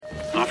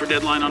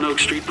deadline on Oak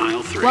Street,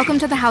 aisle 3. Welcome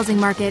to the housing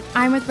market.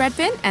 I'm with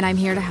Redfin, and I'm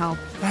here to help.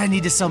 I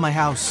need to sell my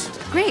house.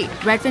 Great.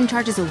 Redfin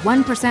charges a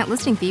 1%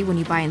 listing fee when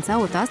you buy and sell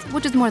with us,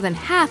 which is more than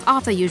half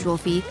off the usual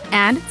fee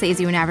and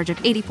saves you an average of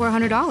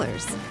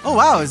 $8,400. Oh,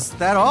 wow. Is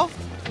that all?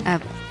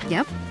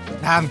 Yep.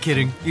 I'm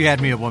kidding. You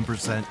had me at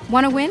 1%.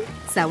 Want to win?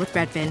 Sell with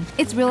Redfin.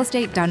 It's real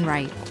estate done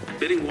right.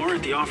 Bidding war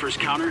at the offers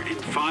counter in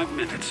 5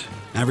 minutes.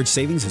 Average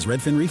savings is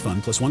Redfin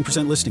refund plus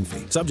 1% listing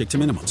fee. Subject to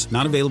minimums.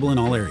 Not available in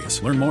all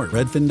areas. Learn more at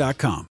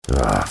redfin.com.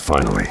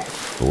 Finally.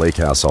 The lake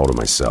house all to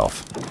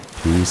myself.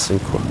 Peace and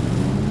quiet.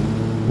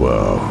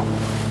 Whoa.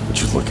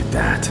 Would you look at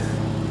that?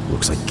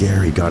 Looks like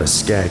Gary got a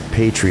Skag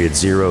Patriot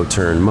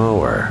zero-turn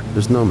mower.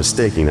 There's no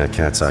mistaking that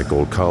cat's eye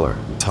gold color.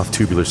 Tough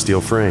tubular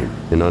steel frame.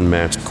 An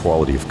unmatched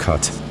quality of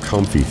cut.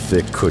 Comfy,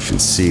 thick cushion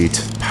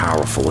seat.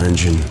 Powerful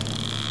engine.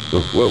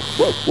 Whoa.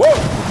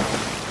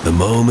 The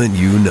moment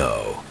you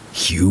know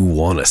you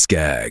want a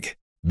Skag.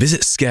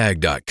 Visit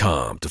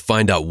Skag.com to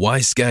find out why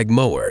Skag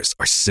mowers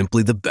are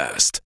simply the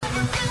best.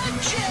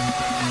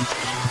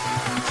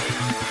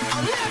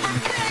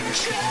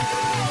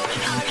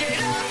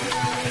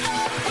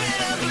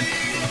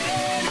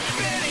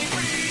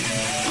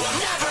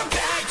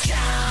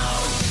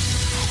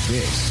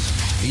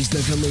 This is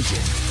the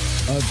collision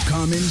of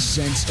common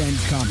sense and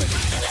comedy.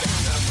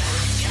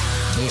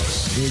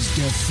 This is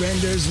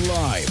Defenders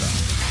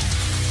Live.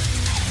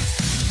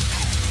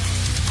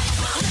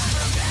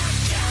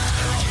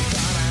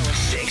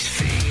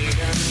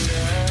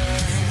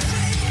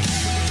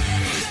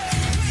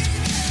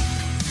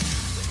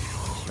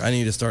 I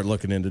need to start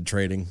looking into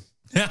trading.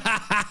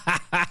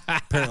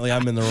 Apparently,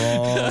 I'm in the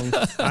wrong.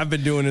 I've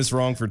been doing this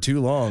wrong for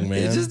too long,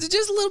 man. Just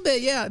a little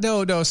bit, yeah.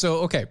 No.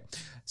 So, okay.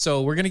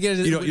 So we're gonna get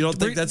it. You don't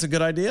think that's a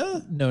good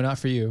idea? No, not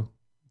for you.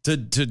 To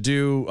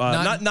do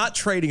not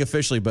trading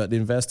officially, but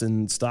invest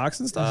in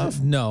stocks and stuff.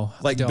 No,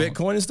 like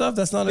Bitcoin and stuff.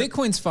 That's not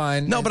Bitcoin's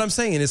fine. No, but I'm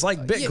saying it's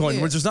like Bitcoin,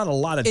 where there's not a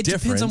lot of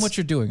difference. It depends on what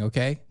you're doing.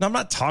 Okay. No, I'm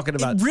not talking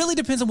about. It really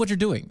depends on what you're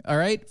doing. All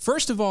right.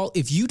 First of all,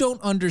 if you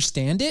don't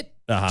understand it,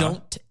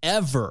 don't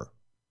ever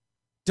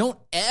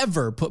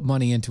put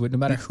money into it, no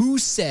matter who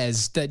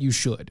says that you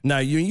should. Now,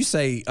 you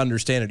say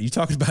understand it. Are you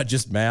talking about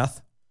just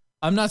math?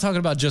 I'm not talking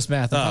about just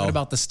math. I'm talking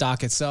about the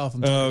stock itself.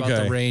 I'm talking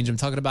about the range. I'm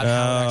talking about how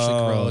it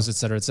actually grows, et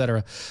cetera, et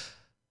cetera.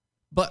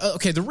 But,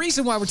 okay, the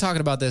reason why we're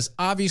talking about this,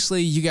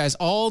 obviously, you guys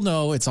all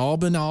know it's all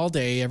been all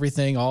day.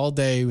 Everything all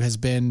day has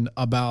been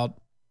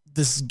about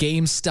this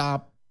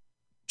GameStop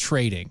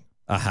trading.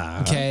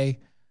 Okay?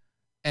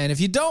 And if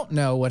you don't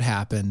know what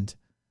happened,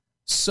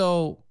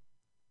 so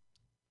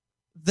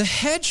the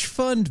hedge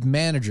fund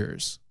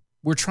managers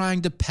were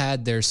trying to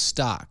pad their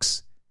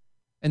stocks.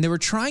 And they were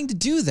trying to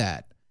do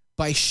that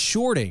by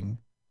shorting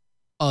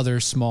other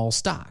small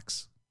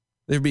stocks.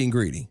 They're being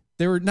greedy.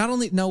 They were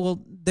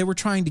they were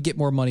trying to get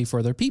more money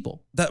for their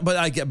people. But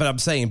I'm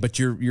saying,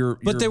 you're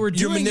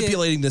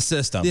manipulating the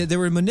system. They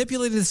were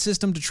manipulating the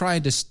system to try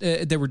and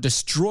they were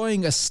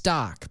destroying a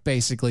stock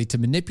basically to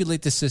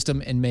manipulate the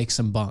system and make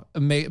some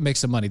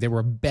money. They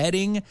were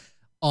betting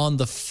on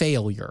the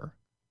failure.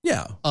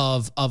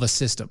 Of a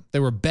system. They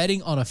were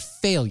betting on a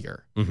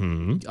failure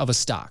of a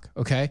stock.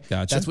 Okay.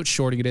 Gotcha. That's what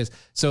shorting it is.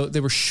 So they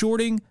were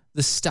shorting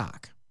the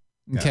stock.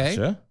 Okay.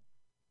 Gotcha.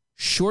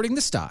 Shorting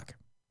the stock.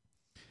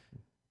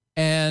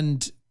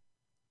 And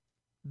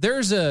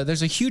there's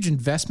a huge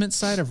investment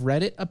side of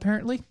Reddit,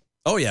 apparently.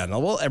 Oh, yeah. No,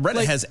 well,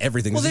 Reddit has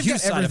everything. There's a huge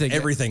side of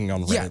everything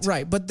on Reddit. Yeah,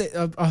 right. But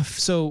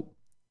so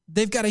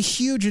they've got a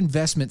huge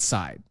investment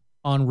side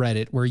on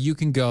Reddit where you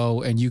can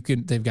go and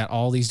they've got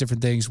all these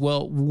different things.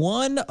 Well,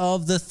 one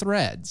of the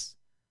threads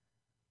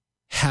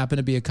happened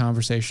to be a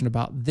conversation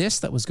about this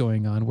that was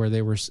going on where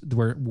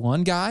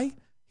one guy,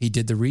 he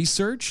did the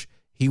research,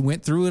 he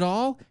went through it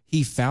all,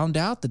 he found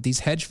out that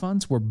these hedge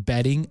funds were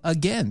betting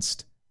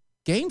against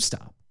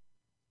GameStop.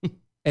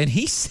 And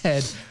he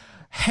said,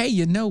 hey,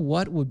 you know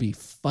what would be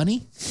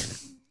funny?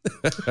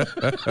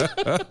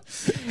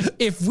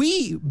 If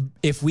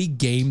we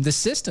game the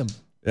system.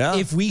 Yeah.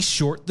 If we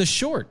short the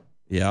short.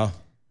 Yeah.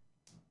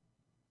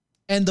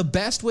 And the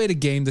best way to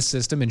game the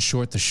system and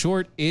short the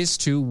short is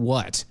to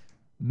what?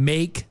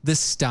 Make the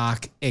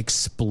stock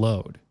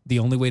explode. The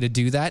only way to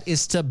do that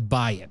is to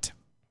buy it.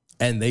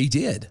 And they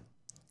did.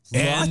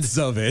 Lots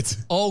of it.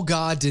 Oh,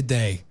 God, did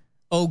they.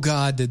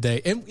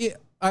 And,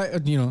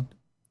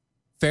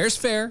 fair's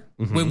fair.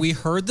 Mm-hmm. When we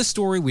heard the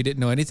story, we didn't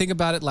know anything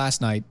about it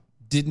last night.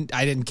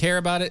 I didn't care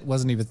about it.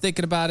 Wasn't even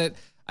thinking about it.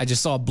 I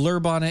just saw a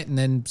blurb on it, and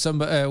then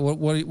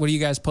what do you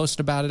guys posted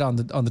about it on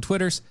the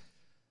Twitters?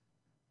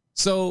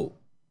 So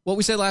what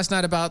we said last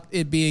night about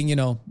it being,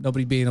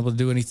 nobody being able to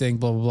do anything,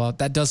 blah, blah, blah,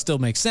 that does still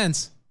make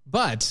sense.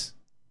 But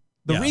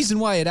the reason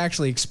why it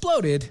actually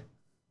exploded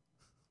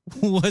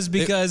was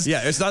because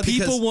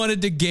people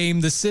wanted to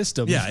game the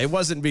system. Yeah, it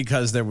wasn't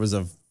because there was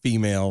a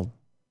female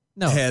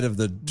head of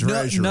the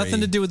Treasury.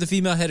 Nothing to do with the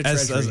female head of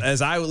Treasury.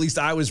 As I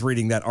was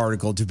reading that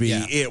article to be,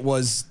 it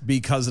was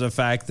because of the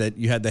fact that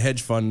you had the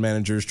hedge fund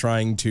managers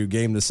trying to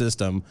game the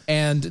system.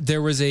 And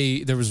there was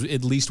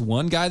at least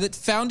one guy that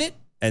found it.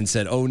 and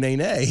said, "Oh, nay,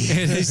 nay."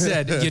 And they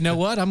said, "You know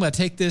what? I'm going to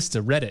take this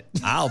to Reddit.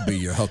 I'll be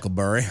your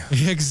Huckleberry."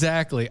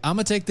 Exactly. I'm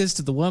going to take this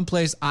to the one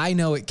place I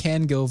know it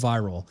can go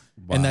viral,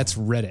 and that's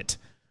Reddit.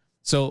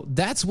 So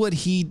that's what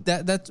I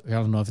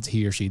don't know if it's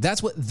he or she.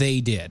 That's what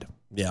they did.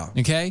 Yeah.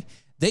 Okay.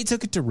 They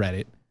took it to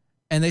Reddit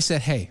and they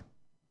said, "Hey,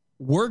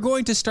 we're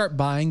going to start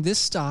buying this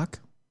stock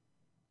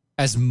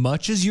as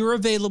much as you're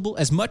available,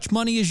 as much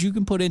money as you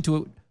can put into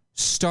it.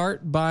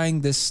 Start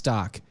buying this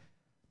stock."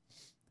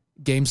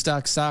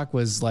 GameStop stock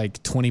was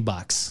like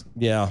 $20.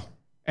 Yeah.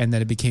 And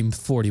then it became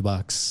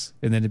 $40.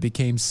 And then it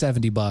became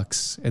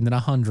 $70. And then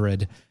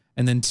 $100.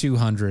 And then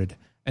 $200.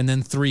 And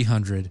then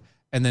 $300.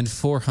 And then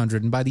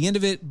 $400. And by the end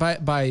of it,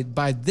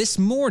 by this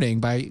morning,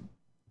 by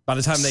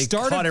the time they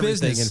caught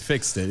everything and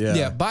fixed it. Yeah.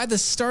 Yeah. By the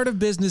start of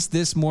business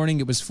this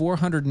morning, it was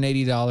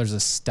 $480 a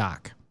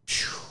stock.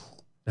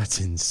 That's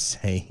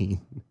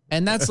insane.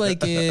 And that's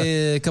like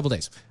a couple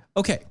days.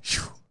 Okay.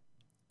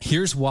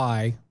 Here's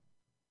why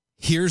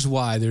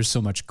there's so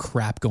much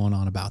crap going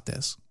on about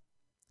this.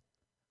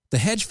 The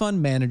hedge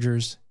fund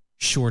managers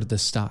shorted the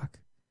stock,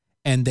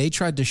 and they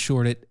tried to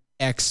short it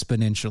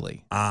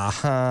exponentially.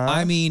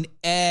 I mean,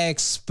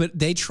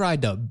 they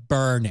tried to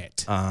burn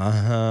it.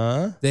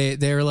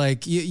 They were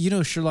like, you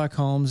know, Sherlock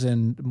Holmes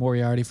and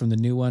Moriarty from the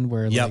new one,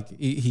 where like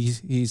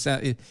he's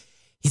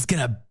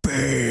gonna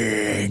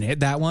burn it.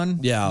 That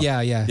one,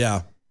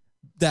 yeah.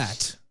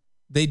 That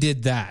they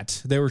did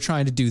that. They were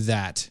trying to do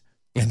that.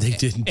 And they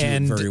didn't do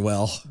it very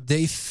well.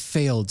 They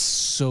failed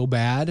so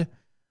bad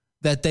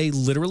that they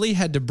literally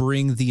had to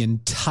bring the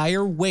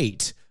entire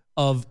weight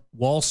of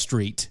Wall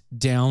Street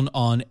down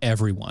on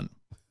everyone.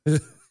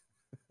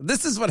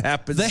 This is what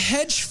happens. The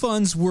hedge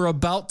funds were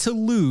about to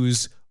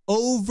lose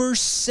over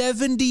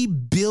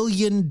 $70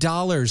 billion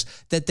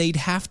that they'd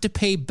have to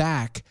pay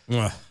back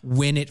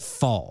when it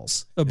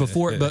falls.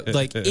 But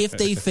like if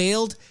they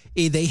failed,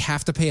 they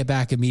have to pay it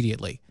back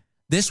immediately.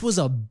 This was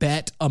a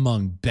bet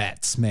among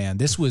bets, man.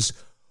 This was,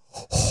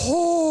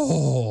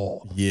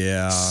 so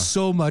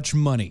much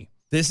money.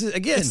 This is,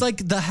 again, it's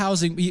like the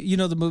housing, you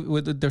know, the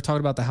movie, they're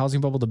talking about the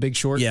housing bubble, The Big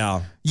Short.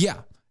 Yeah. Yeah.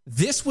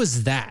 This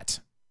was that,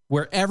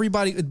 where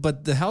everybody,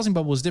 but the housing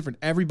bubble was different.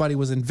 Everybody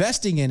was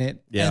investing in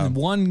it. Yeah. And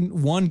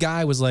one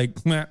guy was like,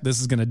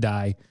 this is going to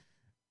die.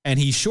 And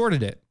he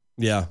shorted it.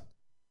 Yeah.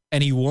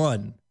 And he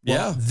won.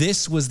 Well,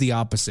 this was the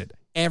opposite.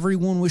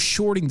 Everyone was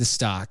shorting the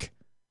stock.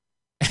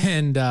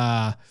 And,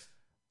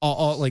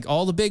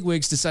 all the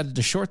bigwigs decided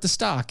to short the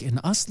stock,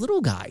 and us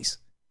little guys,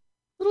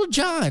 little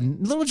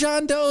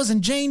John Does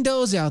and Jane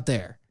Does out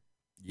there,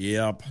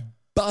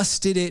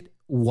 busted it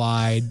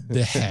wide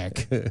the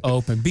heck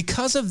open.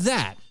 Because of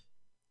that,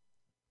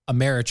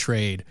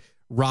 Ameritrade,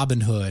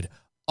 Robinhood,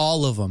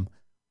 all of them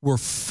were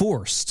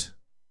forced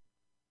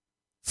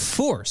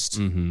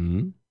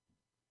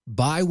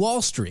by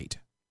Wall Street,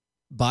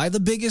 by the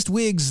biggest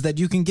wigs that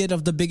you can get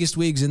of the biggest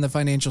wigs in the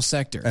financial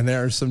sector. And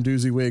there are some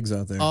doozy wigs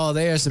out there. Oh,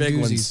 they are some big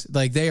doozies. Ones.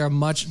 Like they are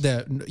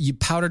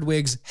powdered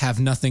wigs have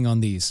nothing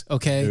on these.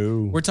 Okay.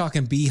 No. We're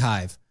talking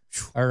Beehive.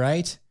 All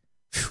right.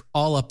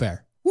 All up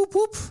there. Whoop,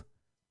 whoop.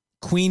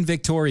 Queen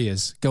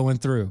Victoria's going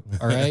through.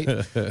 All right.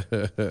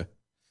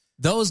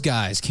 Those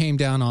guys came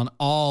down on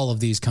all of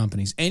these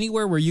companies.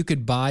 Anywhere where you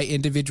could buy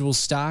individual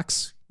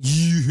stocks.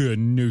 Yeah,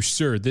 no,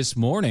 sir. This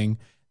morning,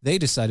 they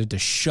decided to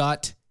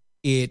shut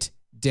it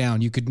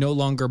down. You could no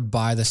longer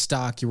buy the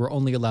stock. You were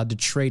only allowed to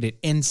trade it.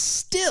 And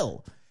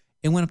still,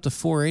 it went up to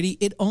 480.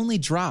 It only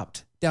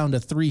dropped down to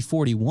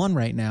 341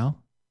 right now.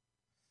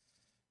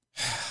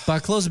 By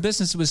close of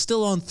business, it was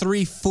still on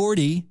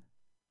 340.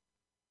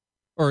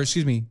 Or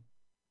excuse me,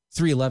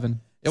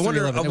 311. I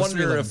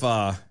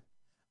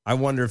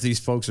wonder if these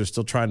folks are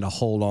still trying to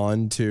hold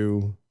on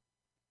to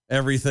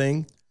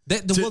everything.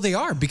 They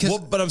are, because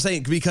but I'm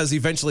saying because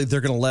eventually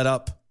they're going to let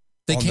up.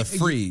 They on the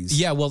freeze.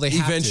 Yeah, well, they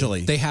have eventually.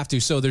 To. They have to.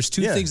 So there's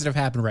two things that have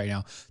happened right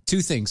now. Two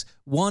things.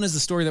 One is the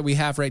story that we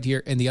have right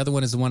here, and the other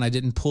one is the one I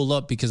didn't pull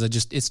up because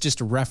it's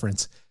just a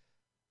reference.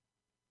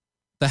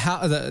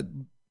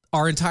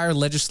 Our entire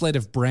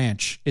legislative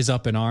branch is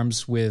up in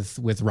arms with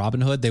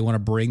Robinhood. They want to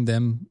bring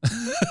them.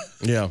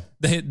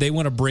 They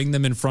want to bring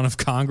them in front of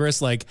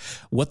Congress. Like,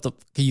 what the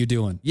fuck are you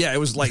doing? Yeah, it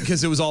was like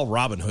because it was all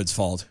Robinhood's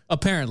fault.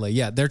 Apparently,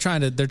 yeah, they're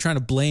trying to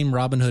blame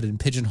Robinhood and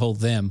pigeonhole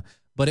them,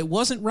 but it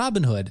wasn't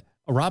Robinhood.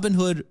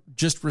 Robinhood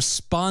just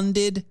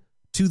responded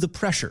to the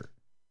pressure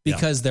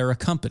because they're a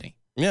company.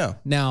 Yeah.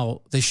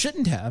 Now, they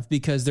shouldn't have,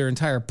 because their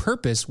entire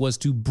purpose was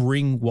to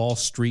bring Wall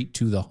Street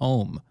to the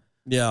home.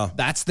 Yeah.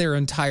 That's their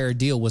entire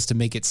deal, was to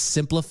make it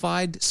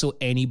simplified so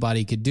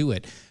anybody could do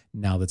it.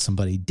 Now that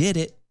somebody did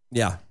it.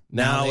 Yeah.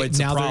 Now it's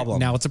a problem.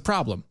 Now it's a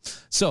problem.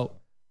 So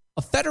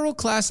a federal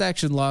class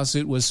action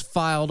lawsuit was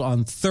filed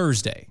on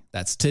Thursday.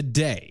 That's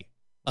today.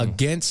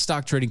 Against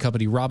stock trading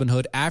company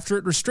Robinhood after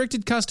it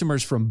restricted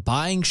customers from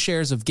buying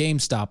shares of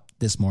GameStop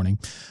this morning.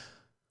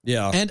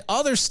 Yeah. And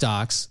other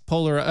stocks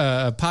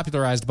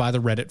popularized by the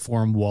Reddit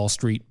forum Wall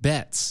Street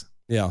Bets.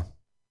 Yeah.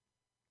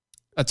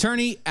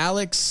 Attorney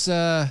Alex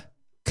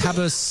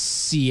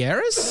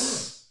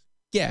Cabasieras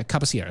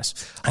Cabeceras.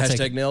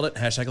 Hashtag nailed it.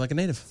 Hashtag like a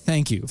native.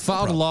 Thank you.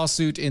 Filed a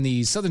lawsuit in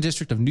the Southern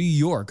District of New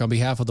York on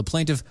behalf of the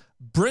plaintiff,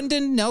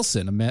 Brendan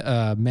Nelson,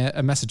 a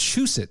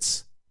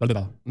Massachusetts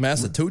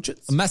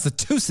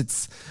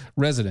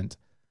resident.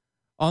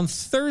 On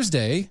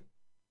Thursday,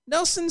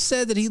 Nelson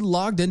said that he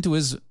logged into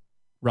his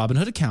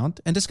Robinhood account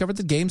and discovered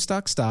that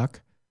GameStop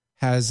stock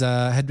had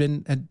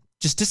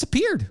just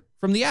disappeared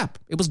from the app.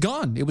 It was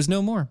gone. It was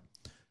no more.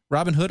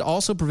 Robinhood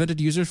also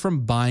prevented users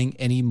from buying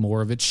any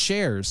more of its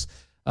shares.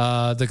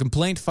 The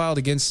complaint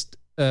filed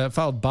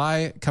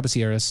by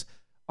Cabeceras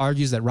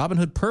argues that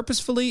Robinhood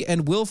purposefully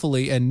and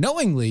willfully and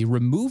knowingly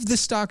removed the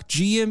stock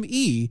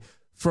GME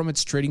from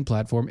its trading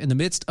platform in the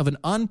midst of an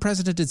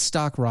unprecedented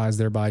stock rise,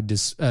 thereby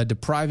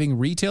depriving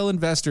retail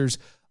investors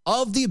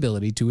of the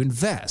ability to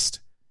invest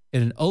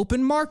in an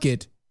open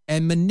market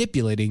and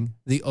manipulating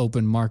the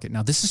open market.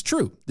 Now, this is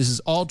true. This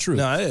is all true.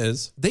 No, it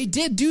is. They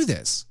did do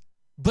this,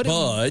 but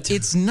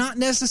it's not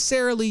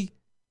necessarily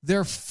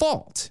their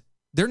fault.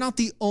 They're not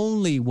the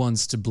only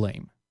ones to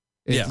blame.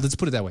 Yeah. Let's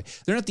put it that way.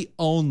 They're not the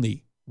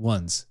only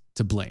ones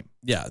to blame.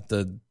 Yeah,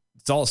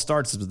 it all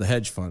starts with the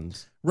hedge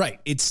funds. Right.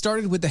 It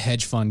started with the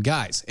hedge fund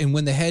guys. And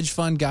when the hedge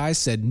fund guys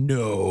said,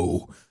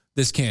 no,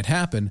 this can't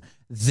happen,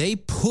 they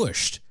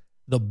pushed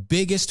the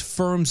biggest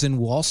firms in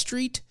Wall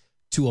Street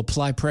to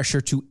apply pressure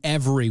to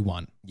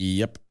everyone.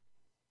 Yep.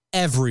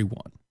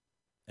 Everyone.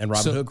 And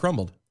Robinhood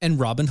crumbled. And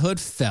Robinhood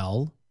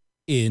fell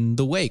in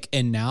the wake.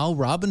 And now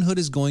Robinhood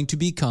is going to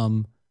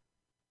become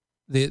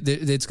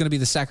it's going to be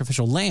the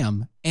sacrificial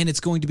lamb, and it's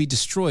going to be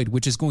destroyed,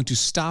 which is going to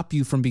stop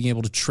you from being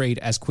able to trade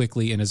as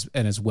quickly and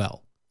as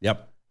well.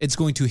 Yep. It's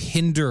going to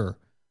hinder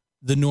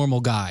the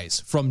normal guys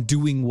from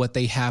doing what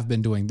they have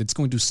been doing. That's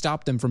going to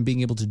stop them from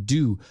being able to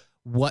do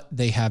what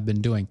they have been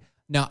doing.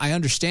 Now, I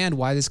understand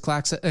why this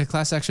class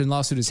action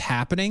lawsuit is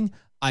happening.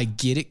 I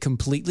get it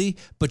completely,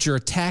 but you're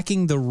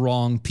attacking the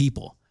wrong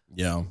people.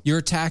 Yeah. You're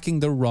attacking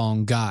the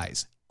wrong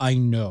guys. I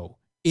know.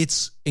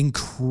 It's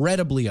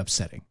incredibly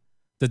upsetting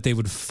that they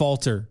would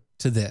falter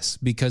to this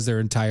because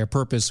their entire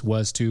purpose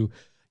was to,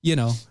 I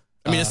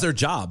mean, it's their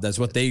job. That's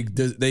what they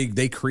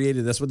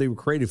created. That's what they were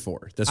created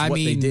for. That's what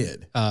they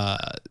did.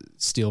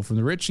 Steal from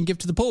the rich and give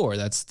to the poor.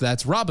 That's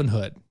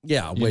Robinhood.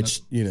 Yeah,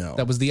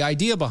 that was the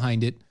idea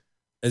behind it.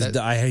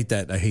 I hate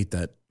that. I hate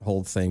that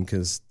whole thing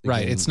because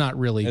it's not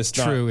really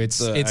true.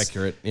 It's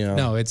accurate.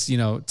 No, it's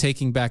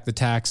taking back the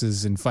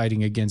taxes and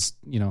fighting against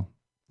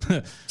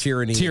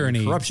tyranny,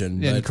 and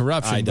corruption.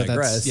 I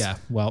digress.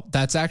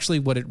 That's actually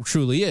what it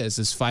truly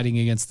is fighting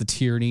against the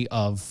tyranny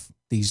of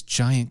these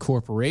giant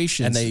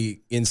corporations. And they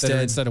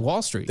instead of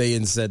Wall Street,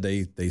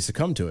 they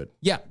succumbed to it.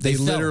 Yeah, they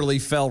literally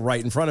fell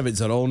right in front of it and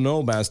said, "Oh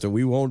no, master,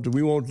 we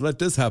won't let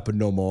this happen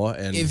no more."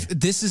 And if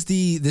this is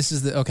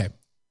the okay,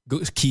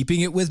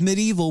 keeping it with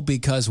medieval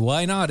because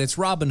why not? It's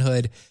Robin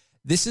Hood.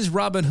 This is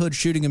Robin Hood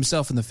shooting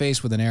himself in the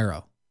face with an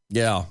arrow.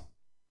 Yeah,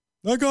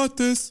 I got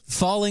this.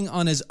 Falling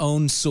on his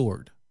own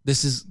sword.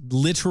 This is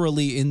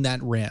literally in that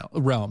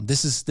realm.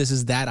 This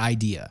is that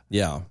idea.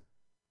 Yeah.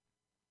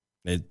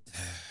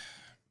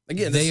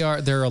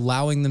 They're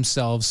allowing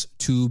themselves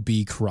to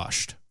be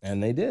crushed,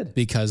 and they did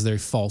because they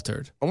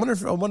faltered. I wonder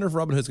if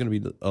Robinhood's going to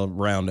be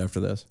around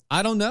after this.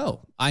 I don't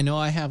know. I know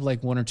I have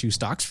like 1 or 2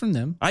 stocks from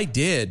them. I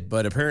did,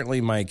 but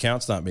apparently my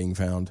account's not being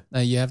found.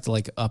 You have to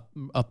like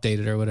update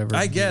it or whatever.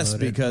 I guess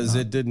because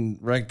it didn't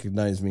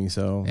recognize me.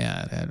 So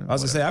yeah, I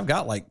was gonna say I've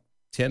got like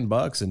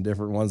 $10 in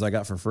different ones I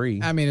got for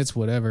free. I mean, it's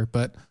whatever,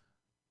 but.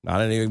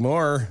 Not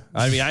anymore.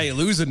 I mean, I ain't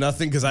losing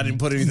nothing because I didn't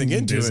put anything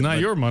into it. It's not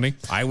your money.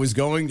 I was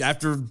going,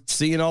 after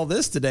seeing all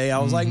this today, I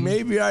was like,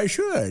 maybe I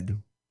should.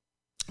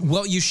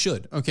 Well, you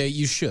should. Okay,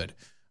 you should.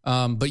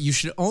 But you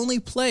should only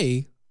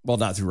play. Well,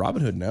 not through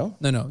Robinhood, no.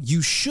 No.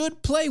 You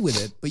should play with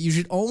it, but you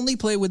should only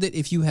play with it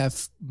if you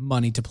have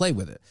money to play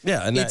with it.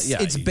 Yeah, and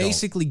it's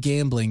basically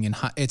gambling, and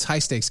it's high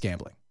stakes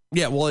gambling.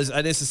 Yeah, well, it's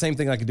the same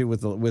thing I could do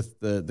with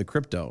the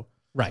crypto.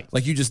 Right.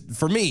 Like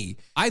for me,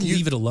 I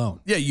leave it alone.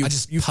 Yeah,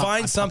 you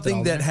find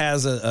something that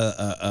has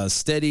a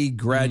steady,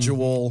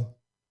 gradual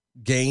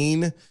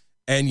gain,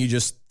 and you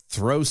just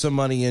throw some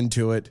money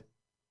into it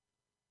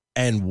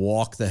and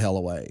walk the hell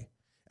away.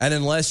 And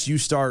unless you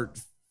start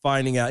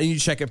finding out, and you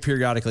check it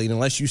periodically, and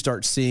unless you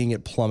start seeing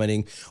it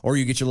plummeting, or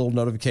you get your little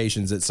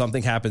notifications that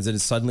something happens and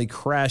it's suddenly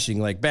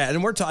crashing like bad.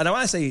 And we're talking,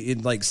 when I say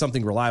it like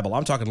something reliable,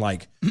 I'm talking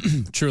like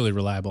truly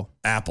reliable.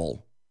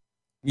 Apple.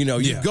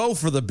 You go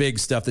for the big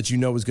stuff that you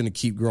know is going to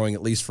keep growing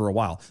at least for a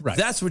while. Right.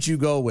 That's what you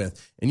go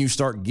with. And you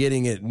start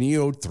getting it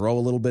and throw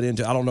a little bit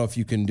into, I don't know if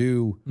you can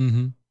do,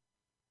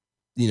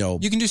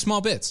 you can do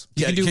small bits.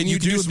 Can you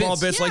do small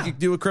bits like you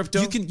do with crypto?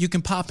 You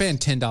can pop in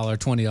 $10, $20,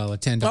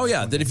 $10. Oh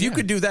yeah. Then if you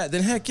could do that,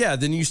 then heck yeah.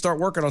 Then you start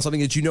working on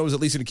something that you know is at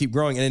least going to keep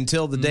growing. And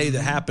until the day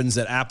that happens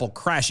that Apple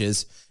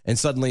crashes and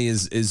suddenly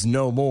is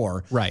no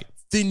more. Right.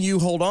 Then you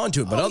hold on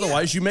to it. But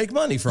otherwise you make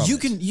money from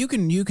it. You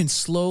can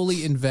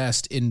slowly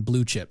invest in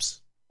blue chips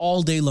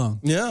all day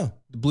long. Yeah.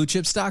 The blue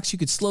chip stocks, you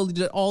could slowly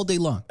do it all day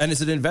long. And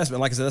it's an investment.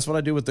 Like I said, that's what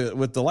I do with the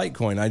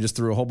Litecoin. I just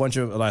threw a whole bunch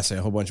of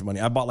money.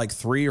 I bought like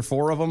 3 or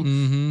 4 of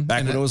them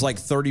back when it was like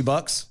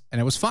 $30. And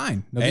it was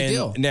fine. No big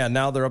deal. Yeah,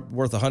 now they're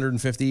worth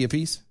 $150 a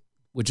piece.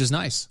 Which is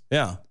nice.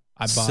 Yeah.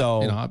 I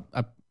bought,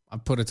 I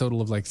put a total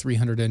of like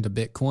 300 into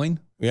Bitcoin.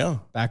 Yeah.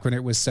 Back when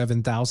it was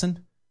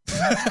 7,000.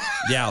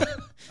 Yeah.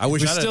 I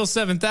wish I still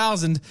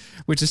 7,000,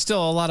 which is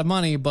still a lot of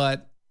money,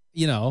 but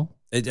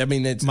my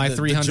 300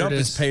 the jump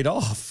is paid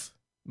off.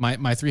 My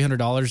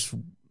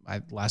 $300,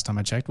 last time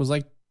I checked, was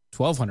like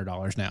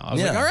 $1,200 now. I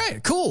was like, all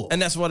right, cool.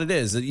 And that's what it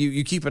is.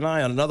 You keep an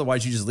eye on it.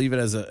 Otherwise, you just leave it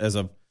as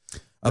a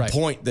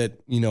point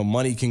that,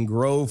 money can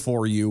grow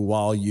for you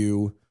while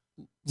you.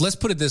 Let's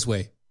put it this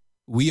way.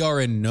 We are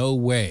in no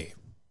way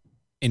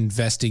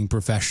investing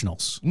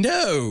professionals.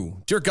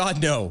 No, dear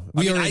God, no.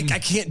 I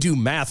can't do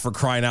math for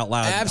crying out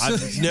loud.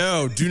 Absolutely.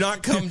 No, do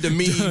not come to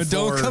me.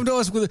 Don't come to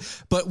us with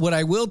it. But what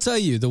I will tell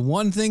you, the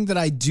one thing that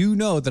I do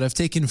know that I've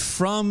taken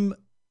from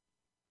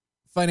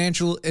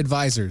financial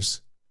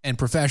advisors and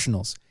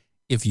professionals,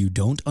 if you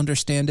don't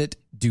understand it,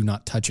 do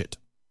not touch it.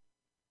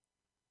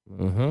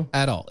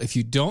 At all. If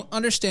you don't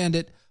understand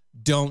it,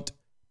 don't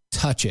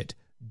touch it.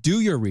 Do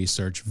your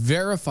research,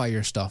 verify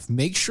your stuff,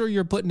 make sure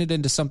you're putting it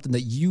into something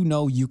that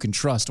you can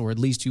trust, or at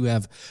least you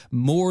have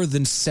more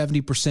than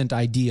 70%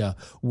 idea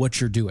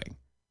what you're doing.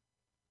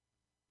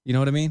 You know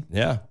what I mean?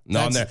 Yeah. No,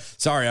 I'm there.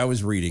 Sorry, I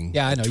was reading.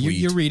 Yeah, I know.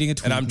 You're reading a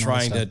tweet. And I'm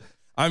trying to,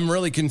 I'm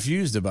really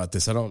confused about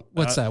this.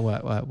 What's that?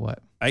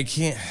 What? I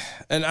can't,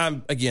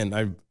 and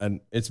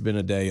it's been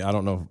a day. I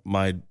don't know if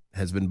my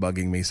head's been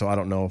bugging me, so I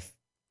don't know if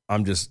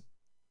I'm just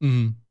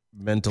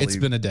mentally. It's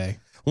been a day.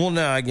 Well,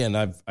 no, again,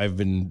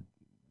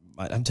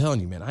 I'm telling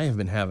you, man, I have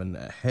been having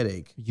a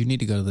headache. You need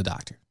to go to the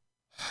doctor.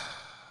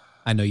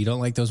 I know you don't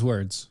like those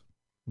words.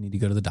 You need to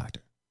go to the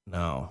doctor.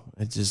 No,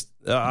 it's just,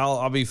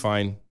 I'll be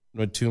fine.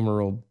 My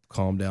tumor will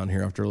calm down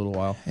here after a little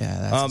while.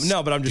 Yeah.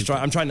 But I'm just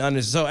trying to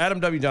understand. So Adam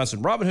W.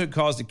 Johnson, Robinhood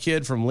caused a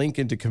kid from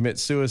Lincoln to commit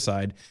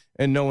suicide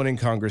and no one in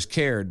Congress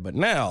cared. But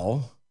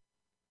now, ...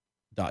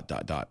 But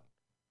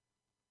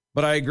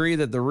I agree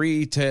that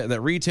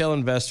retail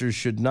investors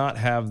should not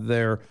have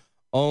their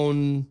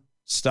own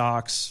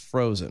stocks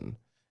frozen.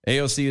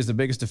 AOC is the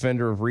biggest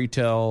defender of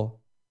retail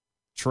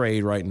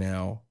trade right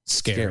now.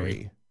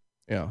 Scary.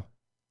 Yeah.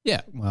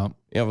 Yeah. Well,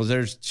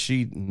 there's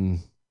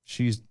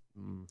she's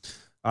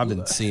I've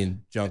been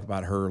seeing junk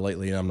about her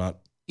lately, and I'm not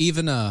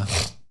even a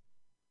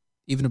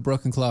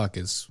broken clock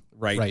is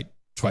right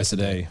twice a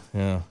day.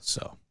 Yeah.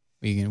 So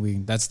we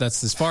can that's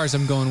as far as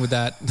I'm going with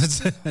that.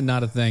 That's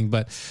not a thing,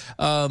 but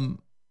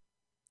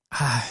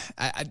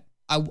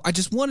I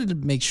just wanted to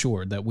make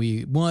sure that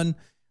we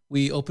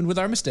opened with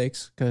our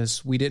mistakes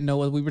because we didn't know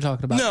what we were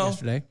talking about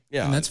yesterday.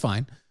 Yeah. And that's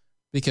fine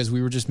because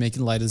we were just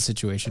making light of the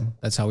situation.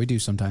 That's how we do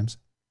sometimes.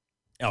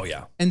 Oh,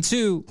 yeah. And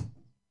 2,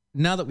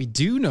 now that we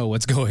do know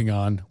what's going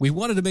on, we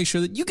wanted to make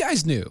sure that you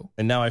guys knew.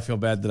 And now I feel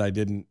bad that I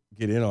didn't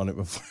get in on it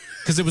before.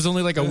 Because it was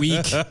only like a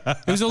week.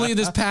 It was only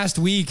this past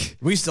week.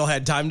 We still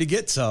had time to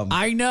get some.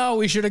 I know.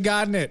 We should have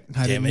gotten it.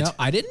 I didn't know.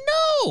 I didn't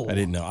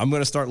know. I'm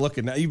going to start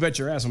looking now. You bet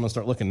your ass I'm going to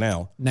start looking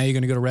now. Now you're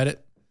going to go to Reddit?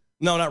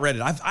 No, not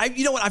Reddit.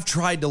 You know what? I've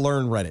tried to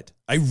learn Reddit.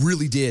 I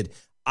really did.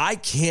 I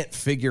can't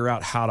figure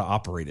out how to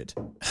operate it.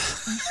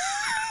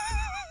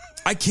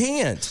 I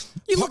can't.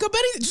 You look up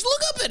anything. Just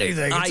look up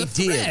anything.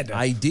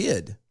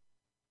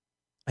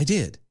 I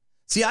did.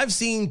 See, I've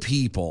seen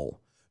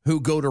people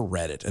who go to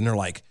Reddit and they're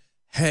like,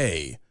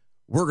 hey,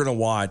 we're going to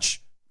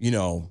watch,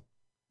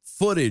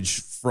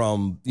 footage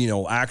from,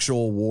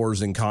 actual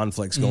wars and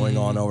conflicts going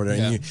on over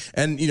there. Yeah.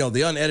 And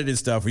the unedited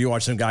stuff where you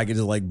watch some guy get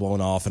his leg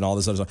blown off and all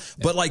this other stuff.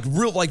 Yeah. But like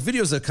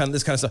videos of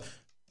this kind of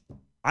stuff,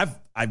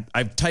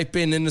 I've typed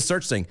in the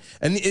search thing.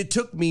 And it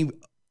took me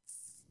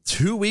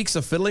 2 weeks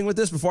of fiddling with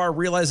this before I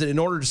realized that in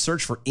order to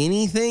search for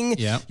anything,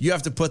 you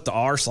have to put the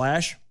r/.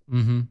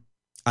 Mm-hmm.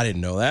 I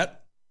didn't know that.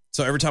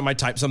 So every time I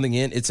typed something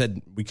in, it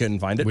said we couldn't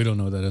find it. We don't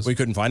know what that is. We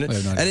couldn't find it.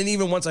 And then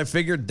even once I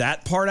figured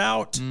that part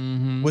out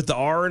with the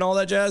R and all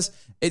that jazz,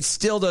 it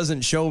still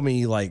doesn't show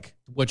me like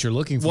what you're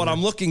looking for. What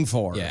I'm looking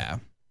for. Yeah.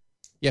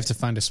 You have to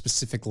find a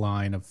specific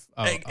line of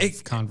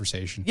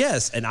conversation.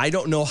 Yes, and I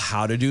don't know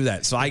how to do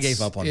that, so I gave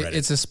up on Reddit.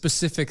 It's a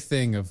specific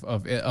thing of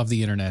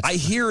the internet. I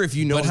hear if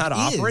you know how to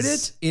operate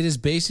it, it is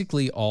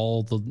basically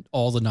all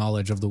the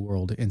knowledge of the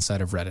world inside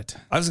of Reddit.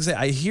 I was gonna say,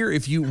 I hear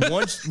if you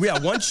once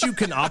you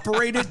can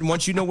operate it and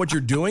once you know what you're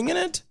doing in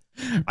it,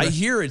 I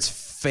hear it's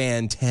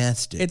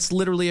fantastic. It's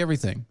literally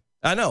everything.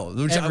 I know.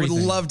 Which I would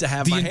love to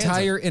have the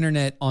entire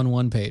internet on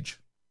one page.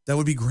 That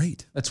would be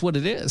great. That's what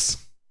it is.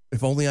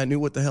 If only I knew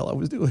what the hell I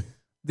was doing.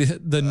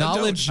 The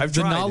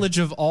knowledge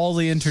of all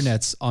the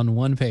internets on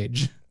one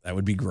page. That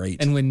would be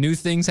great. And when new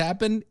things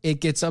happen,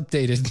 it gets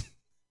updated.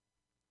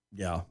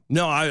 Yeah.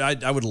 No,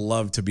 I would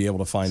love to be able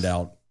to find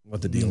out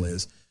what the deal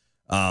is.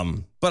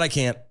 But I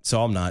can't,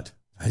 so I'm not.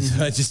 I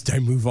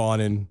move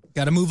on and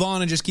got to move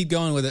on and just keep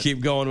going with it.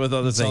 Keep going with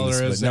other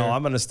things. But no,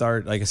 I'm going to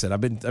start. Like I said,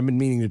 I've been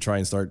meaning to try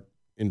and start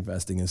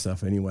investing in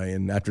stuff anyway.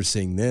 And after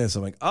seeing this,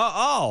 I'm like,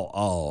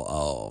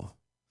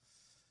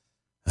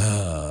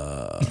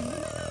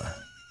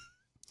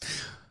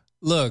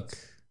 Look,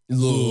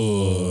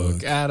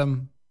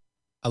 Adam,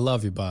 I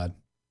love you, bud.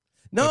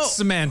 No. But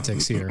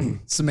semantics here.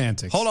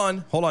 Semantics.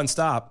 Hold on,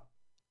 stop.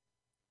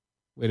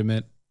 Wait a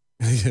minute.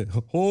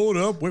 Hold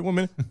up, wait 1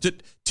 minute.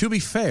 To be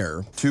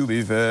fair. To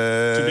be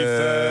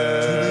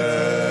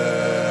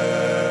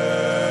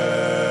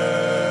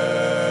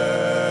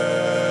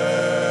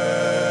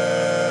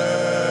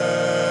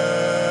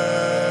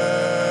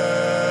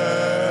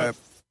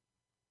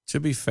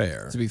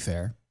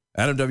fair.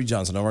 Adam W.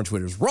 Johnson over on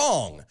Twitter is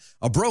wrong.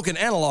 A broken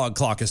analog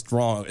clock is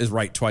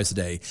right twice a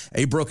day.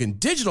 A broken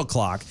digital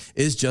clock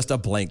is just a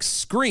blank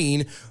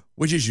screen,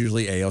 which is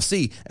usually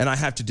AOC. And I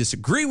have to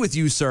disagree with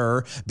you,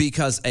 sir,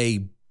 because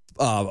a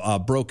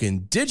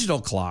broken digital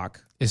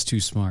clock is too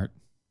smart.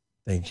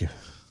 Thank you.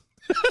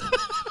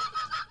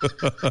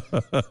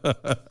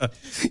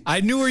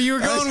 I knew where you were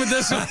going with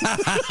this one.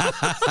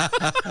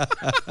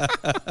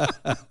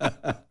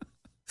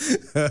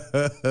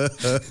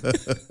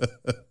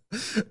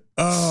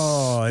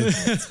 Oh,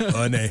 it's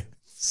funny.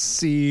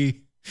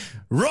 See,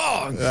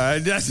 wrong.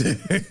 It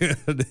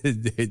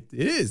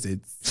is.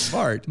 It's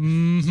smart. Big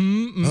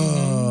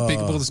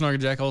pull the Snarky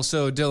Jack.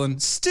 Also,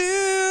 Dylan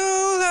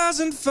still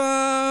hasn't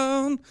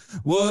found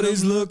what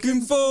he's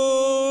looking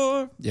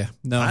for. Yeah,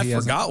 no, I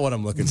forgot what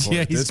I'm looking for.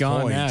 Yeah, at he's this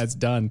gone. point. Yeah, it's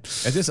done.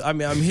 At this, I'm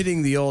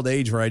hitting the old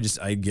age where I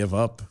give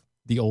up.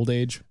 The old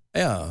age.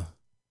 Yeah,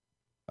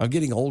 I'm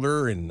getting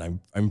older, and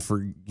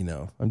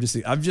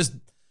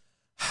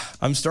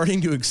I'm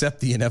starting to accept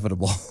the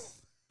inevitable.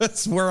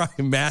 That's where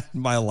I'm at in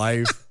my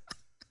life.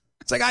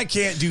 It's like I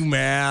can't do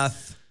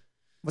math.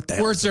 What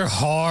the Words are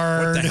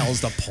hard. What the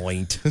hell's the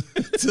point?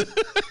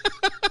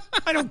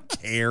 I don't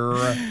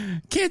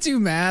care. Can't do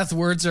math.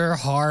 Words are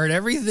hard.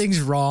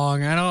 Everything's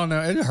wrong. I don't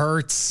know. It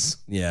hurts.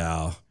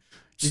 Yeah.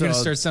 You're going to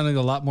start sounding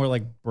a lot more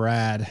like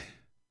Brad.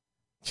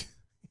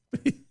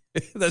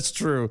 That's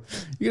true.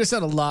 You're going to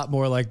sound a lot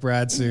more like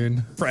Brad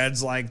soon.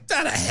 Brad's like, to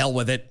hell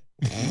with it.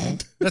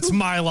 That's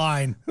my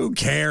line. Who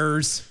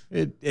cares?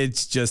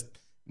 It's just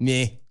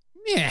meh.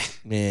 Yeah.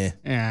 Meh.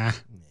 Yeah.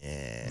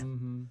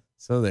 Mm-hmm.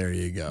 So there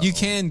you go. You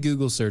can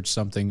Google search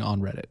something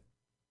on Reddit.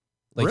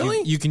 Like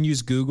really? You can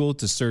use Google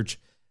to search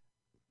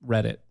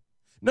Reddit.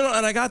 No,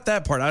 and I got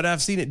that part.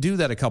 I've seen it do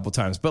that a couple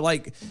times. But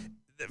like,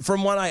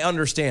 from what I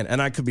understand,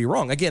 and I could be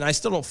wrong. Again, I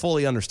still don't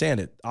fully understand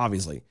it,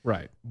 obviously.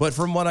 Right. But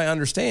from what I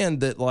understand,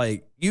 that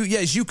like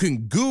you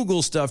can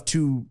Google stuff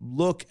to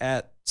look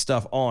at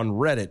stuff on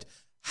Reddit.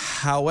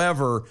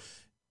 However,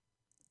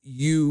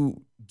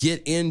 you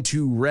get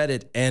into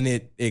Reddit and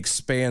it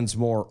expands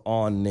more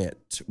on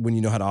it when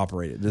you know how to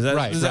operate it. Is that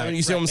what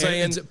you see what I'm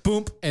saying? It's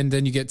boom, and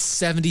then you get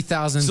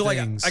 70,000 so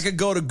things. Like I could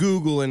go to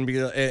Google and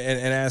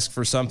ask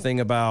for something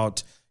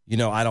about,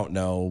 I don't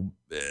know,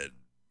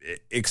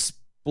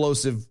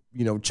 explosive,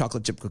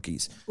 chocolate chip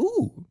cookies.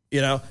 Ooh.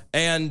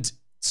 And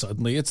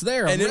suddenly it's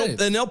there. And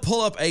they'll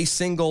pull up a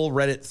single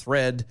Reddit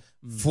thread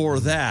for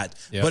that.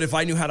 Yep. But if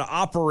I knew how to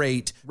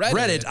operate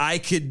Reddit, I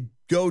could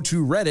go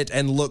to Reddit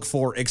and look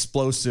for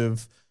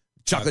explosive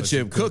chocolate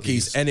chip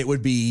cookies, and it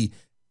would be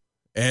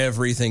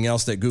everything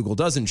else that Google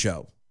doesn't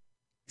show.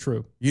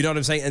 True. You know what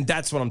I'm saying? And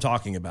that's what I'm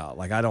talking about.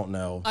 Like, I don't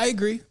know. I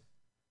agree.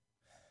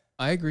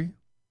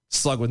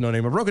 Slug with no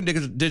name. A broken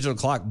digital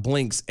clock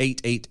blinks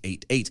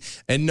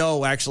 8888. And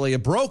no, actually, a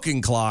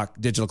broken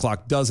digital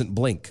clock doesn't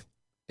blink.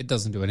 It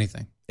doesn't do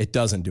anything. It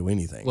doesn't do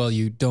anything. Well,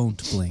 you don't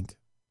blink.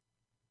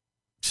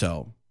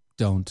 So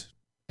don't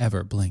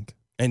ever blink.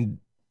 And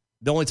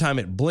the only time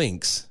it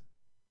blinks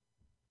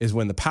is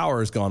when the power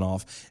has gone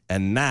off,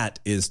 and that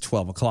is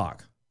 12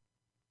 o'clock.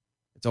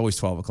 It's always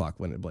 12 o'clock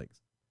when it blinks.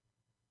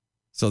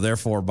 So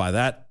therefore, by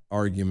that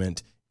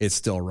argument, it's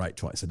still right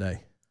twice a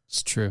day.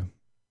 It's true.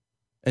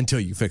 Until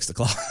you fix the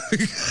clock.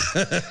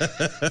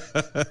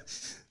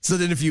 So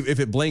then if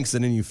it blinks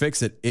and then you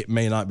fix it, it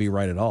may not be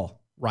right at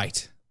all.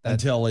 Right.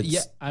 Until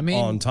it's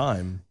on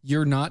time.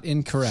 You're not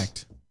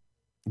incorrect.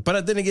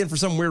 But then again, for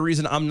some weird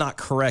reason, I'm not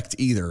correct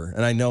either.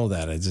 And I know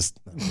that. I just...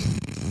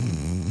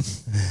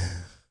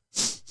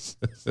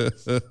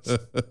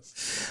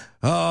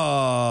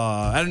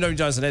 Adam W.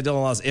 Johnson, Ed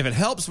Dillon Laws. If it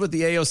helps with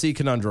the AOC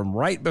conundrum,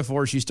 right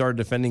before she started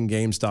defending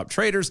GameStop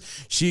traders,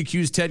 she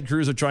accused Ted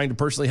Cruz of trying to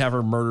personally have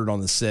her murdered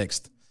on the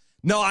 6th.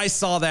 No, I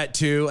saw that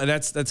too, and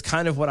that's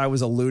kind of what I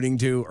was alluding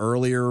to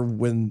earlier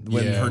when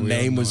her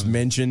name was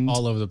mentioned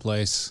all over the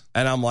place.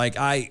 And I'm like,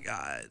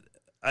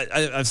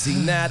 I've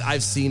seen that.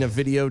 I've seen a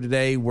video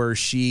today where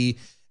she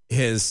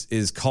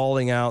is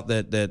calling out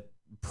that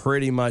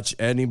pretty much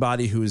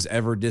anybody who's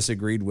ever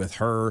disagreed with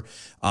her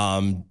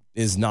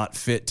is not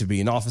fit to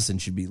be in office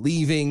and should be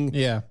leaving.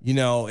 Yeah.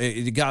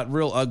 It got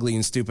real ugly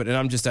and stupid. And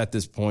I'm just at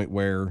this point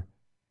where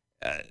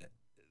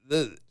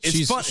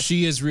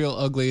she is real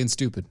ugly and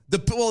stupid. I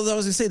was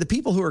going to say, the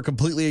people who are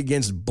completely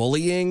against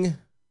bullying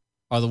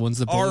are the ones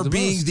that are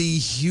being the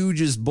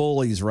hugest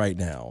bullies right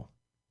now.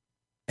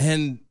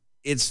 And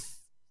it's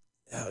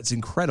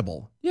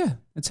incredible. Yeah,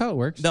 that's how it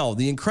works. No,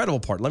 the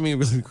incredible part, let me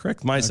really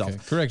correct myself. Okay,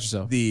 correct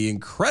yourself. The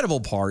incredible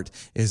part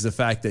is the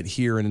fact that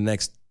here in the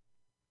next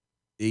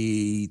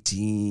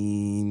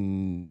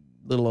 18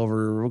 little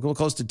over,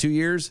 close to 2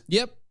 years.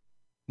 Yep.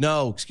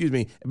 No, excuse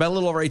me, about a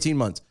little over 18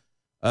 months.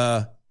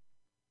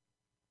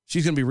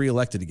 She's going to be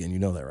reelected again. You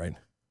know that, right?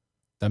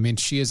 That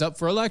means she is up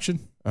for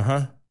election.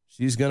 Uh-huh.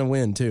 She's going to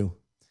win, too.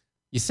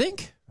 You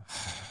think?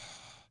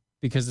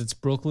 Because it's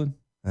Brooklyn?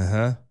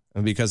 Uh-huh.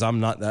 And because I'm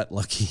not that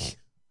lucky.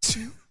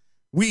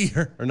 We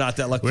are not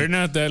that lucky. We're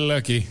not that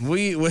lucky.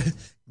 We,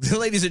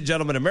 ladies and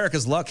gentlemen,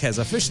 America's luck has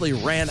officially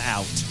ran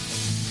out.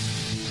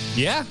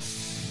 Yeah.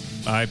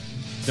 I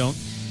don't.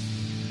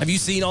 Have you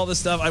seen all this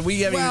stuff?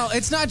 Well,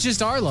 it's not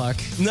just our luck.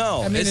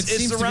 No, I mean,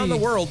 it's around the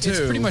world, too.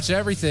 It's pretty much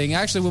everything.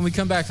 Actually, when we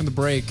come back from the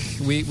break,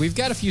 we've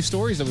got a few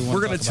stories that we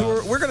want to talk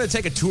about. We're going to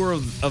take a tour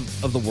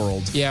of the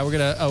world. Yeah, we're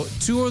going to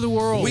tour the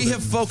world. We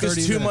have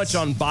focused too much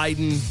on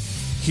Biden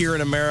here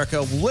in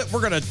America. We're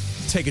going to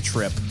take a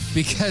trip.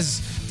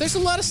 Because there's a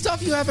lot of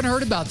stuff you haven't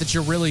heard about that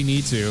you really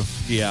need to.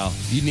 Yeah,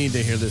 you need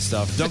to hear this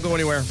stuff. Don't go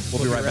anywhere.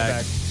 We'll be right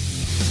back.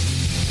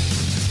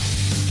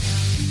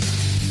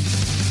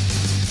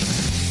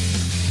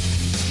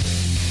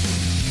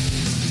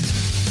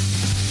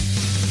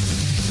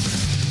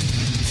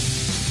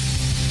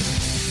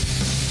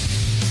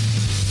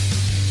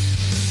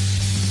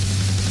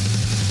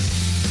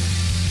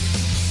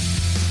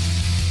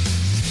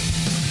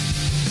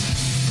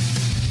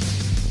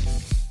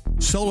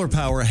 Solar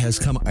power has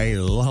come a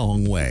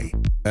long way.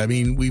 I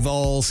mean, we've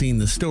all seen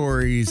the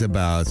stories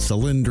about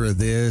Solyndra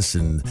this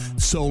and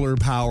solar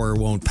power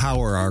won't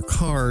power our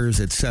cars,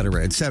 et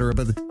cetera, et cetera.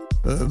 But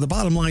the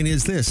bottom line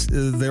is this.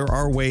 There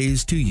are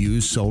ways to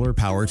use solar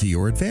power to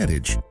your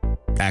advantage.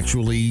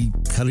 Actually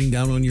cutting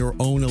down on your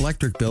own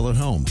electric bill at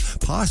home,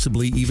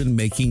 possibly even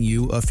making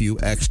you a few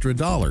extra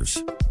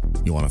dollars.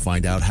 You want to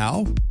find out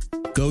how?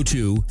 Go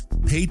to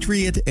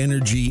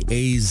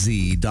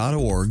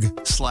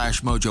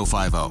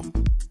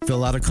patriotenergyaz.org/mojo50.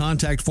 Fill out a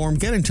contact form,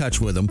 get in touch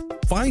with them,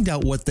 find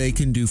out what they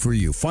can do for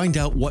you, find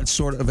out what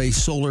sort of a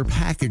solar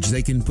package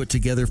they can put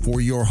together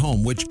for your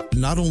home, which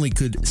not only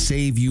could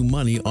save you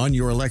money on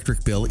your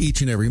electric bill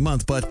each and every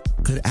month, but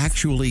could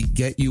actually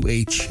get you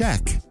a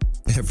check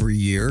every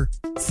year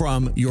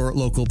from your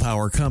local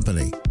power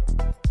company.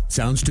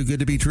 Sounds too good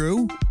to be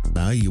true?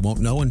 You won't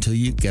know until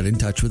you get in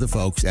touch with the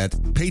folks at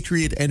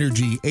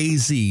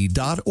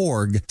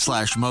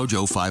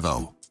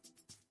patriotenergyaz.org/mojo50.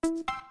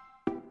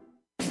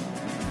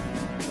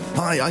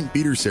 Hi, I'm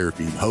Peter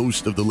Seraphine,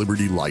 host of the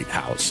Liberty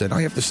Lighthouse, and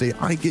I have to say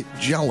I get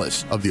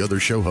jealous of the other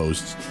show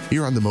hosts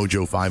here on the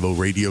Mojo 50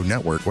 radio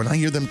network when I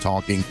hear them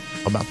talking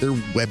about their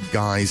web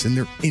guys and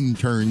their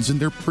interns and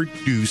their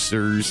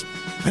producers.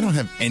 I don't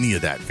have any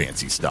of that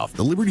fancy stuff.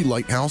 The Liberty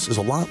Lighthouse is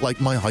a lot like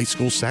my high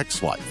school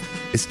sex life.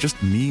 It's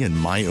just me and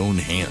my own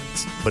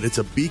hands. But it's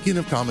a beacon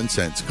of common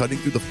sense cutting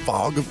through the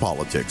fog of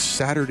politics,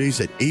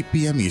 Saturdays at 8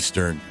 p.m.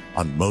 Eastern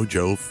on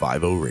Mojo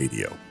 50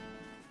 Radio.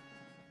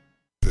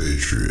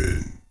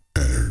 Patriot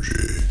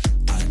Energy.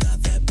 I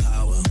got that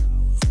power.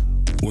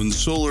 When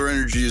solar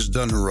energy is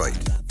done right,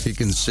 it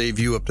can save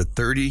you up to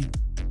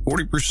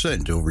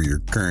 30-40% over your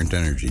current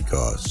energy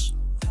costs.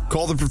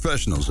 Call the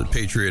professionals at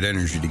Patriot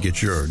Energy to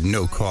get your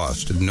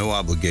no-cost and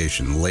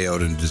no-obligation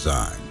layout and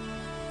design.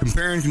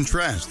 Compare and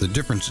contrast the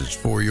differences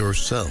for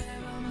yourself.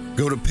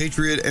 Go to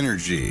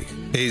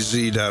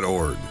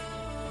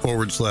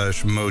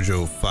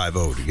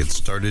patriotenergyaz.org/mojo50 to get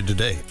started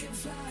today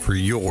for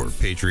your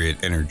Patriot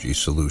Energy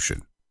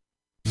solution.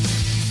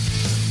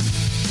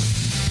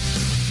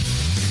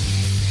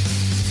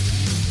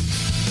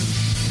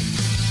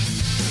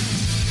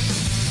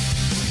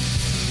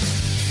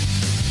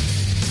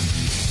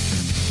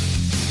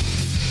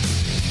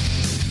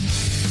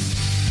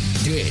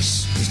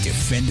 This is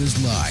Defenders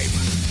Live.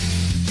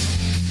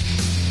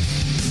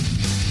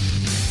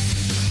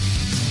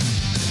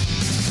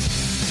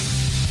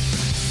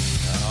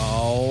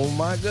 Oh,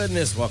 my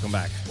goodness. Welcome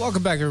back.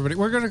 Welcome back, everybody.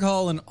 We're going to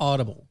call an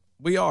audible.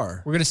 We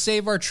are. We're going to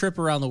save our trip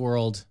around the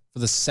world for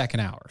the second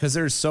hour. Because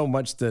there's so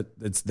much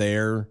that's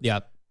there.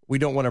 Yep. We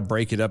don't want to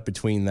break it up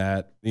between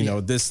that. You know,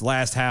 this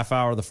last half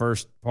hour, the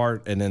first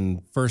part, and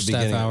then first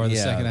half hour, the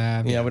second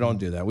half. Yeah, we don't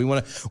do that. We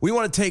want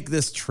to take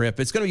this trip.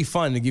 It's going to be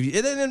fun to give you.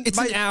 It's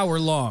an hour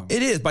long.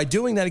 It is. By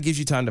doing that, it gives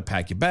you time to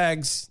pack your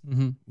bags.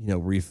 Mm-hmm. You know,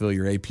 refill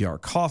your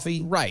APR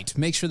coffee. Right.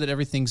 Make sure that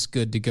everything's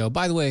good to go.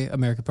 By the way,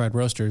 American Pride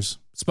Roasters,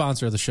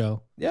 sponsor of the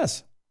show.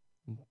 Yes.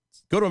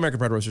 Go to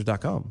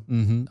AmericanPrideRoasters.com.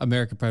 Mm-hmm.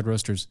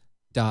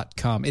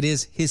 AmericanPrideRoasters.com. It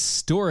is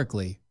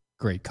historically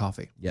great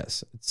coffee.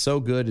 Yes. It's so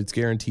good. It's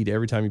guaranteed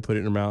every time you put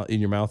it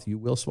in your mouth, you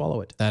will swallow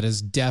it. That is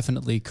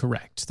definitely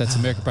correct. That's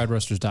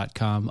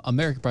AmericanPrideRoasters.com.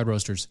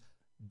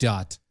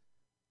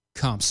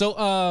 AmericanPrideRoasters.com. So,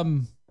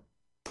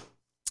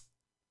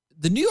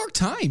 the New York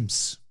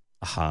Times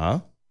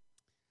had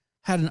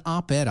an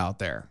op-ed out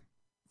there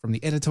from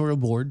the editorial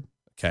board.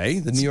 Okay,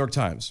 the New York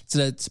Times. It's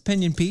an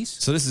opinion piece.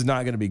 So this is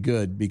not going to be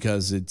good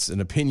because it's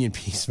an opinion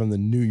piece from the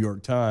New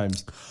York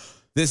Times.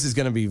 This is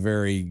going to be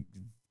very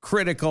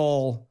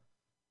critical.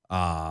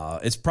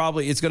 It's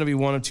going to be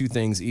one of two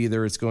things.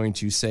 Either it's going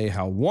to say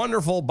how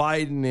wonderful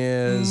Biden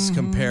is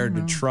compared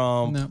to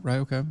Trump. No, right,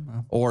 okay.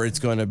 Or it's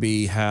going to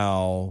be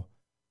how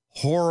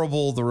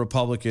horrible the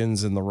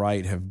Republicans and the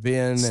right have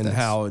been, and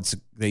how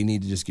they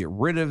need to just get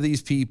rid of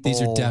these people.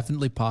 These are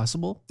definitely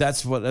possible.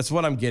 That's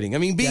what I'm getting. I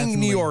mean, being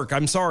Definitely. New York,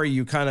 I'm sorry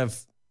you kind of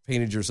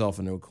painted yourself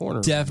into a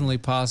corner. Definitely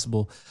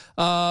possible.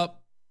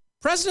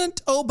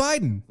 President O.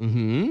 Biden.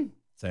 Mm-hmm.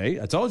 Say,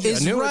 I told you.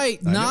 Is I knew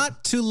right it. I knew it.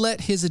 not to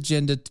let his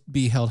agenda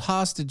be held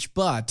hostage,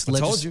 but I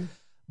told you.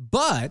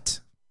 But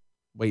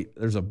wait,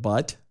 there's a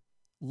but.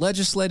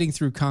 Legislating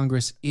through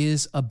Congress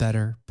is a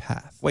better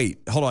path.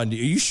 Wait, hold on. Are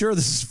you sure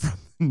this is from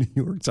the New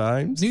York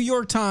Times? New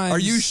York Times. Are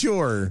you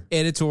sure?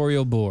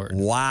 Editorial board.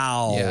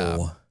 Wow.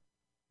 Yeah.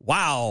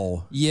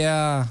 Wow.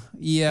 Yeah.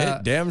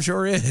 It damn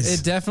sure is.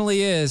 It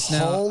definitely is.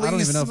 Now, Holy I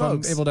don't even know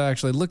smokes. if I'm able to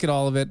actually look at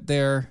all of it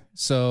there.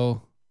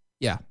 So,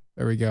 yeah,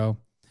 there we go.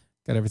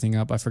 Got everything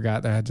up. I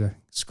forgot that I had to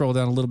scroll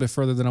down a little bit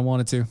further than I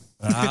wanted to.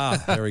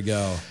 There we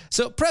go.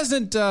 So,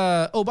 President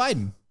O.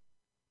 Biden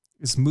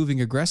is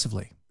moving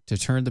aggressively to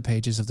turn the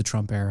pages of the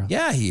Trump era.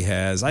 Yeah, he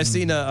has. I've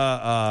seen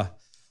a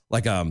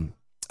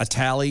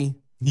tally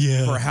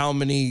for how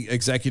many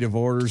executive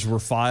orders were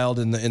filed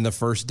in the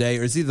first day,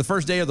 or is it the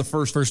first day or the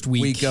first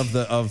week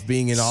of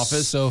being in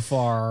office so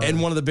far.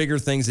 And one of the bigger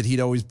things that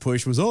he'd always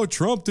push was,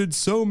 Trump did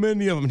so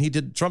many of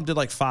them. Trump did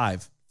like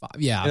five.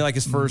 Yeah, in like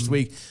his first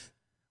week.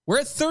 We're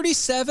at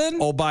 37.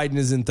 Oh, Biden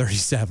is in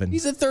 37.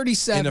 He's at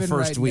 37 in the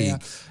first right week. now.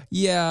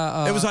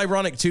 Yeah, it was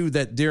ironic too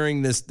that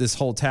during this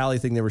whole tally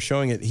thing they were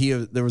showing it.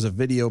 There was a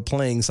video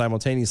playing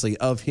simultaneously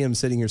of him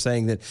sitting here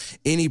saying that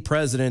any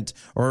president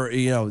or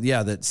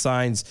that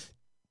signs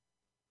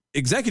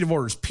executive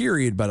orders,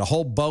 period, but a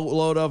whole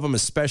boatload of them,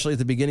 especially at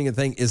the beginning of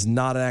the thing, is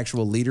not an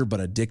actual leader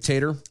but a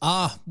dictator.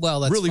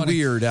 Well, that's really funny.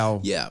 weird.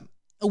 How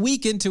a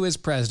week into his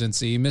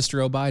presidency,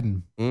 Mr. O.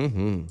 Biden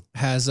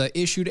has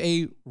issued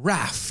a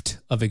raft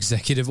of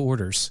executive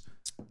orders.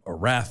 A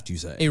raft, you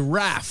say? A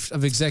raft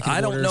of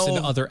executive orders know.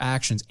 and other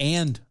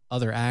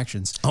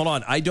actions. Hold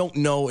on. I don't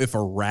know if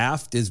a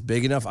raft is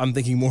big enough. I'm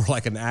thinking more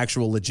like an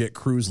actual legit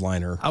cruise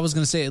liner. I was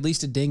going to say at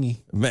least a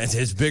dinghy. Man,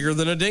 it's bigger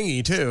than a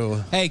dinghy,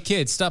 too. Hey,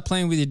 kids, stop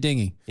playing with your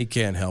dinghy. He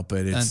can't help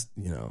it. It's,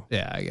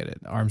 Yeah, I get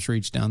it. Arm's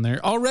reach down there.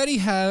 Already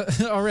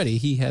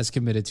he has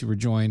committed to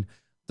rejoin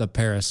the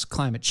Paris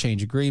Climate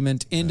Change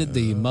Agreement, ended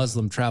the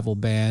Muslim travel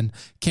ban,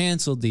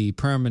 canceled the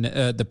permit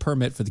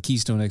for the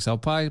Keystone XL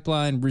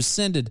pipeline,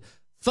 rescinded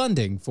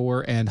funding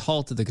for and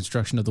halted the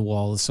construction of the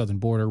wall of the southern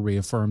border,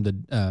 reaffirmed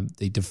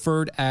the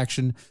Deferred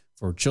Action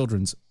for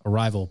Children's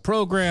Arrival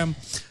program,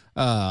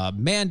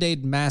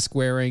 mandated mask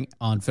wearing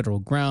on federal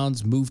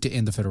grounds, moved to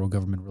end the federal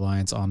government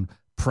reliance on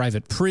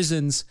private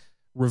prisons,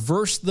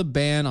 reversed the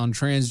ban on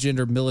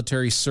transgender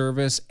military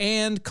service,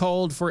 and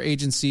called for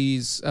agency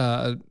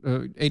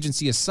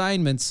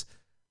assignments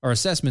or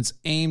assessments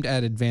aimed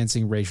at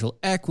advancing racial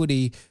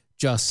equity,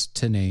 just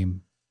to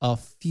name a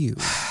few.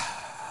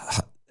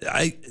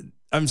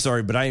 I'm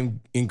sorry, but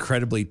I'm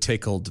incredibly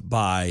tickled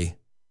by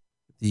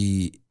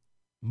the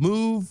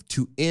move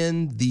to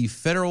end the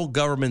federal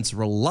government's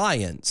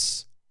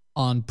reliance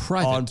on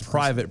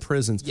private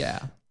prisons. Yeah.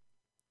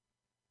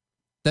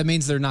 That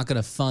means they're not going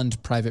to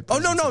fund private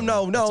prisons. No.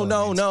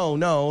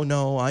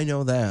 I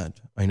know that.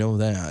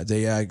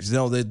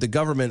 The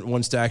government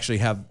wants to actually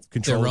have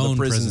control of the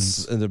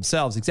prisons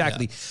themselves.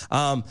 Exactly.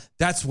 Yeah.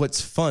 That's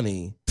what's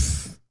funny.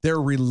 Their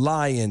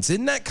reliance.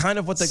 Isn't that kind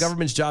of what the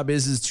government's job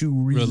is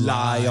to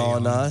rely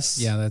on us?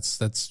 Yeah,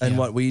 that's and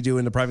what we do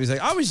in the private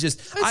sector.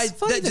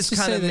 That just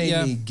kind of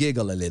made me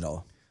giggle a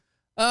little.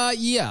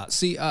 Yeah.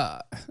 See,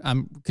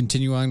 I'm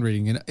continuing on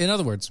reading. In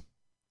other words,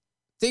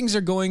 things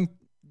are going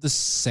the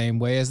same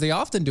way as they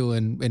often do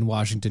in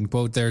Washington.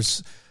 Quote,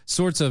 there's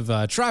sorts of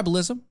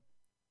tribalism,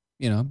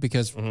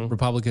 because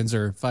Republicans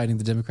are fighting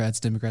the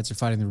Democrats are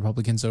fighting the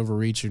Republicans,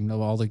 overreach and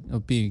all the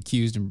being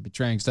accused and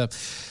betraying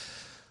stuff.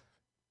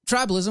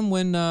 Tribalism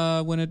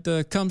when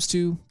it comes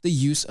to the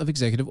use of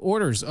executive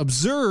orders,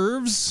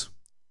 observes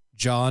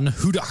John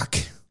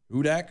Hudak.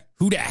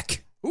 Hudak.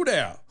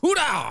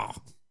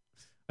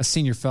 A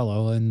senior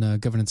fellow in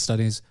governance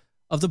studies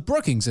of the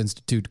Brookings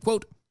Institute.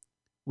 Quote,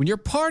 when your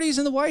party's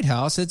in the White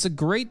House, it's a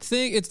great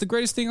thing. It's the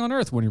greatest thing on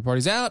earth. When your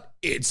party's out,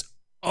 it's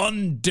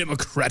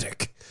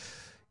undemocratic.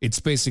 It's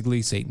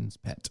basically Satan's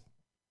pet.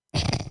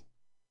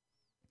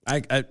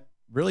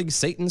 Really?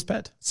 Satan's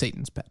pet?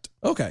 Satan's pet.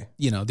 Okay.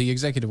 The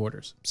executive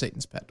orders.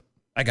 Satan's pet.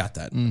 I got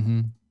that.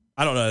 Mm-hmm.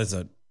 I don't know.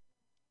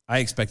 I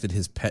expected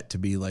his pet to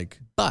be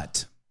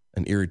but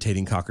an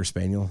irritating Cocker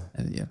Spaniel.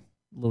 Yeah.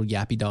 Little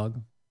yappy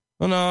dog.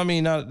 Well, no, I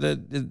mean, not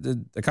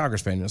the Cocker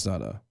Spaniel is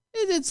not a...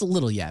 It's a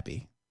little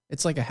yappy.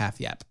 It's like a half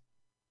yap.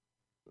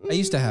 I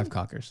used to have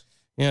Cockers.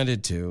 Yeah, I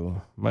did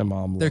too. My mom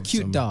loves them. They're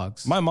cute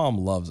dogs. My mom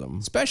loves them.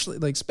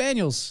 Especially,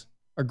 Spaniels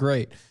are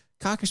great.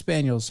 Cocker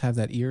Spaniels have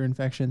that ear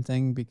infection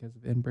thing because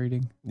of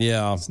inbreeding.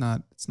 Yeah. It's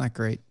not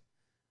great.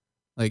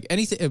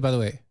 Anything, by the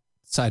way,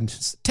 side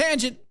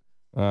tangent.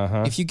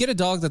 Uh-huh. If you get a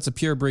dog that's a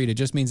pure breed, it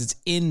just means it's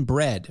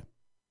inbred.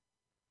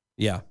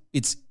 Yeah.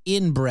 It's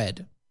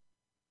inbred.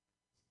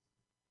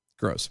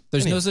 Gross.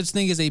 There's no such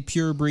thing as a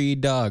pure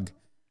breed dog.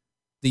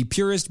 The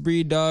purest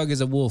breed dog is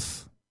a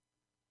wolf.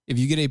 If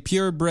you get a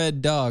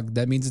purebred dog,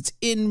 that means it's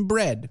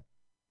inbred.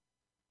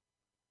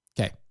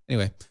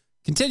 Anyway,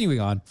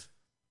 continuing on.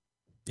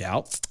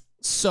 Yeah.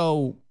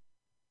 So,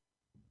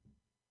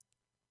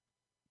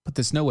 but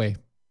this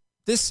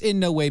in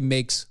no way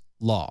makes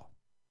law.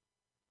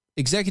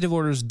 Executive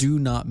orders do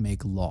not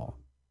make law.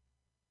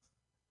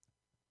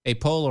 A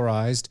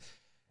polarized,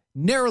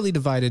 narrowly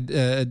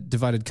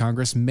divided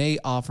Congress may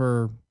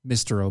offer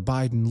Mr.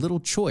 Biden little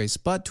choice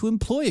but to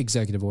employ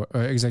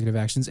executive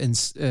actions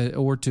and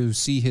or to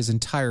see his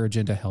entire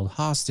agenda held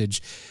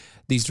hostage.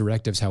 These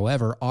directives,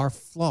 however, are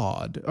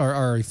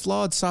a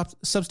flawed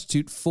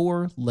substitute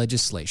for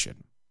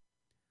legislation.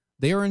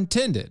 They are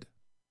intended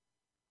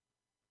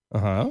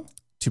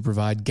to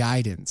provide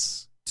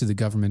guidance to the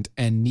government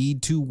and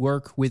need to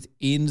work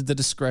within the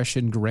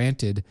discretion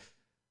granted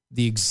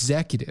the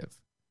executive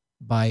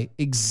by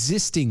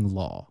existing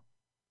law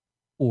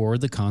or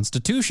the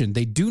Constitution.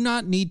 They do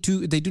not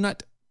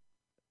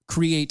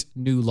create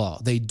new law.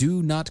 They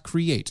do not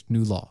create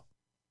new law.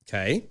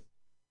 Okay.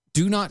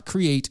 Do not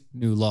create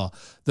new law.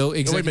 Though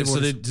executive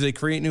orders, so do they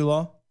create new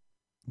law?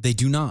 They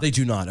do not. They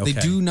do not. Okay.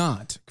 They do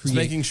not create Just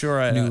making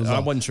sure new law. I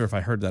wasn't sure if I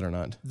heard that or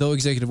not. Though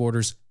executive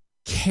orders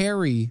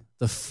carry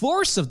the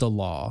force of the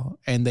law,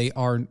 and they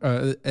are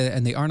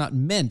not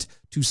meant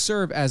to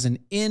serve as an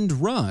end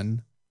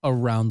run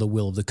around the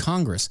will of the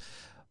Congress.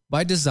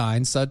 By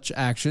design, such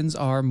actions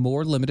are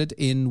more limited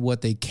in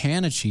what they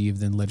can achieve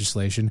than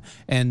legislation,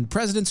 and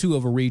presidents who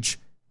overreach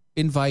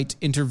invite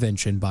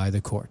intervention by the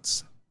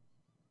courts.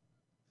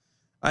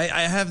 I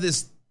have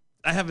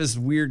this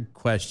weird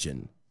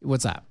question.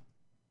 What's that?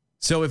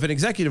 So if an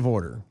executive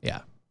order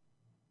Yeah.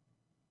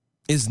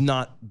 is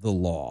not the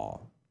law,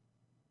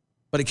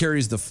 but it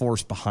carries the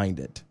force behind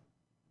it,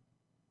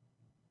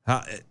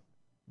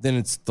 then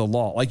it's the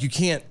law. Like you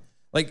can't,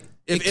 like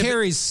it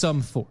carries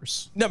some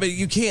force. No, but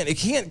you can't. It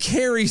can't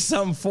carry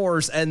some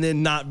force and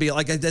then not be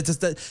like that's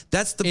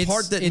the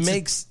part that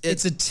makes it.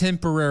 It's a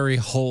temporary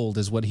hold,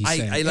 is what he's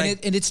saying,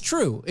 and it's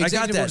true.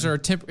 Executive orders are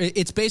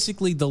it's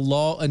basically the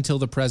law until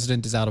the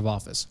president is out of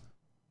office.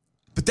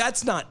 But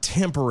that's not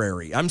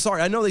temporary. I'm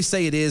sorry. I know they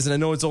say it is, and I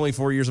know it's only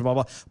 4 years, blah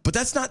blah. But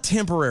that's not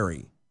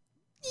temporary.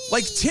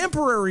 Like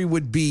temporary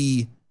would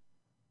be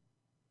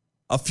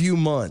a few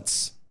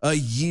months, a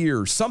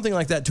year, something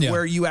like that, to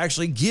where you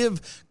actually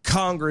give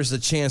Congress a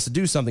chance to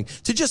do something.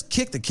 To just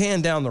kick the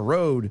can down the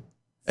road,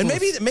 and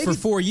maybe for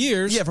 4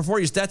 years. Yeah, for 4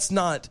 years. That's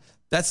not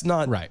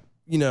right.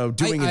 You know,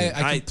 doing it.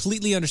 I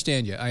completely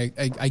understand you. I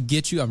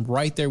get you. I'm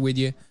right there with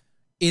you.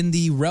 In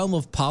the realm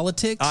of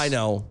politics, I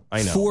know.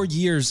 4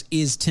 years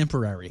is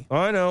temporary.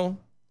 I know.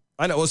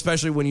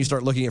 Especially when you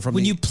start looking at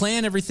you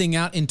plan everything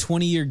out in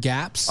 20-year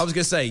gaps. I was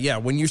going to say, yeah,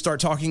 when you start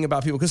talking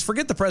about people, because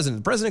forget the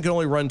president. The president can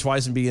only run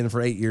twice and be in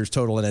for 8 years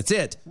total, and that's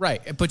it.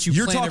 Right, but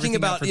you're talking everything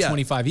about for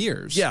 25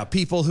 years. Yeah,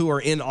 people who are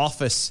in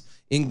office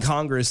in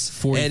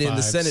Congress and in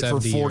the Senate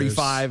for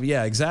 45. Years.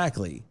 Yeah,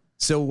 exactly.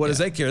 So what does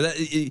that care?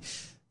 They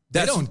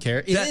don't care.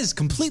 It is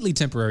completely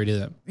temporary to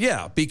them.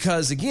 Yeah,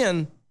 because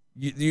again,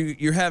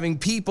 you're having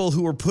people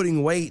who are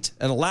putting weight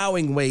and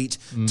allowing weight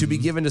to be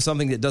given to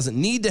something that doesn't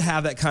need to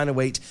have that kind of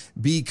weight,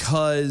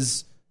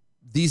 because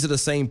these are the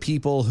same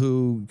people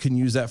who can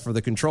use that for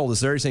the control. The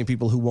very same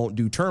people who won't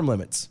do term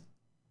limits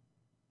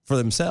for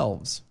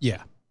themselves.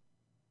 Yeah.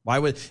 Why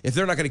would, if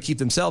they're not going to keep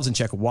themselves in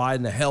check, why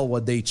in the hell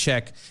would they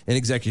check an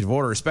executive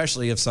order,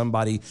 especially if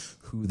somebody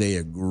who they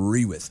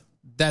agree with?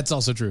 That's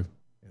also true.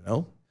 You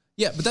know?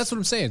 Yeah, but that's what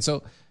I'm saying.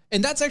 So,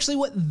 and that's actually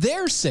what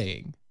they're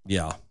saying.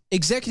 Yeah.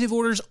 Executive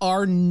orders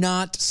are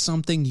not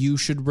something you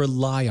should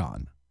rely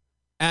on.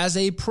 As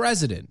a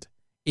president,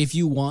 if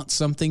you want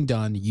something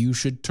done, you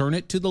should turn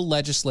it to the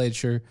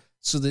legislature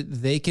so that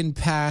they can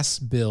pass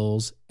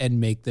bills and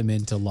make them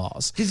into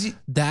laws.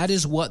 That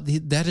is what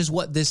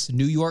this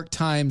New York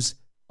Times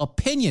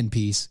opinion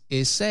piece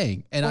is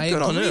saying. And I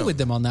agree with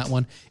them on that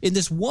one. In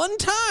this one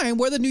time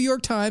where the New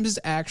York Times is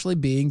actually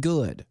being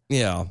good.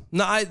 Yeah.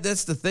 No,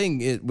 that's the thing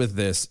with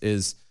this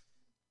is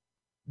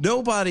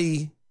no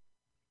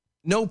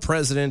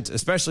president,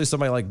 especially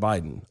somebody like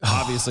Biden,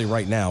 obviously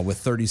right now with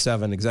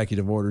 37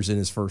 executive orders in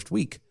his first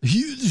week.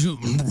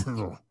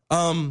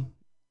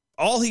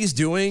 All he's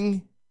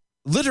doing,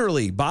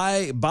 literally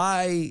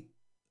by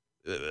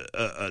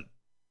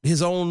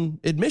his own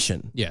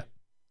admission,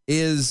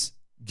 is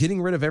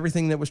getting rid of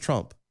everything that was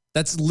Trump.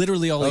 That's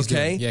literally all he's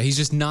doing. Yeah, he's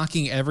just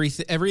knocking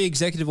every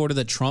executive order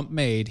that Trump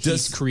made.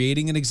 He's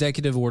creating an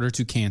executive order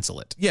to cancel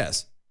it.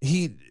 Yes.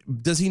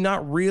 Does he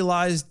not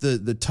realize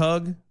the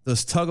tug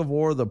of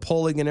war, the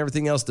polling and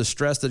everything else, the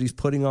stress that he's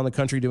putting on the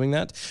country doing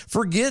that?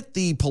 Forget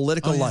the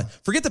political line.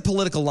 Forget the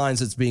political lines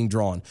that's being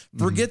drawn.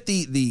 Forget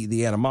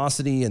the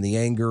animosity and the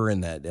anger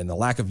and the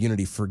lack of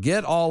unity.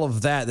 Forget all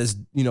of that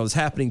that's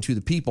happening to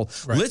the people.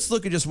 Right. Let's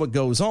look at just what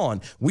goes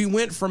on. We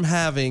went from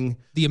having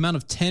the amount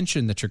of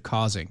tension that you're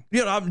causing.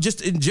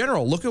 Just in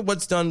general, look at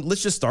what's done.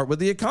 Let's just start with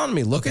the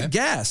economy. Look at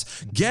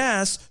gas.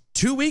 Gas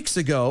 2 weeks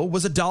ago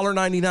was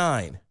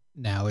 $1.99.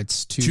 Now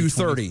it's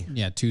 $2.30.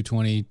 Yeah,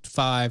 $2.25,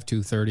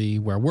 $2.30.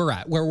 Where we're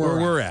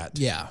at.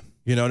 Yeah,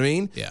 you know what I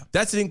mean. Yeah,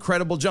 that's an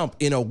incredible jump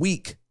in a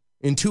week,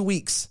 in 2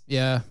 weeks.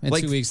 Yeah, in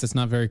 2 weeks. That's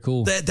not very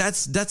cool.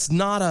 That's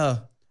not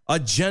a a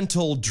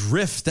gentle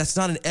drift. That's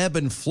not an ebb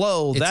and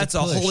flow. That's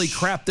a holy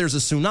crap, there's a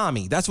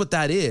tsunami. That's what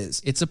that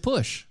is. It's a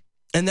push.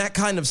 And that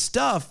kind of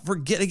stuff,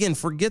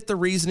 forget the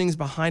reasonings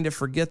behind it,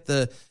 forget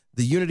the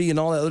unity and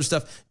all that other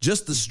stuff.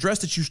 Just the stress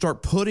that you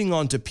start putting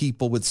onto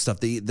people with stuff.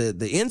 The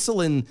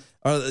insulin,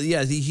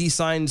 he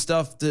signed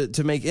stuff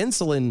to make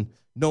insulin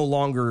no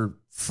longer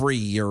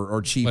free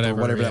or cheap or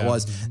whatever that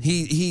was.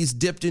 He's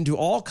dipped into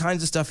all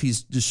kinds of stuff.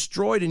 He's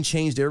destroyed and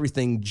changed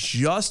everything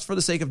just for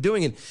the sake of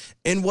doing it.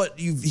 And what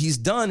he's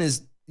done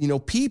is,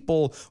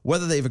 people,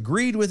 whether they've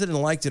agreed with it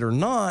and liked it or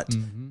not,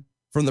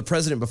 from the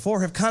president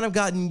before, have kind of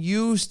gotten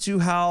used to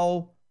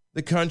how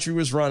the country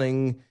was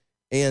running,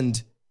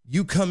 and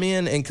you come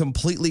in and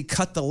completely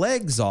cut the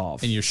legs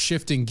off. And you're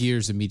shifting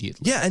gears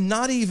immediately. Yeah, and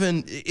not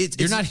even...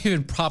 You're not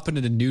even popping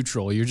into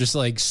neutral. You're just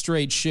like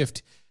straight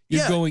shift.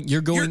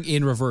 You're going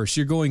in reverse.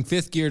 You're going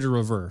fifth gear to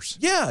reverse.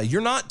 Yeah,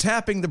 you're not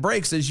tapping the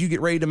brakes as you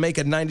get ready to make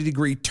a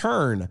 90-degree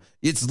turn.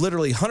 It's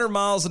literally 100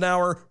 miles an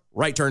hour,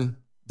 right turn.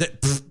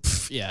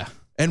 Yeah.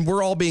 And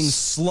we're all being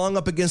slung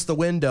up against the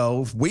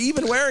window. We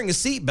even wearing a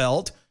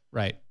seatbelt.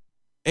 Right.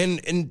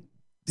 And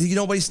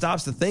nobody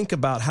stops to think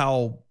about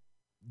how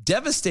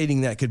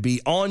devastating that could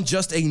be on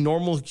just a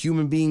normal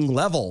human being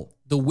level.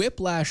 The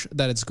whiplash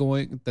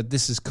that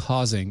this is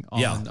causing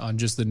on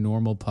just the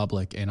normal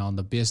public and on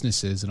the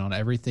businesses and on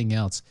everything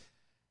else.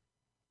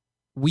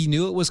 We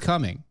knew it was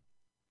coming.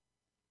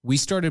 We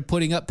started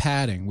putting up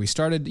padding. We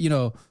started,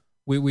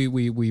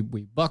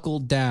 we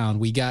buckled down.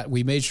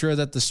 We made sure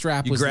that the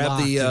strap was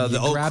locked. You grab the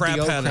oak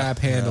crap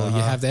handle.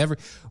 You have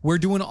we're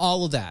doing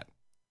all of that.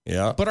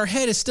 Yeah. But our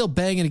head is still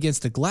banging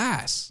against the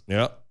glass.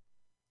 Yeah.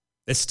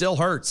 It still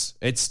hurts.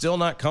 It's still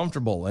not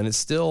comfortable, and it's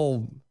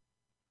still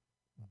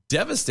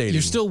devastating.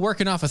 You're still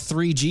working off of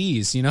 3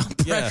 Gs,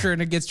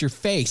 pressuring against your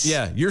face.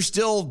 Yeah, you're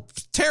still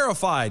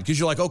terrified because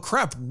you're like, oh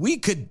crap, we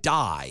could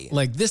die.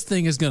 Like this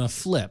thing is going to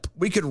flip.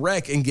 We could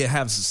wreck and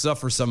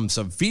suffer some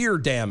severe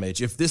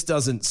damage if this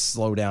doesn't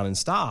slow down and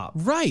stop.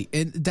 Right,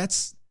 and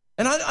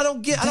I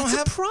don't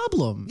have a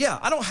problem. Yeah,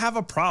 I don't have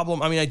a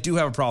problem. I mean, I do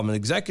have a problem. An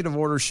executive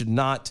order should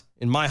not,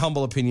 in my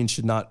humble opinion,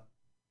 should not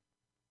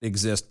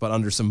exist, but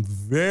under some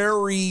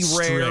very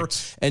rare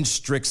and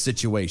strict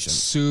situations.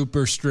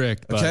 Super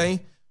strict. Okay.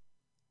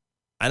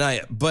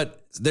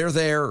 But they're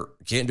there.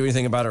 Can't do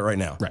anything about it right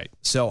now. Right.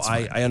 So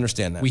I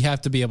understand that. We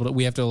have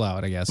to allow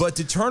it, I guess. But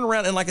to turn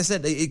around, and like I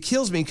said, it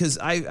kills me because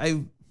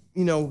I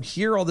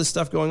hear all this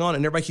stuff going on,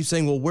 and everybody keeps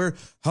saying, well,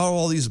 how are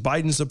all these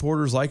Biden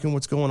supporters liking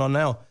what's going on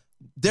now?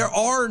 There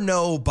are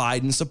no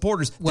Biden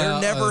supporters. Well,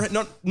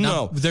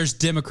 no. There's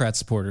Democrat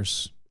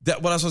supporters.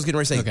 What else I was getting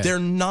ready to say.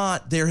 Okay.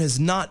 There has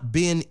not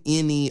been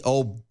any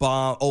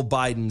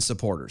Biden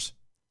supporters.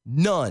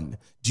 None.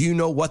 Do you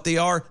know what they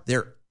are?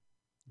 They're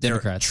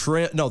Democrats.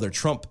 They're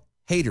Trump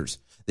haters.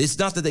 It's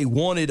not that they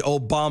wanted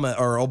Obama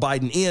or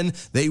Biden in.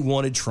 They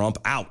wanted Trump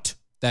out.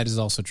 That is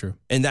also true.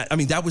 And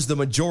that was the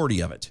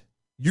majority of it.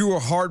 You were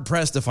hard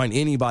pressed to find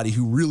anybody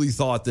who really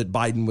thought that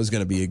Biden was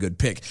going to be a good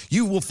pick.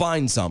 You will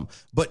find some,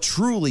 but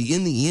truly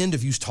in the end,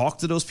 if you talk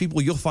to those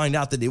people, you'll find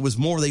out that it was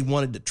more they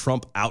wanted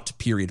Trump out,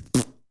 period.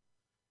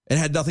 It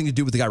had nothing to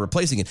do with the guy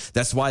replacing it.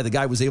 That's why the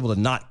guy was able to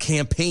not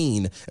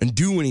campaign and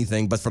do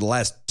anything but for the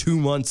last 2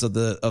 months of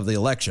the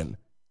election.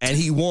 And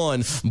he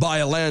won by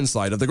a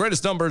landslide of the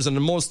greatest numbers and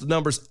the most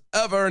numbers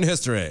ever in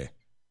history.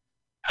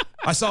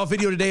 I saw a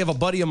video today of a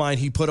buddy of mine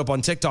he put up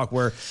on TikTok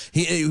where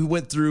he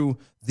went through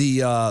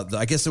the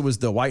I guess it was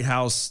the White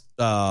House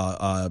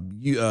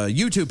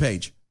YouTube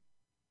page.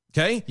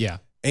 Okay? Yeah.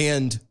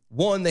 And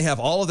one, they have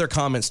all of their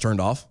comments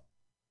turned off.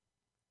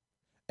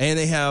 And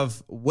they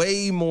have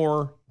way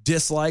more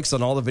dislikes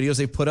on all the videos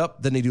they put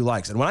up than they do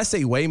likes. And when I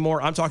say way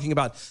more, I'm talking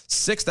about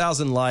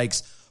 6,000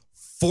 likes,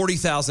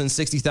 40,000,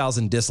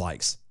 60,000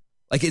 dislikes.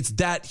 Like it's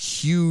that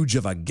huge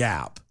of a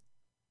gap.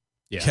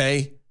 Yeah.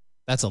 Okay?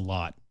 That's a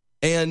lot.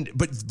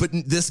 But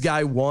this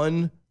guy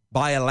won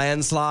by a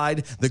landslide.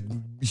 The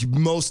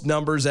most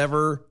numbers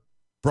ever,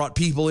 brought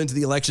people into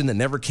the election that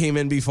never came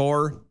in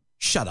before.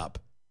 Shut up.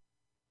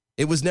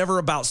 It was never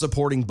about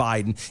supporting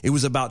Biden. It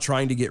was about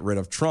trying to get rid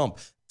of Trump.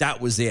 That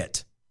was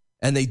it.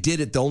 And they did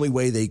it the only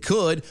way they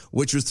could,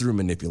 which was through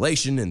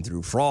manipulation and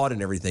through fraud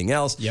and everything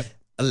else. Yep.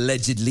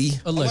 Allegedly.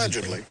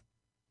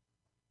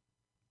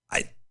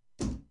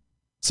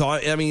 So,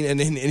 I mean,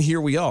 and here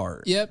we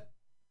are. Yep.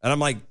 And I'm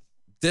like,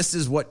 this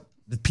is what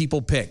the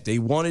people picked. They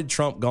wanted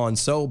Trump gone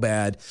so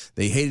bad.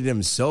 They hated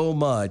him so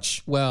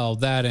much. Well,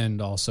 that and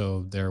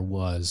also there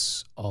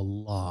was a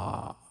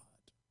lot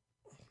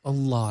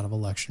of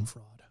election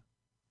fraud.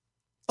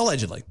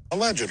 Allegedly.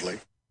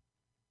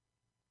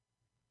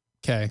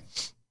 Okay.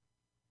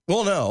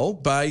 Well, no,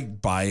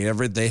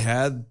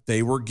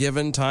 they were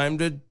given time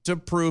to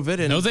prove it.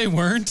 And no, they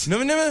weren't.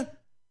 No.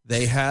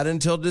 They had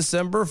until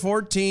December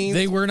 14th.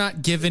 They were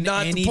not given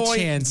any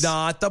chance.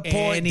 Not the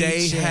point.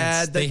 They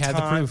had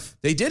the proof.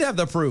 They did have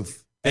the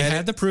proof. They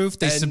had the proof.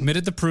 They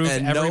submitted the proof.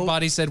 And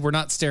everybody said, we're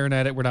not staring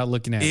at it. We're not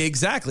looking at it.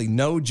 Exactly.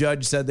 No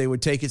judge said they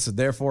would take it, so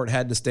therefore it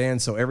had to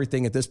stand. So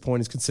everything at this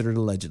point is considered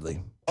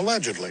allegedly.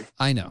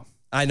 I know.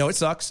 I know it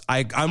sucks.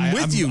 I'm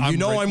with you. I'm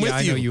with you.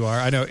 I know you are.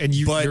 I know. And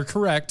you're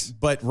correct.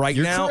 But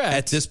you're now, correct.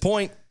 At this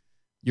point,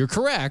 you're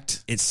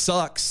correct. It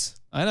sucks.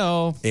 I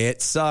know.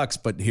 It sucks,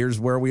 but here's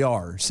where we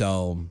are.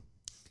 So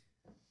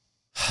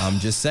I'm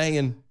just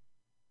saying.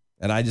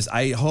 And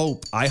I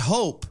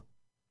hope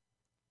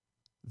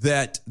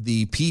that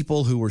the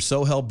people who were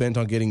so hell-bent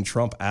on getting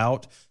Trump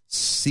out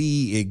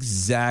see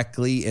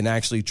exactly and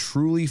actually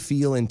truly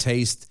feel and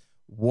taste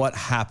what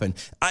happened.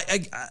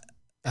 I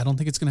don't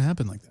think it's going to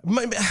happen like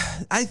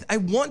that. I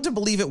want to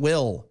believe it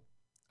will.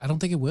 I don't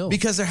think it will.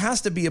 Because there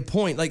has to be a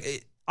point.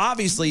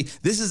 Obviously,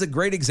 this is a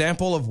great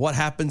example of what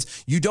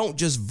happens. You don't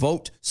just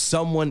vote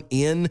someone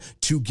in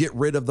to get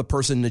rid of the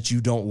person that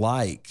you don't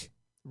like.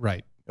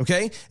 Right.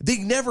 Okay? They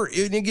never,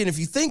 and again, if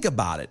you think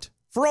about it,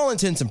 for all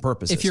intents and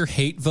purposes. If you're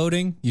hate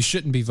voting, you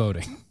shouldn't be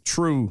voting.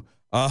 True.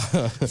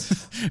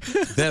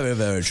 Very,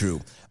 very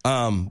true.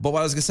 But what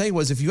I was going to say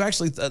was if you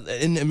actually,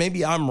 and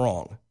maybe I'm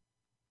wrong,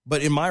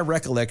 but in my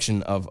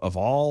recollection of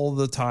all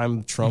the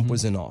time Trump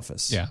was in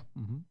office,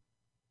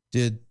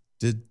 did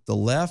the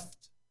left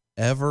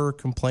ever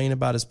complain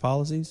about his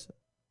policies?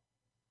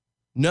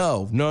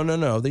 No,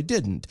 they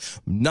didn't.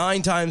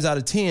 9 times out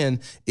of 10,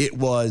 it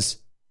was,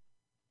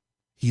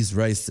 he's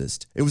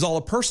racist. It was all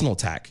a personal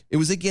attack. It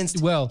was against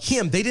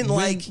him. They didn't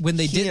like when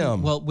they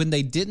him. When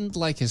they didn't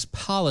like his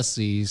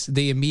policies,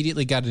 they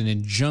immediately got an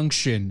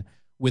injunction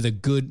with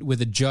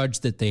a judge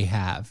that they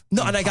have.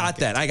 No, and I got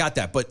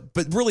that. But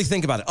really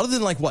think about it. Other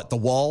than the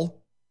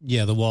wall?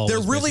 Yeah, the wall.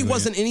 There really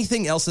wasn't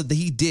anything else that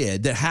he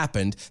did that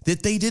happened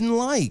that they didn't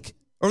like.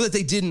 Or that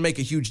they didn't make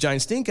a huge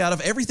giant stink out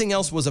of. Everything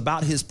else was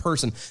about his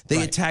person.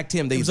 They attacked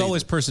him. It was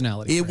always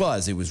personality. It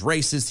was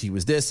racist. He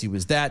was this. He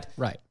was that.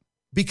 Right.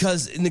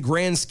 Because in the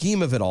grand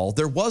scheme of it all,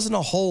 there wasn't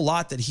a whole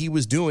lot that he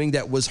was doing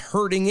that was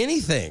hurting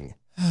anything.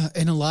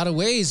 In a lot of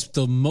ways,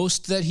 the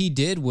most that he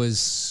did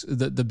was,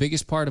 the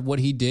biggest part of what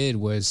he did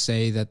was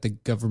say that the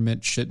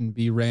government shouldn't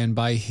be ran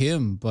by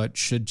him, but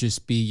should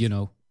just be,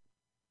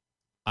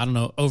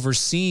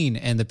 overseen.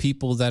 And the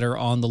people that are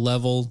on the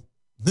level,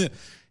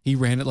 he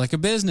ran it like a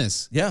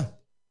business. Yeah.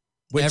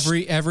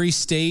 Every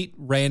state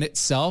ran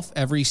itself.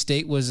 Every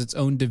state was its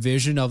own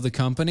division of the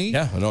company.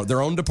 Yeah,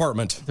 their own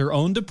department.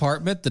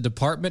 The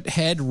department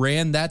head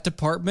ran that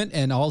department,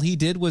 and all he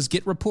did was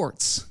get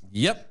reports.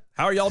 Yep.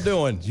 How are y'all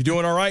doing? You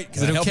doing all right?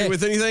 Can I help you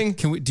with anything?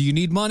 Do you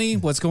need money?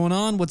 What's going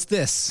on? What's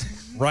this?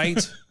 Right.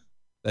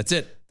 That's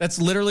it. That's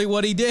literally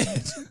what he did.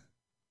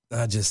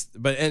 And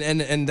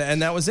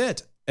that was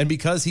it. And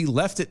because he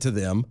left it to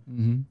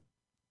them,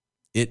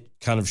 it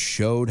kind of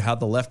showed how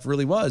the left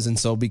really was. And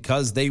so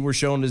because they were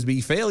shown to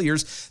be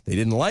failures, they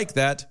didn't like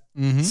that.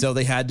 So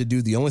they had to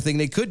do the only thing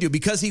they could do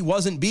because he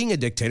wasn't being a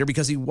dictator,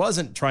 because he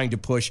wasn't trying to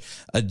push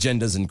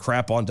agendas and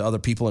crap onto other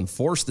people and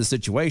force the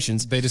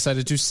situations. They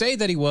decided to say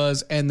that he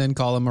was and then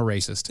call him a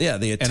racist. Yeah,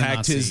 they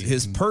attacked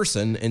his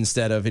person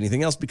instead of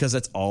anything else because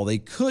that's all they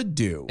could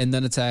do. And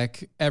then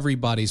attack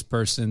everybody's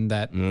person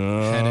that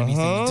had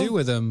anything to do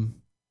with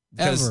him.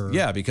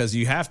 Because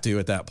you have to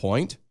at that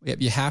point. Yep,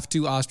 you have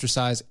to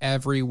ostracize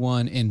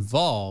everyone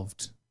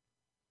involved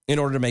in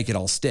order to make it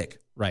all stick.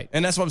 Right.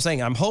 And that's what I'm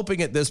saying. I'm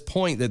hoping at this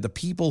point that the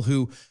people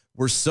who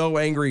were so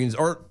angry,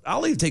 or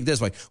I'll even take it this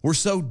way, were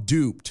so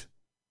duped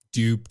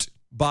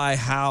by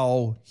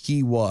how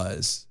he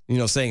was,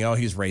 saying, oh,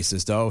 he's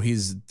racist. Oh,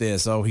 he's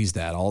this. Oh, he's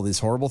that. All these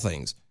horrible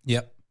things.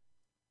 Yep.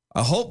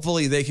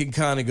 Hopefully they can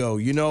kind of go,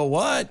 you know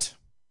what?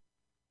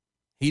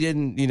 He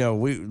didn't,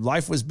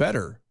 life was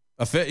better.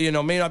 May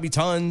not be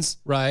tons.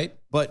 Right.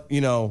 But,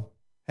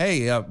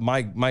 hey,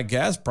 my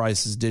gas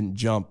prices didn't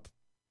jump,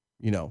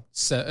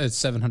 It's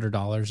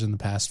 $700 in the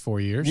past 4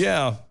 years.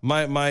 Yeah.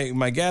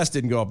 My gas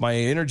didn't go up. My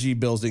energy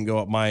bills didn't go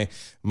up.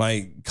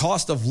 My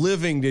cost of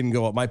living didn't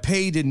go up. My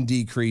pay didn't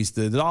decrease.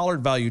 The dollar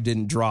value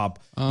didn't drop.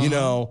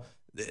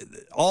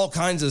 All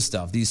kinds of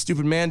stuff. These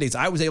stupid mandates.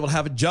 I was able to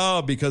have a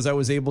job because I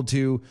was able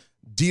to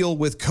deal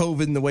with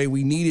COVID in the way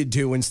we needed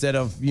to instead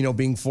of,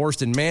 being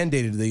forced and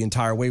mandated the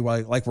entire way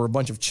like we're a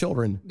bunch of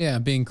children. Yeah,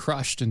 being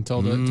crushed and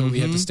told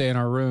we had to stay in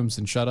our rooms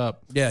and shut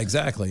up. Yeah,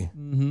 exactly.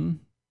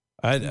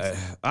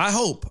 I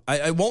hope.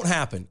 It won't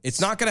happen.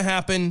 It's not going to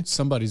happen.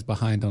 Somebody's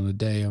behind on a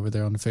day over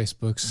there on the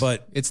Facebooks.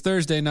 But it's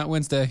Thursday, not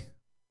Wednesday.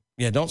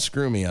 Yeah, don't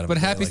screw me out of a day.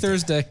 But happy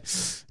Thursday.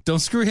 Don't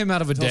screw him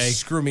out of a day. Don't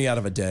screw me out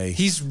of a day.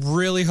 He's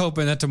really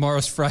hoping that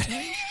tomorrow's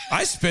Friday.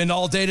 I spend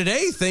all day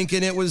today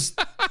thinking it was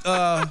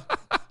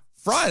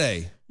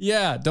Friday.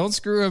 Yeah, don't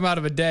screw him out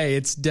of a day.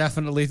 It's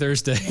definitely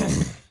Thursday.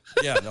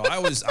 Yeah, no,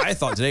 I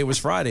thought today was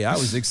Friday. I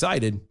was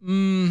excited.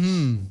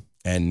 And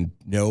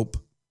nope.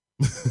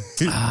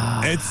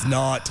 It's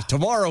not.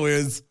 Tomorrow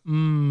is.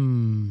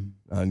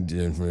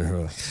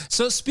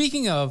 So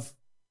speaking of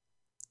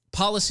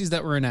policies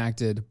that were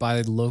enacted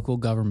by local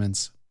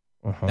governments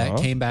that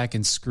came back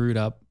and screwed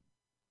up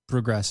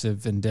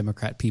progressive and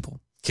Democrat people.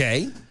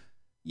 Okay.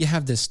 You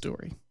have this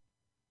story.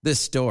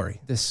 This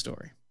story.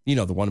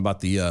 The one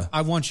about the...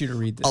 I want you to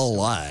read this.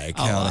 LA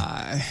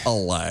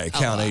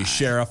County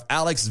Sheriff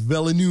Alex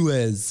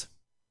Villanueva.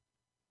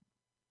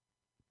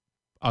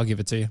 I'll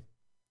give it to you.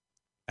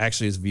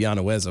 Actually, it's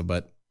Villanueva,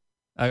 but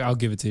I'll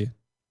give it to you.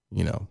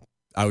 You know,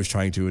 I was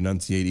trying to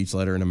enunciate each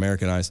letter in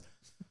Americanized.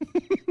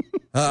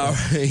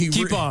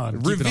 Keep on.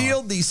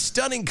 Revealed the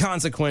stunning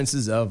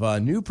consequences of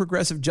new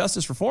progressive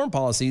justice reform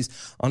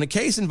policies on a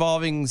case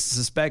involving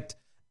suspect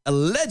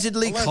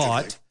allegedly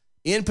caught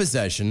in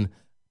possession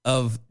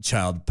of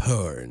child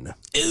porn.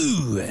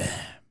 Ooh.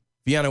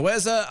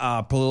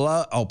 Villanueva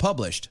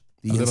published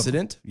the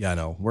incident. Yeah, I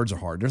know. Words are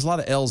hard. There's a lot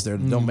of L's there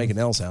that don't make an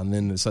L sound,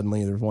 and then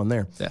suddenly there's one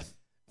there.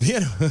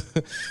 Yeah.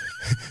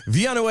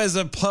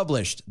 Villanueva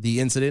published the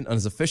incident on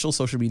his official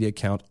social media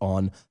account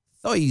on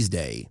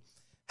Thursday.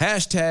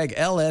 Hashtag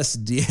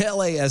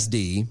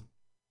LASD,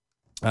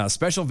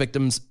 Special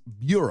Victims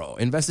Bureau,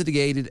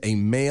 investigated a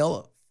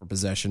male for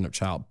possession of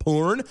child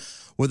porn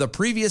with a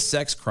previous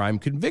sex crime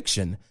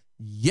conviction.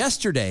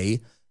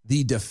 Yesterday,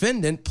 the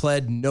defendant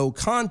pled no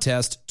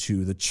contest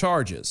to the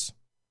charges.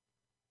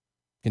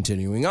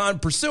 Continuing on,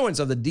 pursuant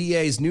of the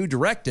DA's new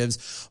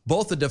directives,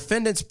 both the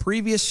defendant's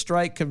previous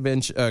strike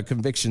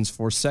convictions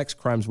for sex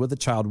crimes with a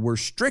child were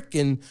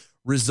stricken,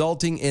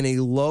 resulting in a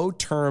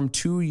low-term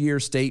 2-year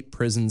state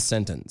prison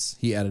sentence.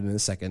 He added in a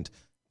second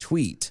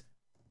tweet.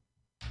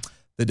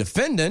 The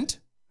defendant,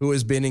 who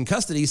has been in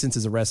custody since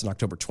his arrest in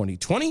October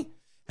 2020,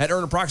 had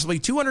earned approximately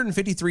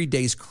 253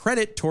 days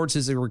credit towards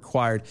his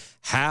required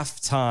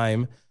half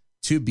time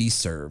to be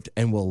served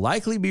and will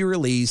likely be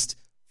released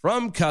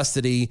from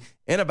custody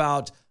in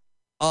about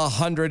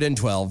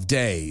 112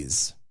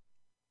 days.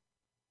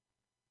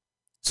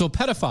 So a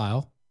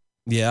pedophile.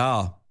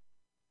 Yeah.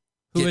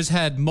 Who has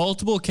had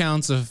multiple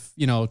counts of,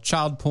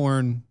 child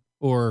porn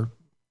or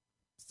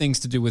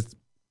things to do with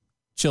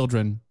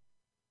children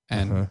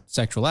and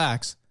sexual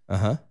acts.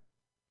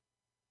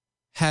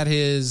 Had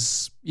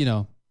his,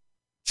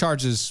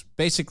 charges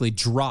basically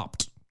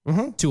dropped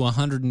to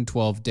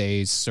 112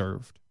 days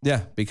served.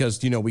 Yeah,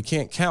 because, we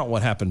can't count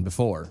what happened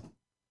before.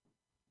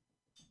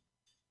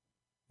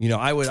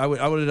 I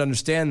would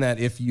understand that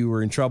if you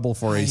were in trouble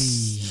for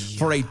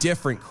a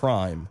different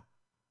crime.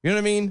 You know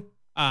what I mean?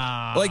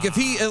 Like if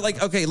he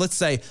okay, let's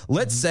say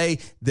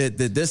that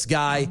this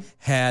guy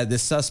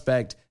this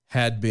suspect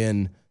had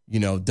been,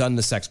 done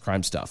the sex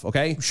crime stuff.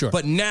 Okay. Sure.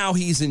 But now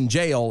he's in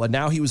jail and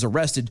now he was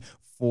arrested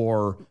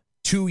for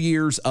 2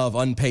 years of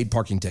unpaid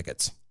parking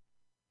tickets.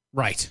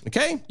 Right.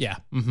 Okay. Yeah.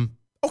 Mm-hmm.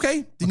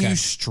 Okay. Then you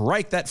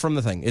strike that from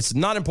the thing. It's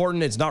not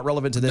important. It's not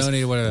relevant to this.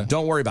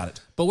 Don't worry about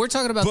it. But we're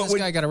talking about this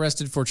guy got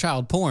arrested for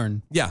child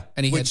porn. Yeah.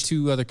 And he had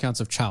 2 other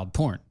counts of child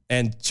porn.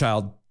 And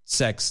child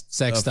sex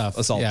stuff.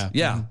 Assault. Yeah.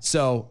 Mm-hmm.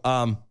 So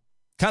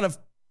kind of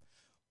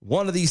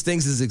one of these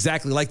things is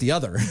exactly like the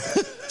other.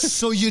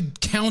 So you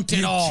count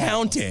it all. You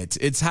count it.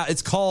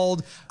 It's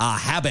called a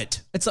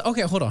habit. It's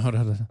okay. Hold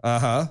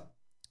on.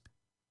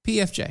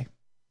 PFJ.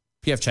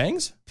 PF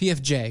Chang's?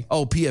 PFJ.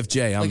 Oh,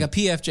 PFJ. Like a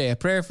PFJ, a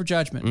prayer for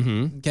judgment.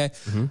 Mm-hmm. Okay.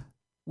 Mm-hmm.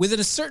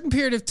 Within a certain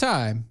period of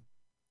time,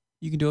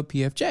 you can do a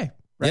PFJ.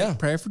 Right? Yeah.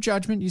 Prayer for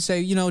judgment. You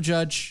say,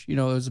 Judge, it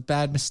was a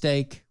bad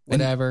mistake,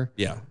 whatever.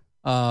 Yeah.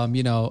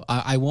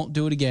 I won't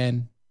do it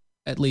again.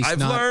 At least I've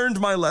learned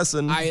my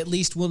lesson. I at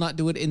least will not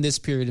do it in this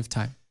period of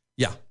time.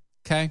 Yeah.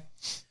 Okay.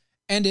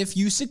 And if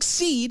you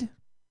succeed,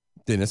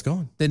 then it's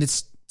gone. Then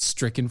it's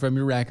stricken from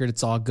your record.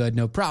 It's all good.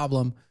 No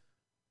problem.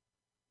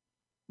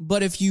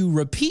 But if you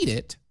repeat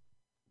it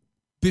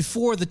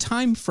before the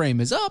time frame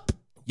is up,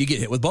 you get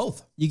hit with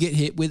both. You get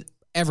hit with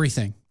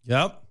everything.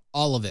 Yep.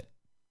 All of it.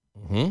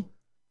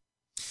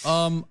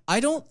 Mm-hmm. I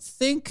don't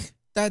think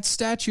that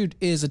statute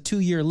is a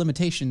 2-year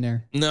limitation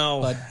there.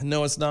 No,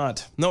 it's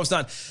not. No, it's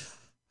not.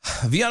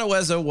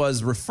 Villanueva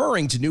was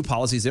referring to new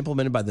policies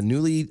implemented by the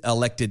newly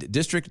elected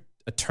district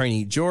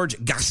attorney,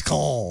 George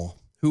Gascon,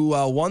 who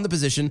won the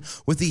position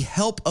with the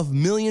help of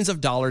millions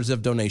of dollars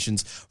of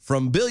donations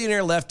from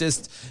billionaire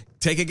leftists.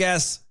 Take a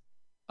guess.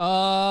 Too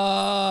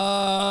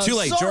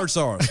late. George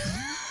Soros.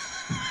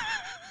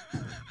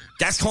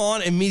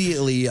 Gascon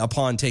immediately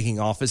upon taking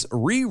office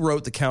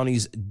rewrote the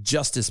county's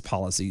justice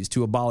policies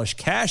to abolish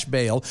cash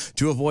bail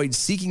to avoid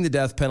seeking the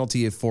death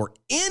penalty for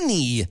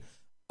any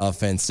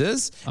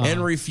offenses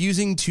and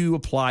refusing to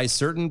apply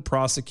certain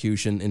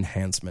prosecution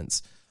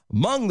enhancements.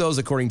 Among those,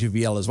 according to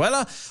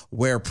Villanueva,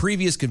 were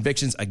previous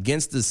convictions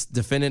against this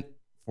defendant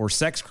for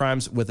sex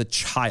crimes with a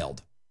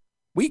child.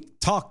 We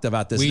talked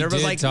about this. And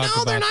everyone's like,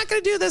 no, they're not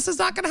going to do this. It's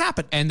not going to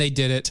happen. And they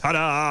did it.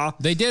 Ta-da!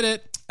 They did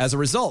it. As a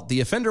result,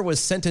 the offender was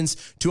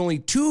sentenced to only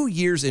 2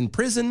 years in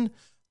prison,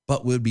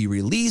 but would be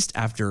released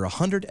after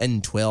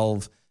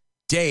 112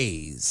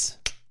 days.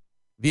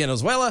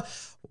 Villanueva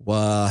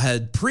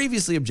had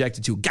previously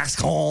objected to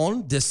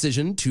Gascon's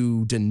decision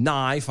to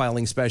deny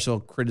filing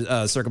special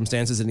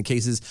circumstances in the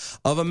cases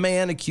of a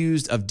man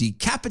accused of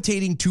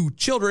decapitating 2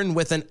 children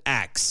with an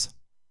axe.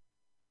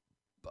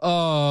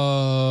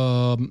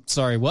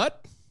 Sorry,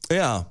 what?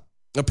 Yeah.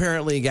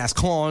 Apparently,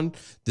 Gascon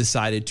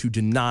decided to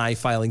deny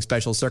filing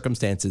special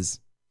circumstances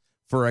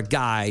for a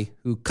guy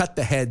who cut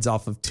the heads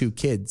off of 2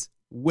 kids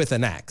with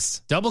an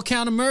axe. Double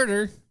count of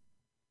murder.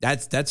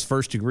 That's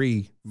first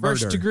degree murder.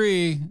 First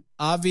degree,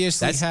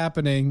 obviously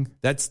happening.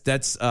 That's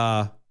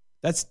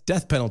That's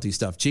death penalty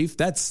stuff, Chief.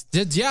 That's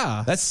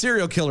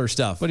serial killer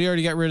stuff. But he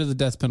already got rid of the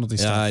death penalty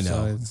stuff. I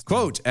know.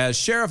 Quote, as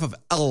Sheriff of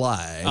LA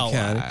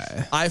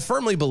County, I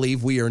firmly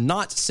believe we are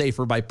not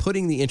safer by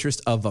putting the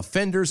interest of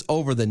offenders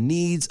over the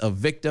needs of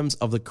victims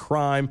of the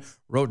crime,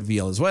 wrote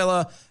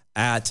Valenzuela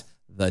at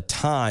the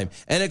time.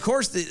 And of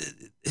course,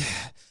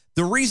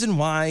 the reason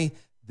why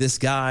this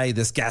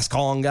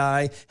Gascon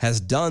guy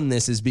has done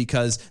this is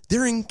because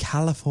they're in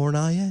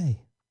California.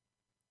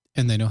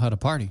 And they know how to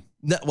party.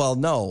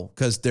 No,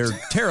 because they're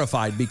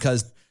terrified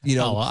because,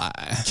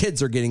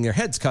 kids are getting their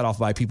heads cut off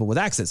by people with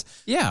axes.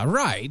 Yeah,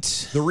 right.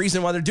 The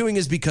reason why they're doing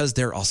is because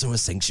they're also a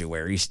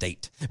sanctuary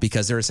state.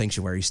 Because they're a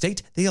sanctuary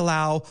state, they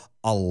allow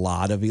a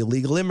lot of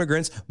illegal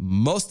immigrants,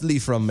 mostly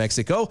from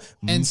Mexico.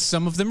 And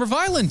some of them are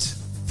violent.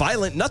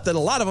 Not that a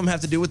lot of them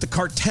have to do with the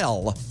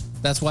cartel.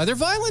 That's why they're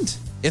violent.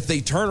 If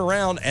they turn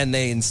around and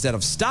they, instead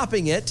of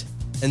stopping it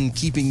and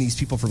keeping these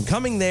people from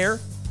coming there,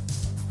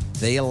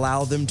 they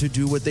allow them to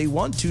do what they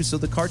want to so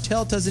the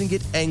cartel doesn't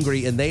get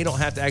angry and they don't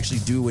have to actually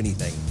do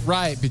anything.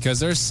 Right, because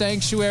they're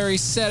sanctuary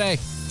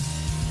city.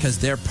 Because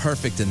they're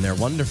perfect and they're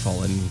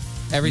wonderful and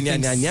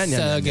everything's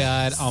so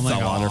good. Oh my so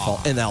God. wonderful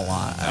in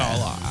LA.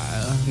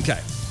 Okay,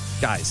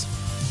 guys,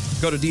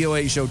 go to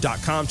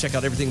DOAshow.com. Check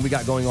out everything we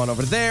got going on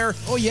over there.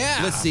 Oh, yeah.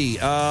 Let's see.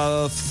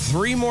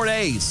 3 more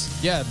days.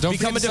 Yeah, don't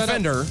become a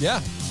defender.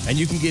 Yeah. And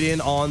you can get in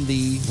on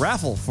the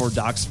raffle for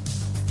Doc's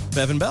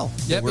Bevan Bell.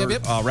 Yep.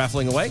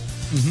 Raffling away.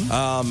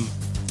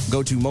 Mm-hmm.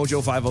 Go to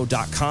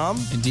mojo50.com.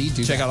 Indeed.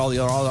 Check out all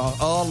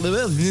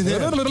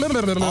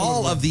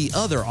of the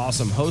other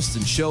awesome hosts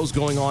and shows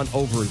going on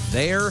over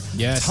there.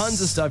 Yes.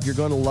 Tons of stuff. You're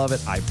going to love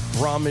it. I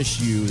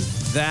promise you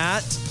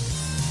that.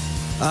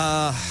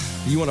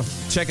 You want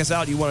to check us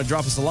out, you want to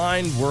drop us a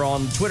line, we're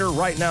on Twitter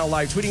right now,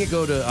 live tweeting it.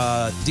 Go to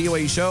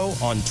DOA Show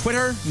on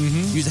Twitter.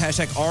 Mm-hmm. Use the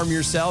hashtag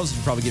ArmYourselves.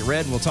 You'll probably get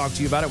read, and we'll talk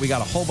to you about it. We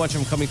got a whole bunch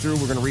of them coming through.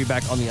 We're going to read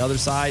back on the other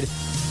side.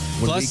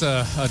 Plus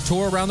a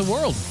tour around the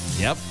world.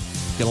 Yep.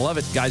 Going to love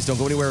it. Guys, don't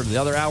go anywhere. The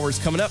other hour's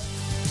coming up.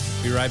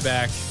 Be right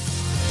back.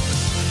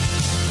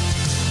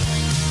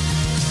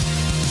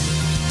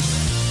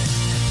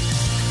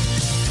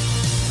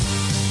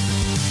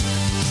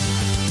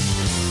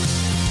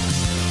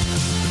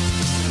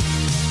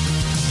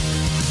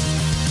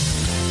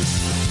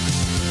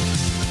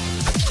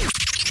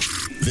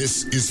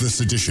 This is the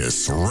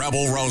seditious,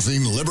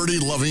 rabble-rousing,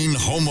 liberty-loving,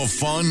 home of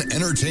fun,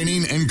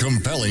 entertaining, and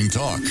compelling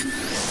talk.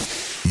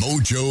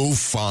 Mojo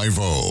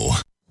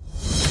 50.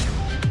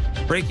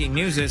 Breaking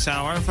news this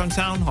hour from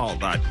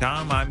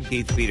townhall.com. I'm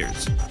Keith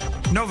Peters.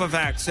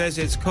 Novavax says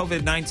its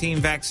COVID-19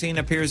 vaccine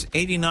appears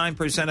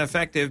 89%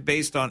 effective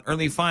based on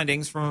early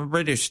findings from a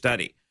British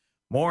study.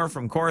 More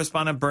from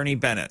correspondent Bernie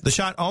Bennett. The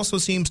shot also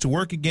seems to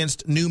work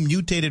against new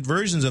mutated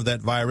versions of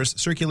that virus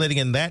circulating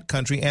in that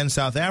country and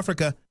South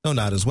Africa, though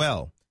not as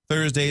well.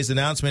 Thursday's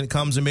announcement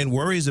comes amid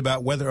worries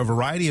about whether a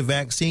variety of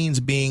vaccines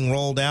being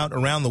rolled out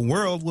around the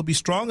world will be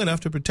strong enough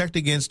to protect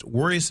against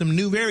worrisome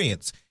new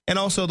variants. And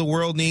also the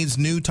world needs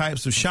new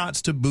types of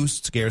shots to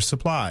boost scarce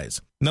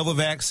supplies.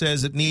 Novavax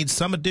says it needs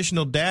some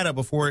additional data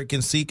before it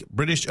can seek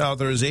British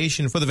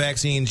authorization for the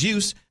vaccine's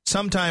use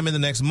sometime in the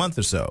next month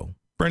or so.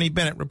 Bernie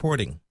Bennett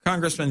reporting.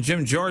 Congressman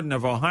Jim Jordan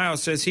of Ohio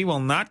says he will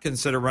not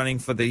consider running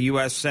for the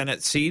U.S.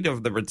 Senate seat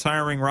of the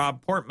retiring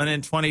Rob Portman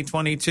in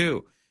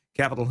 2022.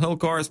 Capitol Hill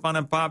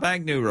correspondent Bob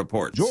Agnew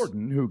reports.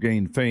 Jordan, who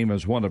gained fame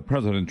as one of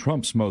President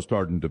Trump's most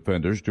ardent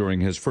defenders during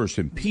his first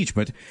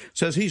impeachment,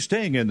 says he's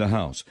staying in the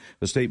House.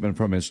 A statement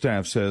from his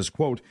staff says,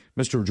 quote,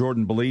 Mr.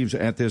 Jordan believes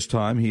at this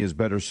time he is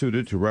better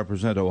suited to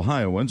represent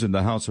Ohioans in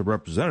the House of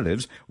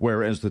Representatives,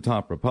 where as the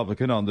top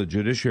Republican on the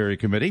Judiciary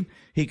Committee,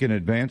 he can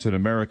advance an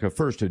America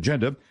First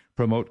agenda,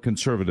 promote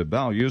conservative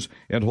values,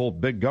 and hold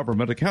big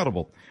government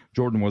accountable.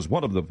 Jordan was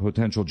one of the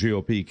potential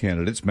GOP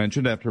candidates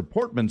mentioned after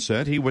Portman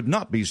said he would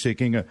not be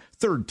seeking a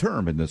third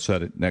term in the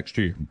Senate next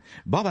year.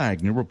 Bob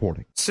Agnew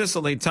reporting.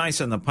 Cicely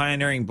Tyson, the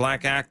pioneering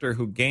black actor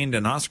who gained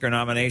an Oscar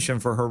nomination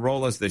for her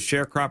role as the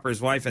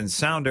sharecropper's wife in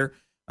Sounder,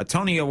 a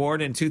Tony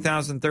Award in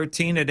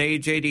 2013 at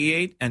age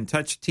 88, and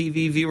touched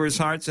TV viewers'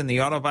 hearts in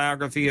the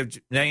autobiography of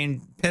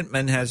Jane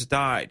Pittman, has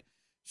died.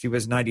 She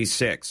was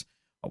 96.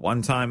 A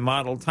one-time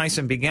model,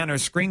 Tyson began her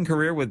screen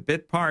career with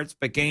bit parts,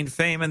 but gained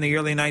fame in the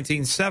early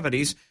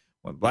 1970s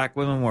when black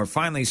women were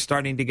finally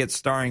starting to get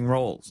starring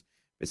roles.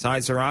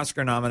 Besides her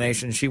Oscar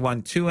nomination, she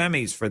won 2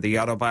 Emmys for the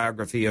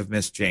autobiography of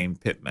Miss Jane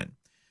Pittman.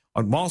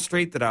 On Wall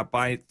Street, they're up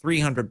by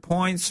 300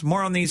 points.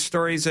 More on these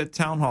stories at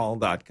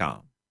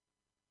townhall.com.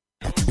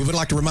 We would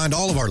like to remind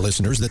all of our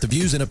listeners that the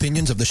views and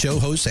opinions of the show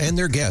hosts and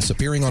their guests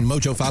appearing on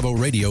Mojo 50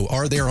 Radio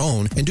are their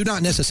own and do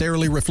not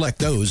necessarily reflect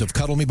those of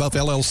Cuddle Me Buff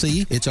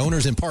LLC, its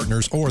owners and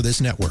partners, or this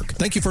network.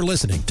 Thank you for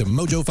listening to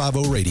Mojo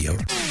 50 Radio.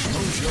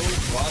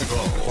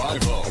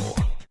 Mojo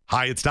 50.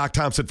 Hi, it's Doc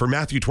Thompson for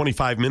Matthew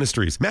 25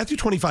 Ministries. Matthew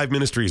 25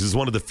 Ministries is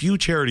one of the few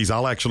charities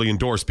I'll actually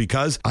endorse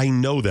because I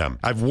know them.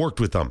 I've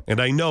worked with them,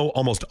 and I know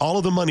almost all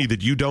of the money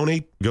that you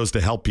donate goes to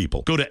help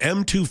people. Go to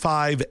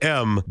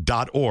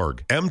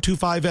m25m.org,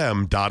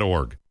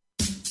 m25m.org.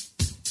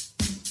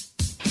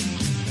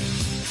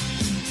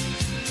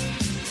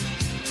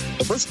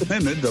 First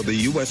Amendment of the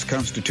U.S.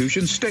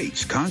 Constitution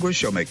states Congress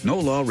shall make no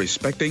law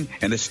respecting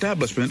an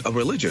establishment of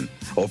religion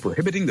or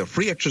prohibiting the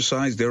free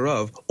exercise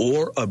thereof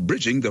or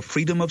abridging the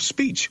freedom of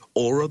speech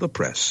or of the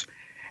press.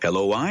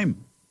 Hello,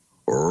 I'm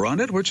Ron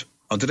Edwards.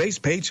 On today's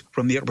page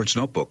from the Edwards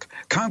Notebook,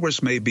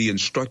 Congress may be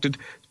instructed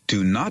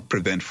to not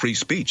prevent free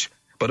speech,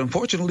 but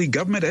unfortunately,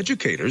 government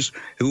educators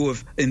who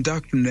have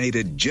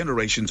indoctrinated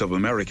generations of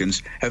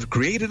Americans have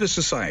created a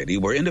society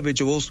where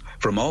individuals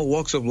from all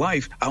walks of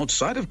life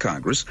outside of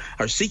Congress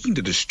are seeking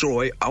to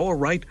destroy our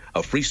right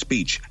of free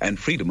speech and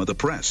freedom of the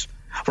press.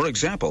 For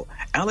example,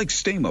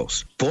 Alex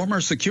Stamos,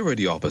 former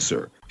security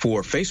officer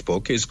for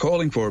Facebook, is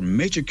calling for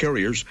major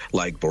carriers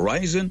like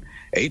Verizon,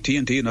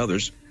 AT&T, and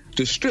others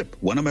to strip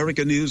One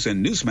American News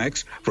and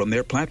Newsmax from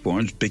their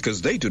platforms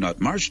because they do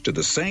not march to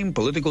the same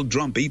political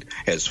drumbeat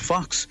as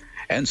Fox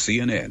and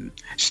CNN.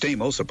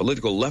 Stamos, a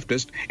political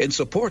leftist, in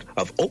support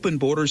of open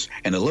borders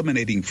and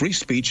eliminating free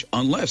speech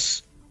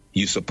unless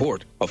you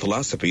support a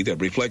philosophy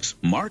that reflects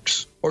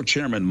Marx or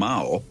Chairman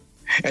Mao.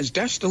 As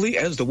dastardly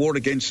as the war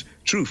against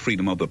true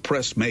freedom of the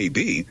press may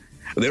be,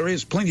 there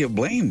is plenty of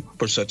blame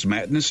for such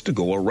madness to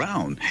go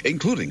around,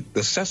 including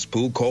the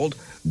cesspool called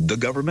the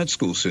government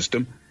school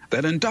system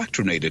that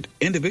indoctrinated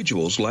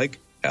individuals like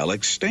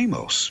Alex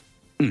Stamos.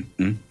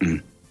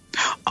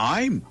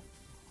 I'm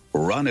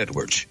Ron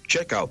Edwards.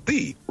 Check out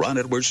the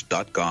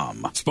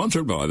RonEdwards.com.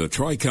 Sponsored by the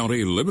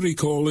Tri-County Liberty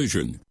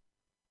Coalition.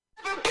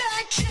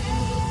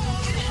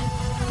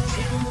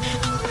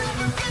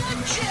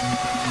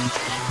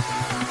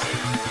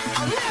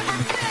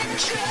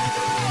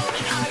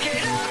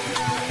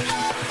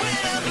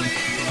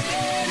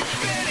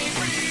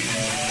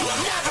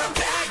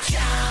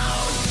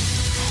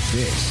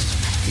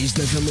 This is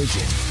the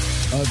collision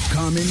of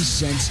common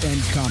sense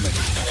and comedy.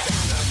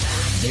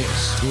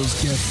 This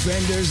is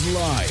Defenders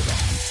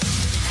Live.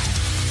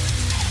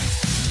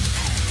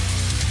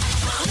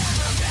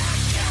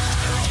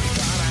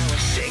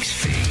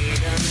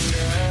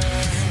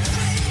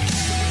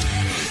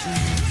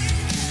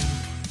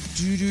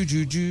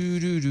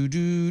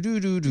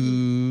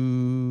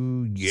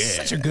 Yeah.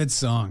 Such a good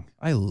song.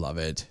 I love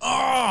it.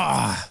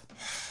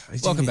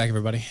 Welcome back,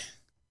 everybody.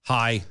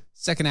 Hi.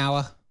 Second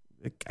hour.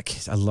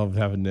 I love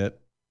having it.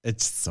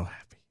 It's so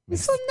happy.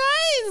 It's so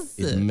nice.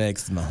 It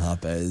makes my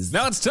hoppies.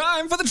 Now it's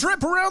time for the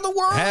trip around the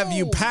world. Have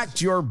you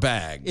packed your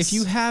bags? If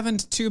you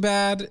haven't, too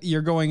bad.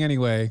 You're going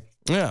anyway.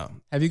 Yeah.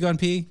 Have you gone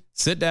pee?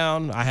 Sit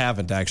down. I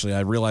haven't, actually. I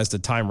realized the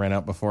time ran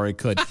out before I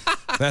could.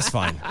 That's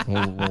fine.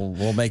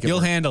 We'll make it. You'll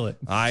work. handle it.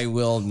 I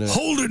will.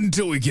 Hold it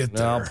until we get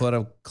there. I'll put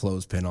a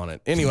clothespin on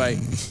it. Anyway,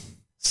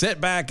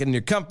 sit back in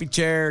your comfy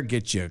chair.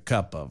 Get you a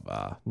cup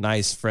of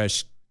nice,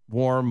 fresh,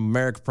 warm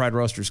American Pride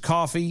Roasters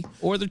coffee.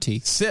 Or the tea.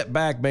 Sit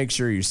back. Make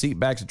sure your seat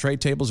backs and tray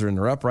tables are in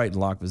their upright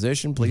and locked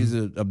position. Please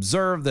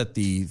observe that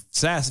the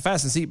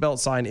fasten seatbelt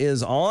sign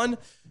is on.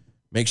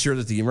 Make sure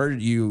that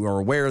you are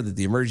aware that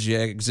the emergency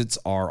exits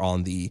are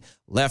on the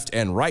left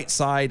and right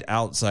side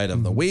outside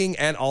of the wing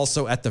and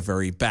also at the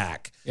very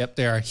back. Yep,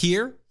 they are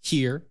here,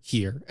 here,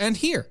 here, and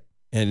here.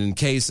 And in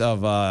case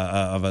of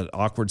an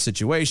awkward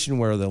situation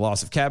where the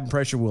loss of cabin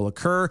pressure will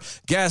occur,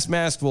 gas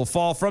mask will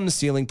fall from the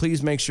ceiling.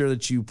 Please make sure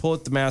that you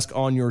put the mask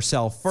on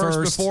yourself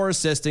first before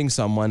assisting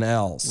someone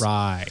else.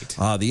 Right.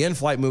 The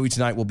in-flight movie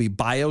tonight will be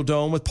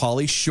Biodome with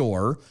Pauly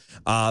Shore.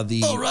 All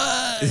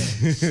right.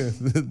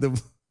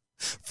 the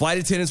flight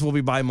attendants will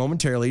be by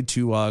momentarily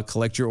to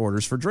collect your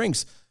orders for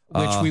drinks.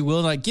 Which we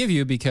will not give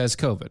you because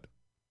COVID.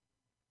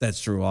 That's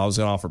true. I was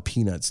going to offer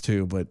peanuts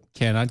too, but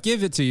cannot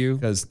give it to you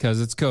because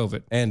it's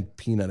COVID. And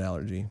peanut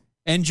allergy.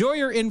 Enjoy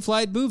your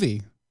in-flight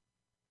movie.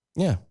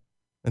 Yeah.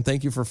 And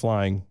thank you for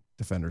flying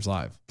Defenders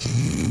Live.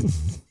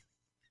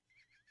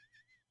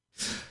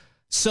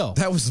 So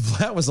that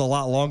was a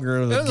lot longer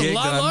of a gig than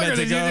I meant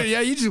to go.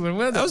 You just went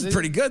with it. That was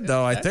pretty good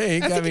though, I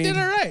think. I mean, you did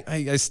all right.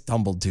 I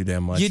stumbled too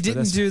damn much. You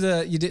didn't do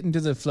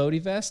the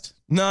floaty vest?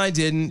 No, I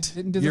didn't.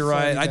 You're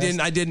right.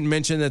 I didn't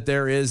mention that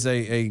there is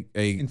a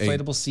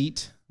inflatable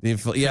seat.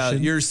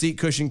 Your seat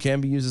cushion can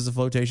be used as a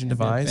flotation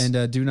device.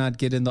 And do not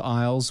get in the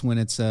aisles when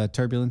it's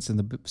turbulence and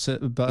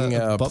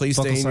the please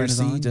stay in your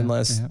seat on.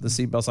 unless the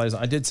seatbelt sign is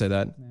on. I did say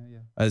that.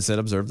 I said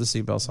observe the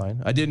seatbelt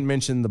sign. I didn't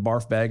mention the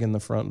barf bag in the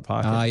front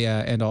pocket.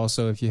 Yeah, and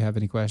also if you have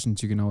any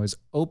questions, you can always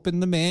open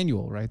the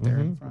manual right there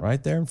in front.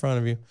 Right there in front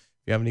of you.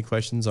 If you have any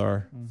questions,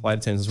 our flight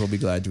attendants will be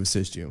glad to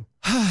assist you.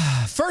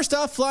 First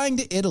off, flying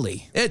to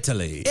Italy.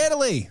 Italy.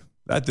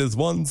 That is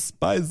one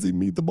spicy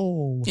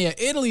meatball. Yeah,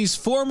 Italy's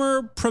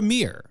former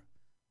premier,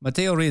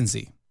 Matteo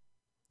Renzi,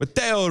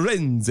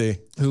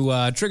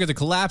 who triggered the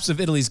collapse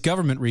of Italy's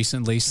government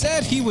recently,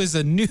 said he wants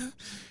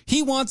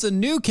a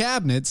new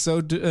cabinet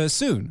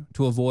soon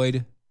to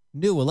avoid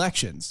new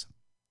elections.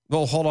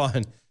 Well, hold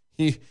on.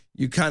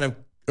 You kind of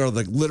are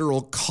the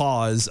literal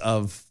cause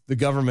of the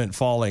government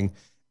falling.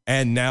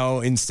 And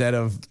now instead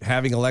of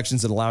having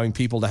elections and allowing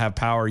people to have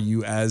power,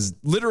 you have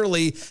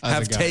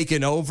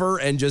taken over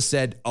and just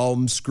said,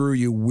 screw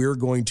you. We're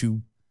going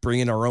to bring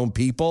in our own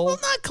people. Well,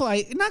 not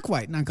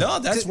quite. No,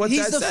 that's what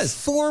he's that the says.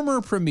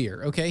 Former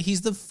premier, okay?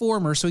 He's the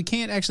former, so he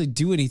can't actually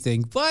do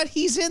anything, but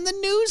he's in the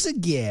news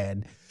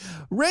again.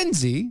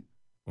 Renzi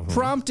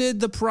prompted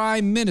the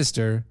prime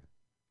minister,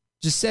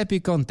 Giuseppe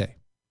Conte.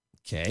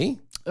 Okay.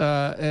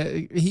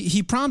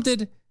 He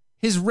prompted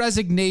his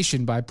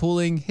resignation by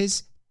pulling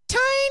his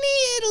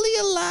Tiny Italy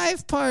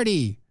Alive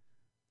party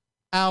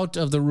out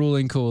of the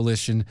ruling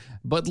coalition,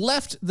 but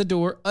left the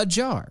door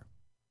ajar.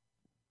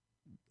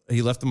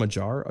 He left them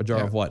ajar? A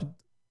jar of what?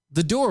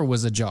 The door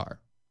was ajar.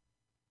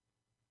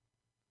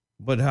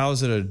 But how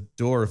is it a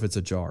door if it's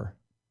a jar?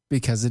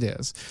 Because it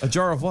is. A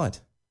jar of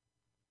what?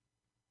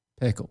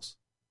 Pickles.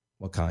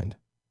 What kind?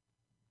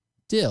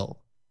 Dill.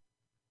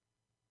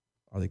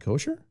 Are they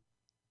kosher?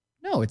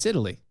 No, it's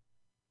Italy.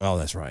 Oh,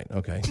 that's right.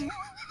 Okay.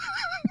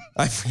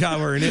 I forgot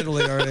we're in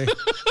Italy already.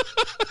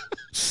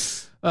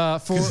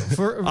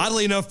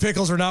 Oddly enough,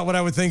 pickles are not what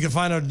I would think to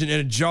find in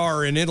a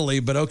jar in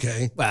Italy, but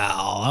okay.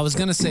 Well, I was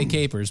going to say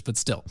capers, but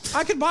still.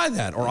 I could buy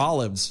that. Or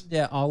olives.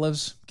 Yeah,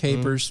 olives,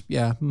 capers.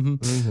 Yeah.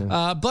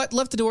 But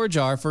left the door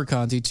ajar for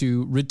Conte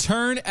to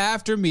return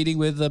after meeting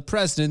with the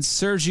president,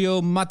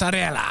 Sergio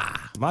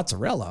Mattarella.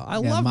 Mozzarella? I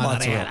love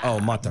mozzarella. Oh,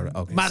 mozzarella.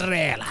 Okay.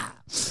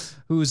 Mattarella.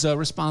 Who's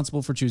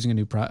responsible for choosing a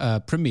new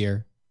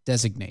premier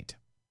designate.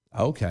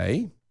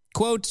 Okay.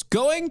 Quote,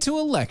 going to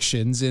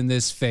elections in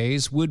this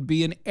phase would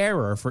be an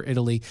error for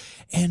Italy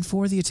and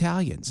for the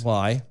Italians.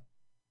 Why?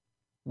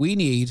 We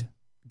need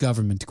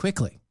government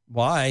quickly.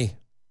 Why?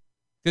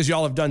 Because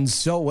y'all have done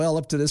so well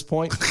up to this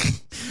point.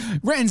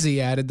 Renzi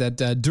added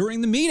that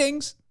during the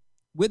meetings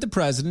with the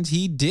president,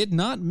 he did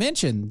not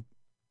mention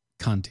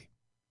Conte,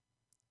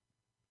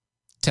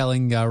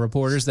 telling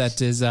reporters that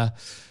his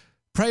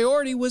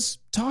priority was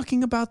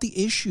talking about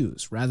the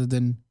issues rather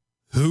than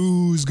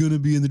who's going to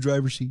be in the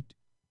driver's seat.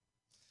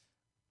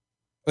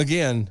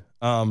 Again,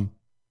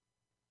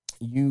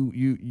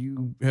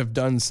 you have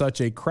done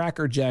such a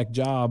crackerjack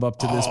job up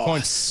to this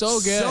point. So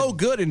good. So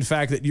good, in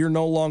fact, that you're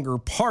no longer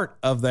part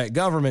of that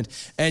government,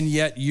 and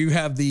yet you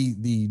have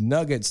the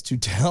nuggets to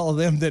tell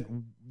them that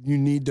you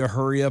need to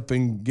hurry up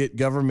and get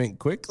government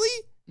quickly?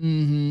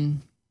 Mm-hmm.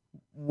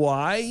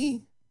 Why?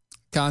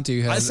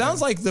 Conte has... It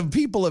sounds like the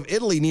people of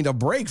Italy need a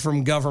break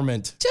from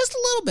government. Just a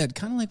little bit,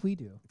 kind of like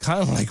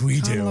we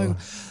do.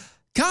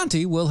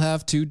 Conte will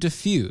have to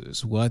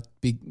diffuse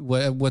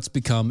what's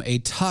become a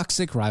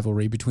toxic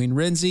rivalry between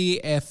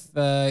Renzi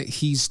if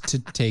he's to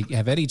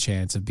have any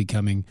chance of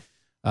becoming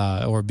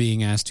or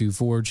being asked to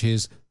forge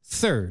his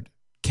third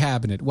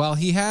cabinet. While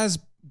he has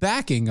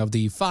backing of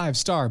the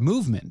five-star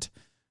movement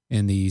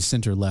in the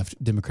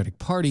center-left Democratic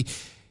Party,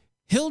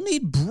 he'll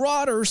need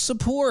broader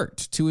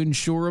support to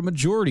ensure a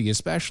majority,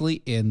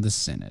 especially in the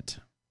Senate.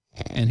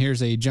 And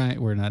here's a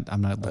giant...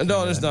 I'm not...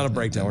 No, there's not a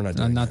breakdown. We're not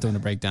doing I'm not doing a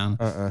breakdown.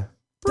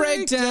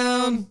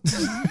 Breakdown.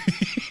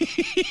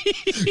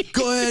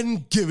 Go ahead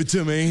and give it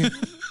to me.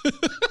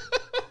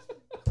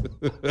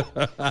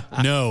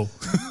 No.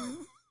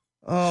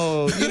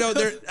 Oh,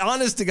 they're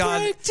honest to God.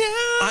 Breakdown.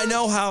 I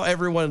know how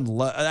everyone,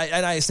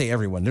 and I say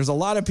everyone, there's a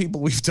lot of people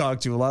we've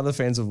talked to, a lot of the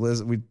fans of Liz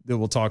that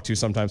we'll talk to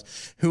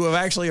sometimes, who have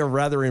actually are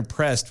rather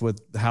impressed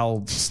with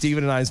how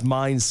Steven and I's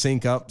minds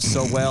sync up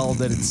so well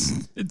that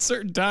it's at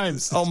certain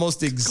times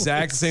almost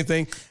exact same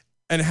thing,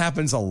 and it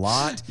happens a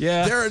lot.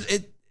 Yeah.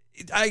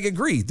 I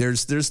agree.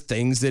 There's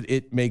things that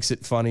it makes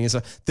it funny. And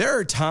so there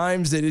are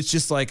times that it's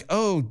just like,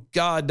 oh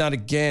God, not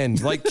again.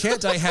 Like,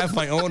 can't I have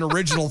my own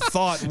original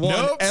thought one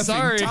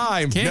effing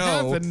time? Can't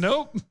happen.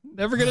 Nope.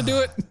 Never gonna do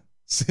it.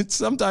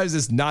 Sometimes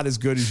it's not as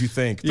good as you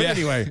think. But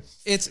anyway,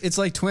 it's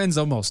like twins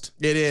almost.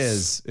 It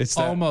is. It's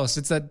that, almost.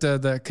 It's that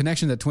the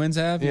connection that twins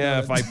have. Yeah.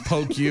 If I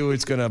poke you,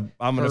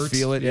 I'm gonna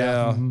feel it.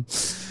 Yeah.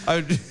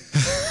 Mm-hmm.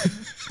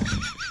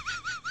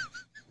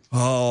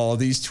 Oh,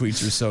 these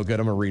tweets are so good.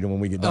 I'm going to read them when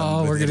we get done.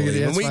 Oh, we're going to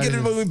get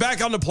when we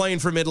back on the plane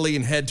from Italy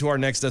and head to our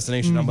next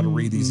destination, I'm going to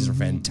read these. These are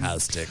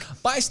fantastic.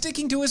 By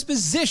sticking to his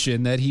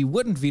position that he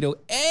wouldn't veto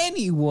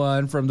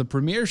anyone from the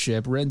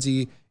premiership,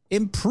 Renzi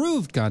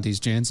improved Conte's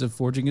chance of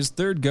forging his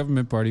third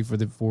government party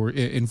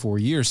in 4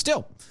 years.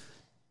 Still,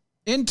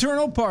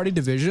 internal party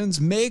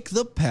divisions make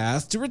the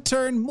path to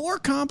return more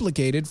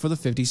complicated for the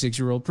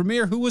 56-year-old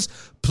premier, who was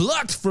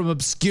plucked from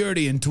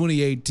obscurity in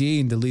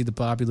 2018 to lead the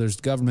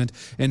populist government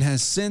and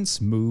has since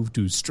moved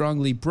to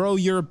strongly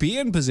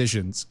pro-European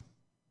positions.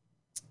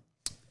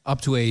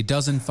 Up to a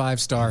dozen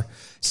five-star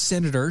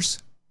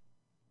senators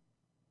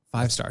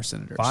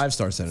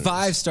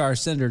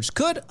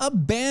could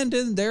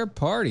abandon their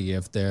party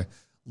if their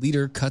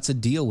leader cuts a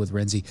deal with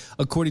Renzi,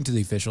 according to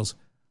the officials,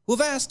 who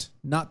have asked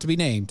not to be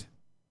named.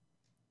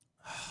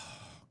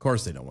 Of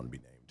course they don't want to be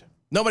named.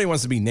 Nobody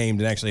wants to be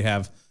named and actually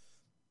have,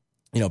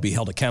 be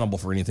held accountable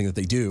for anything that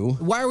they do.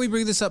 Why are we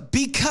bringing this up?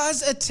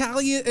 Because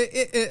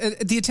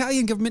the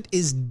Italian government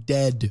is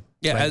dead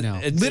right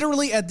now.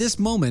 Literally at this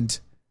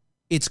moment,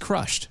 it's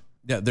crushed.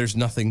 Yeah, there's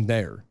nothing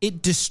there.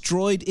 It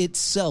destroyed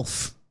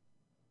itself.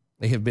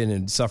 They have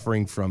been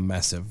suffering from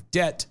massive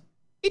debt.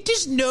 It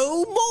is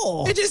no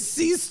more. It just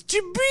ceased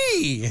to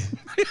be.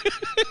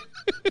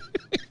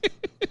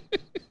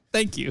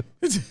 Thank you.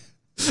 If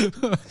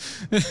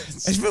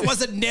it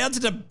wasn't nailed to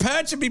the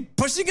perch, I'd be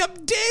pushing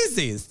up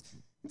daisies.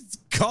 It's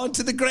gone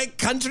to the great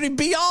country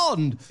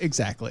beyond.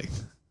 Exactly.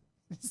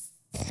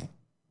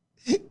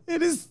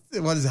 It is.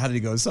 How did he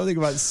go? Something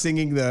about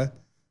singing the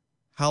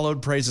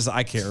hallowed praises.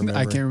 I can't remember.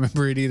 I can't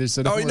remember it either.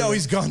 So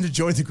he's gone to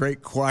join the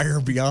great choir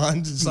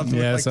beyond. Something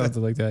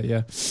like that.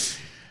 Yeah.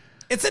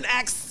 It's an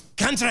ex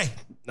country.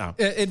 No,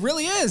 it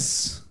really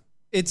is.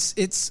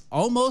 It's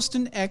almost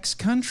an ex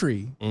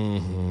country.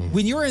 Mm-hmm.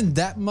 When you're in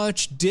that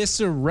much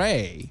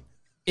disarray,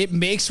 it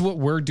makes what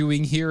we're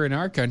doing here in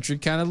our country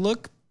kind of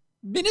look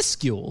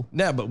minuscule.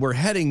 Yeah, but we're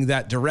heading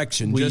that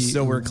direction, just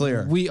so we're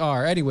clear. We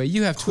are. Anyway,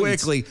 you have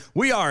tweets. Quickly.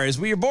 We are. As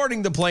we are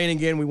boarding the plane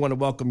again, we want to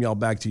welcome y'all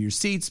back to your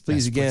seats.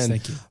 Please, again,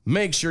 thank you.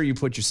 Make sure you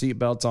put your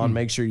seatbelts on.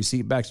 Make sure your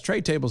seat backs,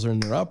 tray tables are in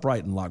their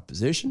upright and locked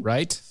position.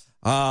 Right.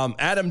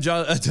 Adam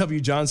W.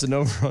 Johnson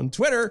over on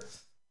Twitter.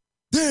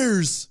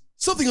 There's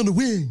something on the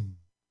wing.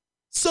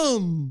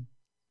 Something.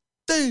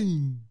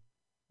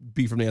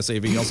 B from the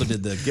SAV also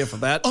did the gif of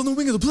that. On the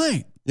wing of the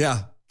plane.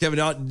 Yeah. Kevin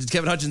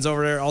Hutchins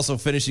over there also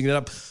finishing it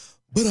up.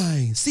 But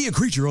I see a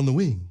creature on the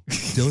wing,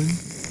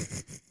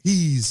 Dylan.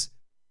 He's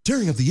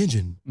tearing up the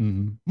engine.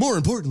 Mm-hmm. More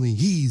importantly,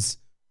 he's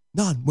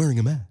not wearing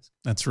a mask.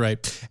 That's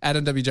right.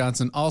 Adam W.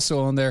 Johnson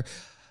also on there.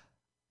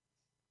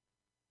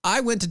 I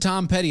went to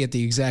Tom Petty at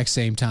the exact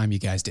same time you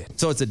guys did.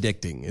 So it's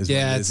addicting.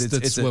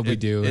 That's what we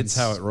do. It's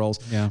how it rolls.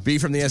 Yeah. B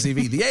from the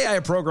SEV. The AI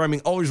of programming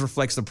always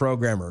reflects the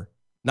programmer.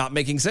 Not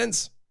making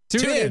sense?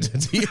 Tune in.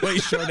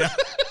 DOA Showdown.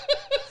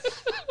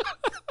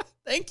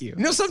 Thank you.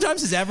 You know,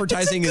 sometimes his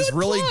advertising is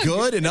really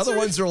good, and other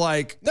ones are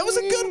like, that was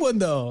a good one,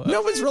 though.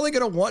 No one's really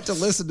going to want to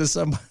listen to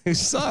somebody who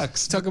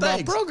sucks. Talk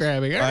about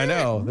programming. I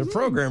know. The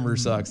programmer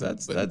sucks.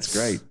 That's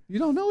great. You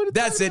don't know what it's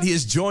That's it. He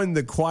has joined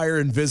the Choir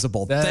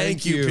Invisible.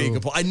 Thank you,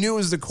 Peekaboo. I knew it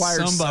was the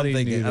Choir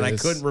something, and I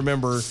couldn't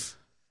remember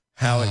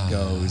how it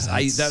goes.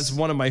 That's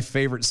one of my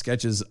favorite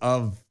sketches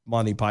of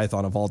Monty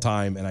Python of all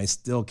time, and I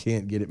still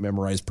can't get it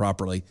memorized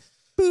properly.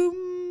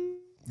 Boom.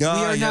 We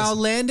are now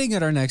landing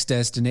at our next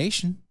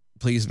destination.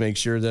 Please make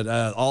sure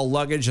that all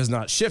luggage has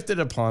not shifted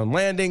upon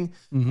landing.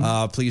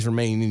 Mm-hmm. Please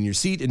remain in your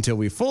seat until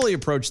we fully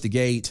approach the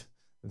gate.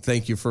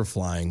 Thank you for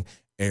flying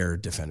Air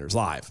Defenders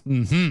Live.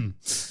 Mm-hmm.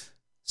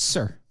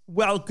 Sir.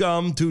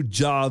 Welcome to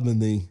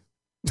Germany.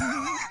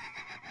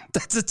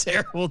 That's a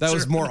terrible That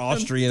was more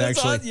Austrian,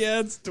 actually.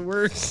 It's the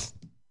worst.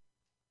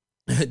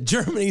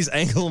 Germany's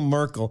Angela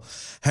Merkel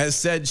has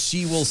said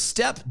she will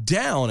step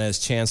down as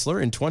chancellor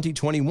in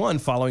 2021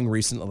 following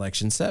recent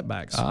election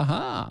setbacks.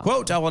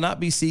 Quote, I will not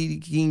be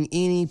seeking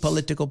any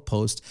political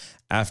post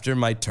after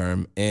my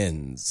term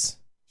ends,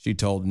 she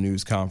told a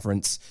news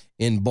conference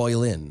in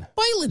Boilen.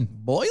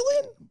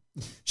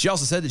 She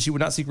also said that she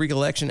would not seek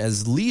re-election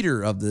as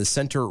leader of the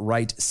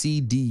center-right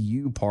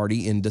CDU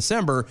party in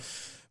December,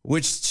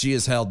 which she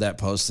has held that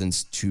post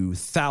since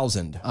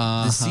 2000. The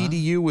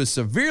CDU was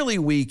severely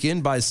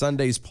weakened by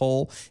Sunday's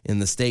poll in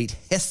the state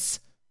Hesse,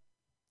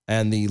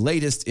 and the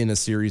latest in a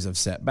series of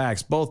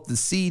setbacks. Both the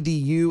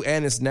CDU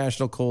and its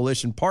national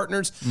coalition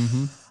partners,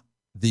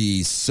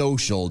 the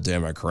Social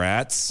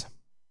Democrats,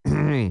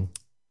 were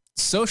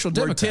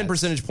 10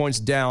 percentage points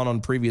down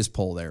on previous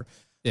poll there.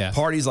 Yeah.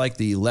 Parties like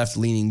the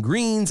left-leaning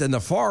Greens and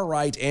the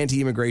far-right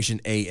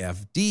anti-immigration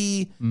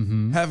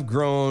AFD have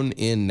grown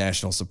in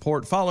national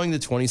support following the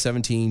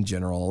 2017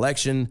 general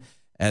election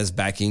as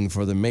backing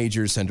for the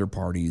major center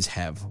parties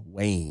have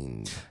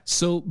waned.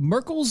 So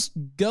Merkel's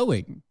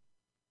going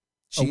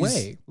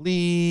away.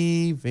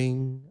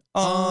 Leaving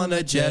on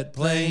a jet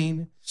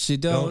plane. She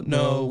don't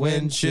know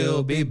when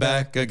she'll be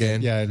back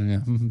again. Yeah,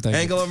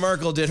 Angela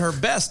Merkel did her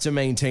best to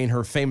maintain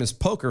her famous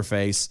poker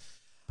face.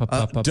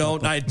 I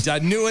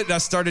knew it. I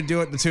started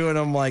doing it too, and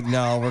I'm like,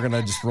 no, we're going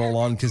to just roll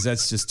on because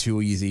that's just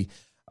too easy.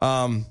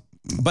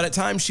 But at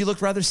times she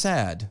looked rather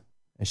sad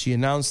as she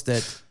announced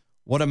that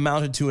what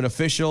amounted to an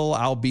official,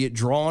 albeit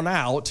drawn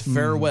out,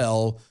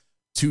 farewell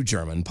to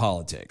German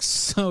politics.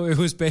 So it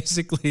was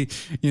basically,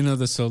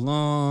 the so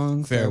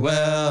long,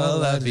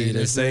 farewell, I'd be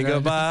to say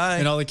goodbye.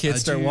 And all the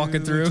kids start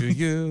walking through. To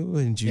you,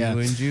 and you,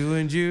 and you,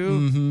 and you.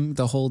 Mm-hmm,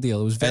 the whole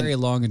deal. It was very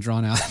long and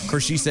drawn out. Of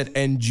course, she said,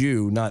 and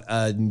you, not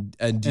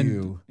and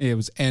you. It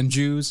was, and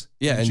Jews.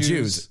 Yeah, and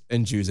Jews.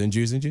 And Jews, and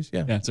Jews, and Jews.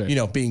 Yeah, that's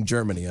right. Being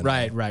Germany.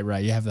 Right.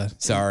 You have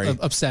the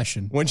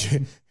obsession. When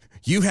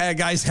you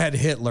guys had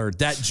Hitler.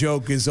 That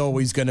joke is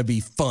always going to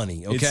be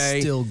funny, okay?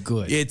 It's still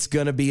good. It's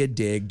going to be a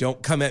dig.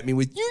 Don't come at me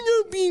with,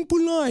 you're not being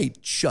polite.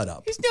 Shut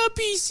up. It's not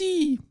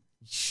PC.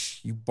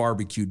 You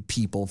barbecued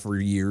people for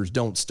years.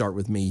 Don't start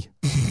with me.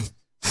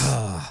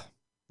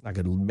 Not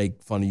going to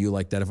make fun of you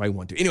like that if I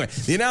want to. Anyway,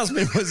 the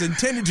announcement was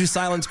intended to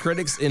silence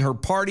critics in her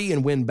party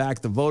and win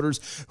back the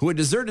voters who had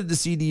deserted the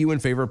CDU in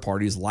favor of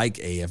parties like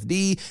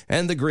AFD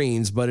and the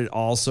Greens, but it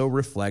also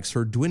reflects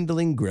her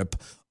dwindling grip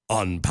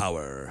on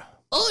power.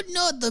 Oh,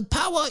 no, the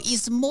power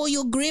is more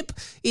your grip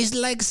is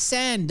like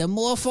sand. The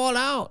more fall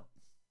out.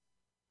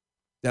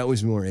 That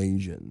was more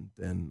Asian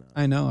than...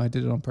 I know. I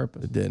did it on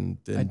purpose. Than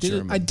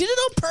German. I did it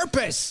on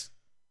purpose.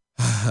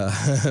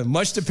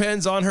 Much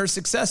depends on her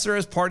successor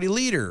as party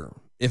leader.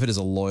 If it is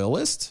a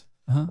loyalist,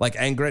 like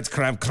Angret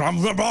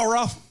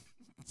Kramkramabara.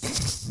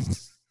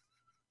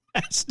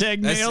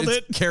 Hashtag nailed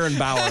it. Karen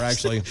Bauer,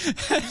 actually.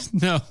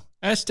 No.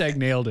 Hashtag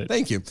nailed it.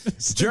 Thank you.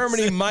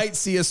 Germany might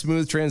see a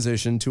smooth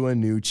transition to a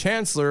new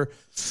chancellor,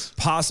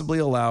 possibly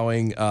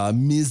allowing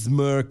Ms.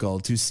 Merkel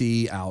to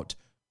see out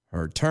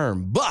her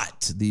term.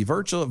 But the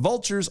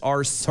vultures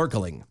are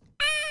circling.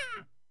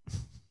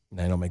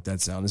 I don't make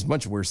that sound. It's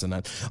much worse than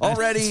that.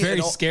 Already, it's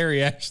very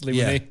scary, actually,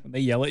 when they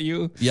yell at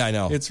you. Yeah, I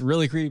know. It's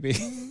really creepy.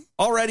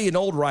 Already an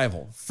old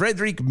rival,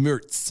 Friedrich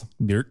Merz.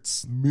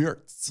 Merz.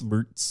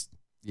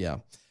 Yeah.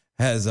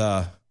 Has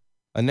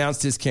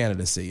announced his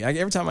candidacy.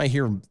 Every time I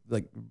hear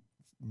like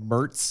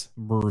Merz,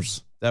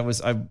 that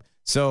was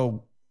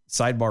so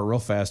sidebar real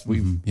fast.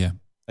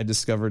 I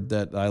discovered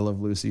that I Love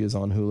Lucy is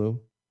on Hulu.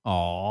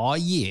 Oh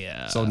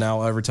yeah. So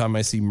now every time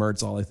I see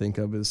Merz, all I think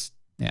of is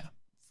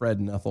Fred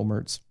and Ethel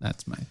Merz.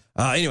 That's mine.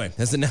 Anyway,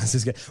 that's announced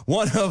this guy.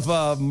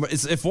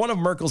 If one of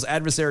Merkel's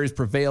adversaries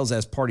prevails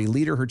as party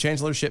leader, her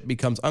chancellorship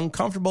becomes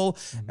uncomfortable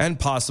and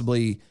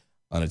possibly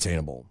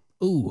unattainable.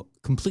 Ooh,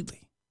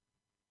 completely.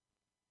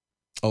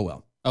 Oh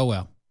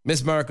well.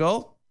 Miss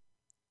Merkel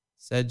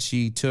said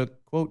she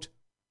took, quote,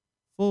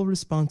 full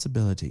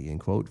responsibility,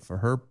 end quote, for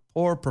her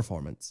poor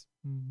performance.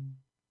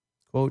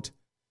 Quote,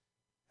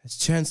 as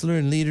chancellor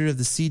and leader of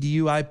the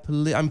CDU,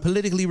 I'm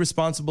politically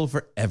responsible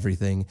for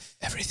everything.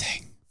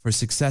 For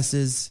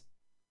successes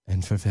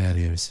and for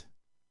failures.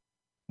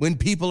 When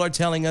people are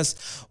telling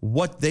us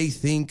what they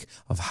think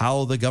of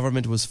how the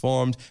government was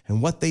formed and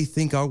what they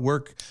think our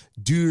work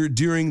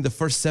during the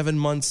first 7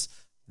 months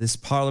of this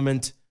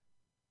parliament,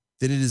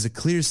 then it is a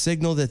clear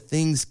signal that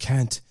things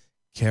can't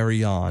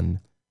carry on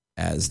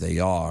as they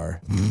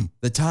are.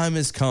 The time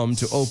has come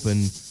to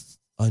open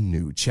a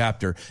new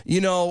chapter.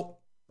 You know,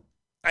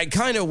 I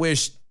kind of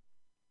wish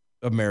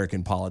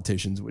American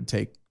politicians would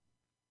take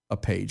a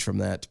page from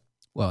that.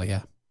 Well,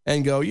 yeah.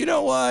 And go, you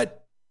know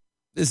what?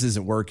 This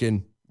isn't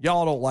working.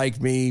 Y'all don't like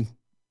me.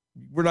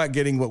 We're not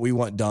getting what we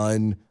want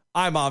done.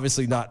 I'm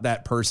obviously not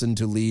that person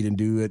to lead and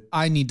do it.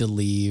 I need to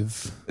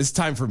leave. It's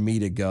time for me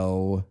to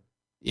go.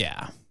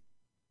 Yeah.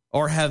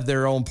 Or have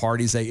their own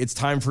party say, it's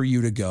time for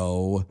you to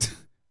go.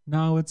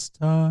 Now it's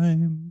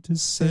time to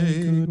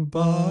say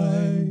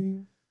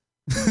goodbye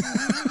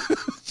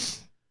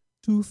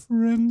to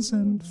friends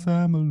and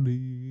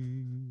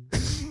family.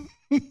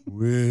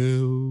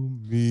 We'll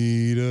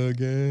meet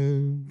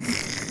again.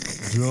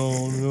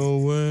 Don't know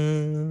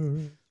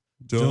where,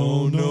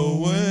 don't know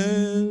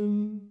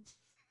when,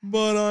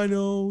 but I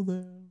know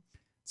that.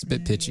 It's a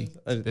bit pitchy.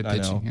 I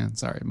know. Yeah,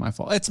 sorry, my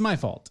fault. It's my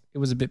fault. It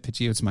was a bit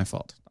pitchy. It's my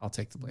fault. I'll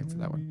take the blame for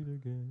that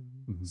one.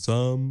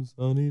 Some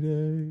sunny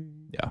day.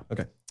 Yeah.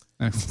 Okay.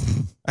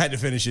 I had to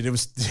finish it. It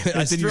was.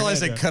 I didn't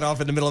realize I cut off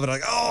in the middle of it.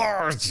 Like,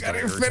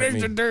 gotta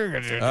finish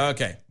it.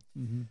 Okay.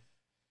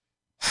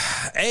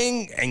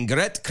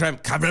 Angret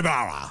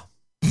Kramkramabara.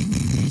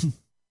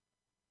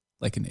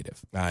 Like a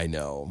native. I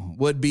know.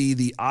 Would be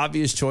the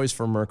obvious choice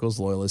for Merkel's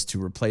loyalists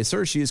to replace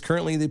her. She is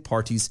currently the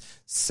party's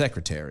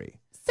secretary.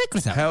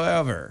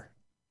 However,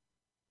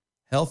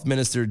 Health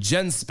Minister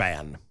Jens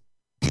Spahn.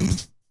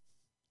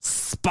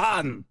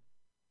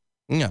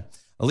 Yeah.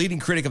 A leading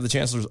critic of the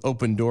Chancellor's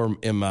open door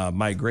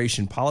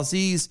migration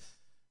policies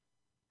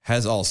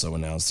has also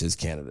announced his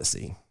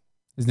candidacy.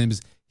 His name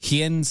is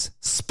Jens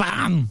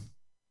Spahn.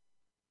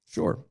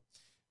 Sure.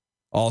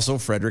 Also,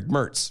 Friedrich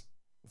Merz,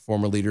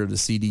 former leader of the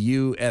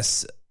CDU,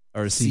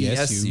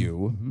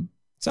 CSU.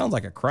 Sounds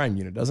like a crime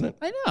unit, doesn't it?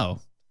 I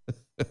know.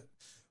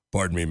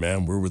 Pardon me,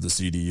 ma'am. We're with the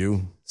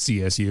CDU.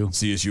 CSU.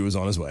 CSU is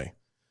on his way.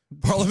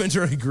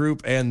 Parliamentary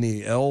group and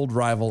the old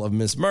rival of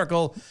Miss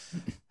Merkel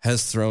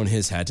has thrown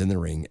his hat in the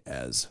ring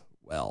as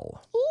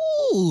well.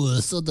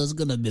 Ooh, so there's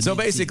going to be... So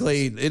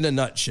basically, in a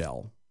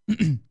nutshell,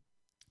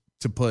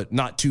 to put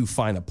not too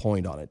fine a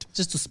point on it.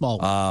 Just a small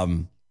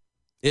one.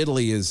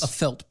 Italy is... A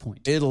felt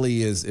point.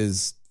 Italy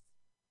is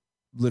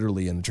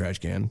literally in the trash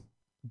can.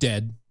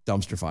 Dead.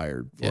 Dumpster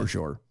fire, for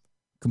sure.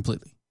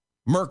 Completely.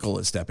 Merkel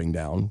is stepping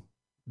down.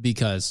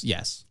 Because,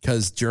 yes.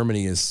 Because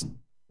Germany is...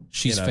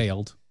 She's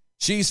failed.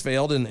 She's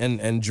failed,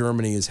 and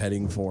Germany is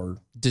heading for...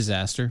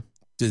 Disaster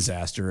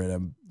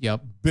at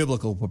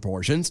biblical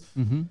proportions.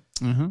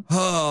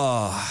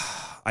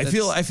 I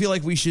feel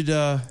like we should...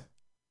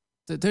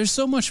 There's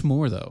so much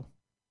more, though.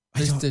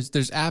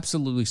 There's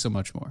absolutely so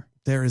much more.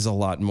 There is a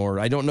lot more.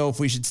 I don't know if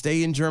we should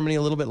stay in Germany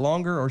a little bit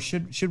longer, or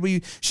should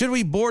we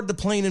board the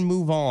plane and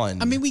move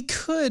on? I mean, we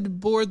could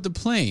board the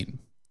plane.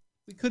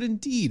 We could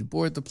indeed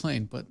board the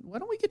plane, but why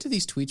don't we get to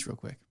these tweets real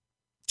quick?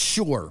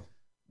 Sure.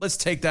 Let's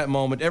take that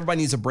moment. Everybody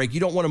needs a break. You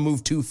don't want to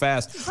move too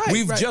fast. Right,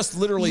 We've just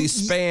literally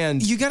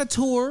spanned... You got a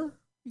tour.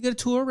 You got a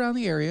tour around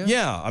the area.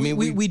 Yeah. I mean,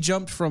 we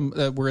jumped from...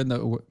 we're in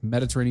the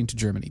Mediterranean to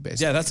Germany,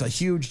 basically. Yeah, that's a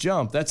huge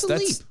jump. That's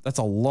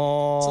a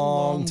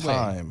long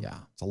time. Way. Yeah.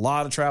 It's a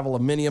lot of travel,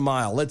 many a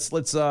mile. Let's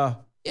yeah.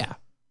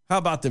 How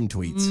about them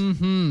tweets?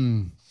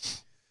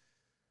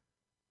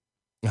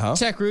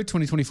 TechRoot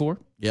 2024.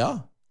 Yeah.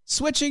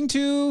 Switching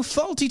to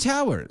faulty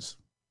towers.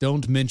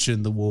 Don't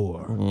mention the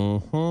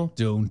war.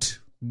 Don't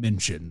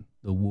mention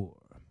the war.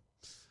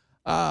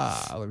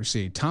 Let me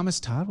see. Thomas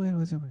Todd. Wait,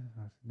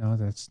 no,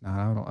 that's not.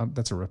 I don't,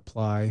 that's a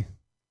reply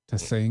to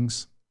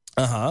things.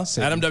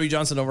 Adam W.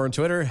 Johnson over on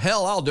Twitter.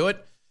 Hell, I'll do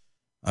it.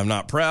 I'm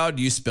not proud.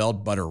 You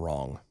spelled butter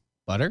wrong.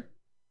 Butter?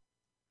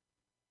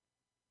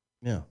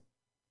 Yeah.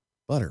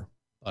 Butter.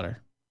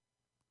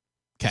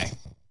 Okay.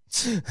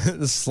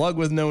 The slug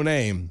with no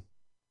name.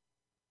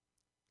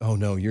 Oh,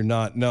 no, you're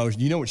not. No,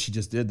 you know what she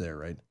just did there,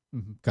 right?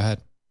 Mm-hmm. Go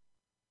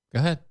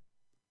ahead.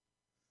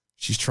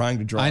 She's trying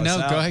to draw I know.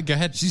 us out. Go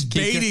ahead. She's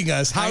baiting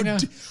us. How?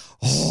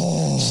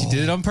 She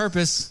did it on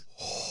purpose.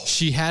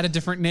 She had a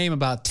different name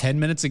about 10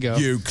 minutes ago.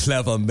 You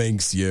clever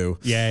minx, you.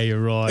 Yeah,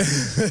 you're right.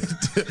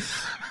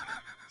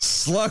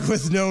 Slug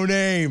with no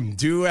name.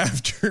 Due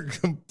after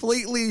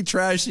completely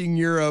trashing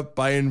Europe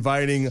by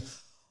inviting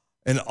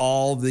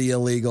all the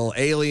illegal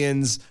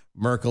aliens,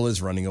 Merkel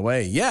is running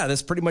away. Yeah,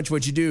 that's pretty much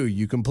what you do.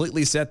 You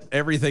completely set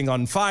everything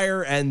on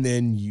fire, and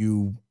then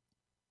you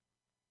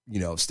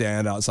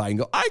stand outside and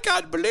go, I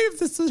can't believe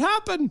this has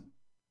happened.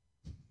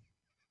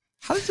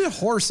 How did the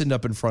horse end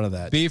up in front of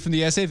that? B from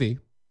the SAV.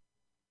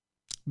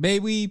 May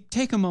we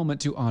take a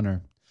moment to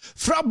honor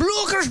Frau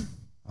Blücher?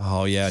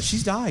 Oh, yeah.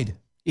 She's died.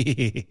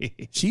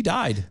 She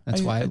died.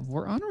 That's why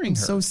we're honoring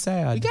her. So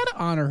sad. We got to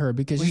honor her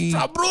because she's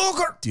Frau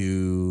Blücher.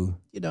 Do.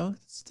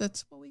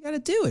 That's what we got to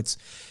do.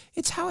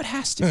 It's how it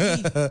has to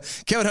be.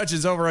 Kevin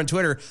Hutchins over on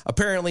Twitter.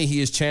 Apparently, he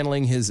is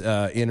channeling his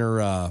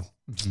inner,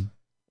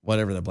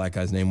 whatever the black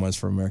guy's name was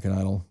for American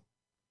Idol.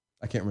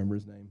 I can't remember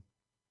his name.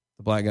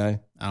 The black guy.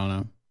 I don't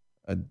know.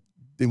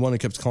 The one that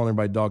kept calling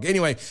everybody dog.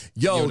 Anyway,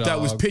 that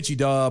was pitchy,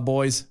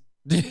 boys.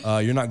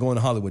 You're not going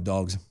to Hollywood,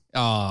 dogs.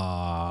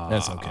 Oh,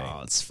 that's okay.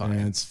 It's fine.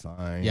 It's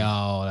fine.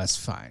 Yo, that's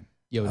fine.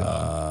 Yo,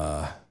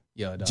 dog.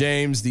 Dog.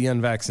 James, the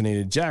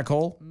unvaccinated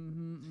jackhole.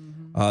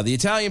 The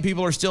Italian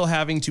people are still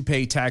having to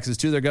pay taxes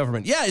to their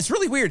government. Yeah, it's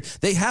really weird.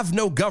 They have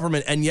no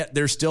government, and yet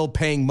they're still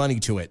paying money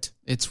to it.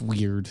 It's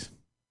weird.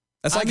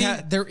 That's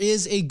like there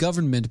is a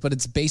government, but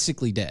it's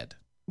basically dead.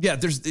 Yeah,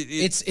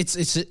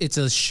 it's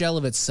a shell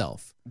of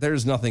itself.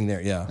 There's nothing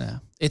there. Yeah.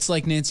 It's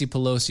like Nancy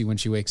Pelosi when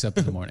she wakes up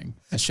in the morning,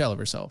 a shell of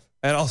herself.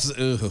 And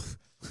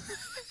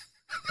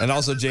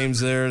also, James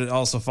there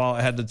also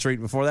had the tweet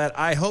before that.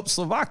 I hope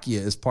Slovakia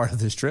is part of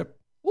this trip.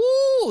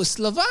 Ooh,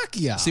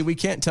 Slovakia. See, we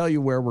can't tell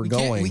you where we're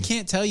going. We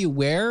can't tell you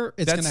where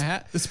it's going to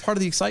happen. It's part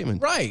of the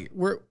excitement, right?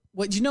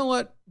 You know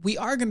what? We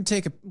are going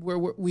to take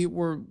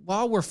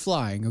while we're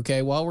flying.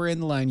 Okay, while we're in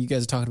the line, you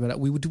guys are talking about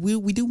it. We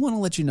do want to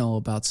let you know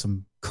about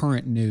some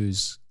current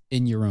news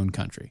in your own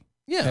country.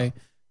 Yeah. Okay?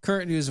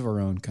 Current news of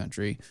our own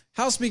country.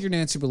 House Speaker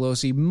Nancy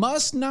Pelosi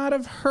must not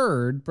have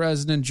heard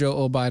President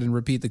Joe Biden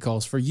repeat the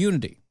calls for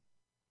unity,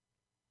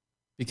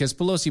 because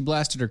Pelosi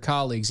blasted her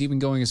colleagues, even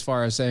going as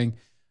far as saying,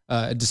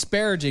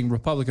 disparaging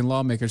Republican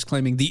lawmakers,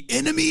 claiming the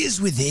enemy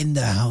is within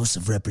the House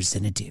of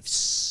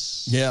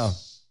Representatives. Yeah.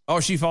 Oh,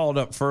 she followed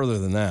up further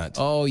than that.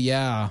 Oh,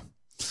 yeah.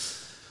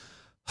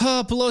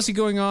 Pelosi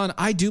going on,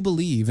 I do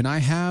believe, and I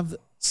have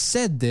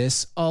said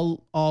this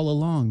all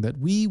along, that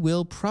we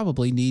will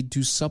probably need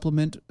a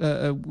supplement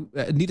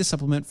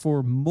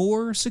for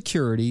more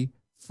security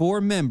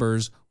for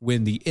members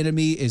when the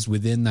enemy is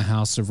within the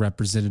House of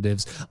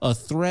Representatives, a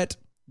threat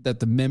that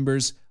the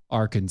members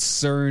are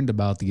concerned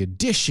about the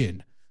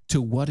addition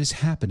to what is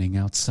happening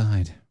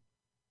outside.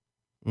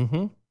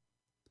 Mm-hmm.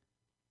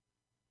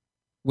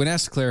 When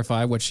asked to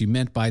clarify what she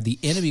meant by the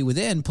enemy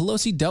within,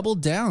 Pelosi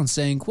doubled down,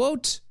 saying,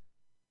 quote,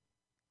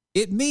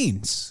 it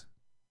means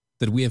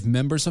that we have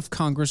members of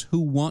Congress who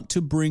want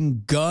to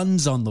bring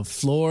guns on the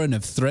floor and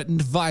have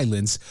threatened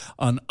violence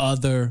on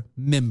other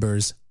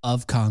members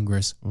of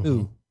Congress. Mm-hmm.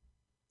 Who?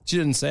 She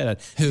didn't say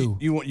that. Who?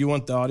 You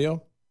want the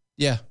audio?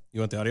 Yeah. You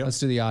want the audio? Let's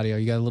do the audio.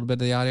 You got a little bit of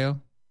the audio?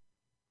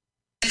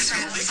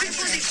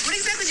 What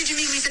exactly did you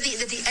mean when you said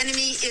that the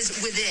enemy is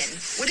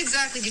within? What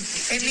exactly did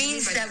you It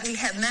means that we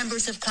have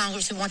members of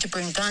Congress who want to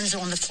bring guns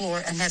on the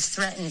floor and have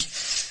threatened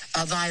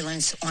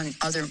violence on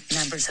other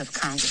members of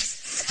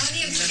Congress.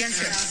 Yes,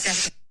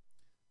 sir.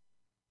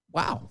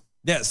 Wow.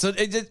 Yeah, so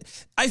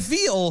I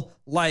feel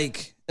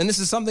like, and this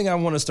is something I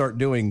want to start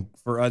doing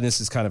for,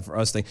 this is kind of for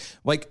us thing.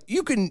 Like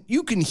you can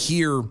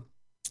hear,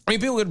 I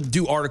mean, people could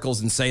do articles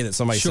and say that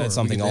somebody said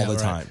something all the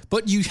time.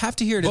 But you have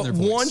to hear it in their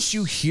voice. But once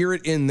you hear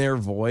it in their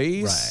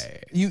voice,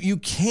 right, you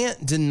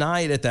can't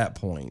deny it at that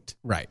point.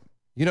 Right.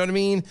 You know what I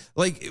mean?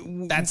 Like,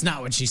 that's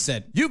not what she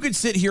said. You could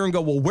sit here and go,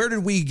 well, where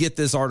did we get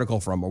this article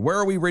from? Or where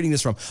are we reading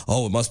this from?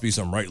 Oh, it must be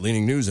some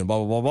right-leaning news and blah,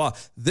 blah, blah, blah.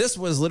 This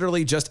was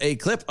literally just a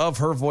clip of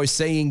her voice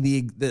saying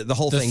the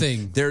whole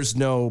thing. There's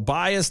no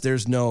bias.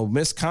 There's no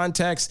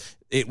miscontext.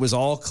 It was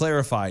all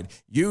clarified.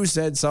 You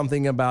said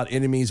something about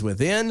enemies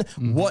within.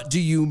 Mm-hmm. What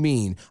do you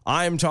mean?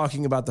 I'm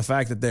talking about the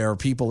fact that there are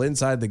people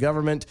inside the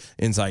government,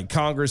 inside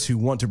Congress, who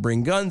want to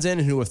bring guns in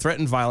and who have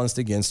threatened violence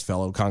against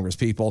fellow Congress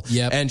people.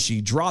 Yep. And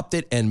she dropped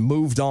it and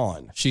moved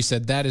on. She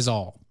said, that is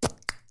all.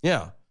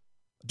 Yeah.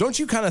 Don't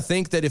you kind of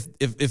think that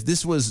if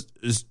this was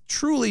as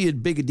truly as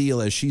big a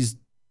deal as she's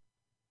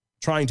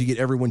trying to get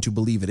everyone to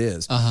believe it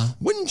is,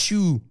 wouldn't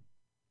you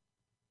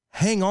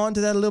hang on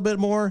to that a little bit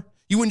more?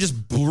 You wouldn't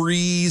just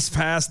breeze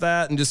past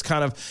that and just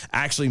kind of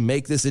actually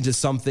make this into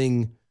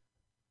something,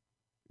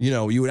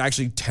 you would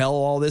actually tell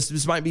all this.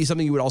 This might be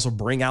something you would also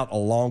bring out a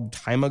long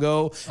time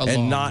ago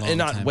and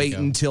not wait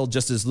until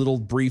just this little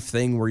brief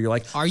thing where you're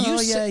like, are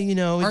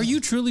you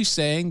truly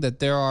saying that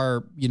there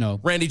are,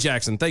 Randy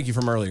Jackson, thank you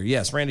from earlier.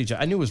 Yes, Randy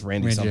Jackson. I knew it was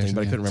Randy something, Jackson,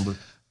 but I couldn't remember.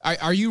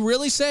 Are you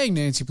really saying,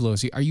 Nancy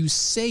Pelosi, are you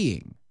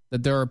saying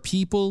that there are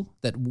people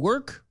that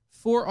work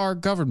for our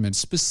government,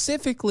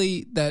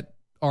 specifically that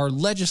are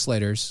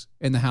legislators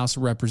in the House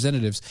of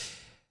Representatives,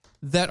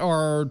 that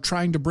are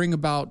trying to bring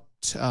about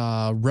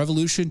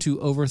revolution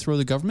to overthrow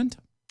the government?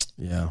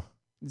 Yeah.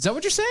 Is that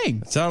what you're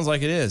saying? It sounds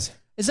like it is.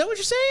 Is that what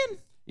you're saying?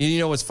 You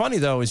know what's funny,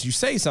 though, is you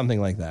say something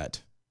like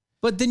that.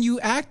 But then you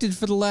acted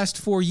for the last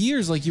 4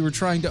 years like you were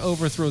trying to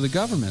overthrow the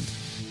government.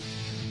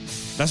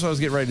 That's what I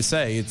was getting ready to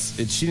say.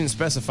 She didn't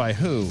specify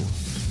who.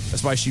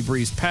 That's why she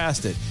breezed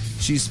past it.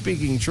 She's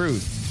speaking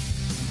truth.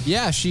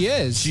 Yeah, she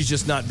is. She's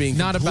just not being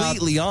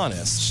completely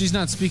honest. She's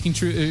not speaking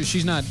truth.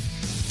 She's not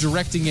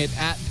directing it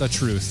at the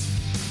truth.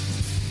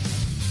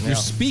 Yeah. You're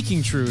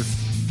speaking truth,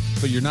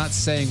 but you're not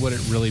saying what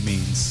it really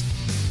means.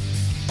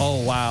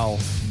 Oh, wow.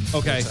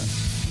 Okay.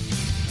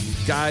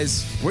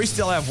 Guys, we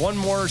still have one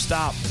more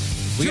stop.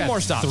 Two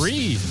more stops.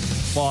 3.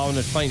 Well, on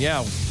the plane,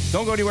 yeah.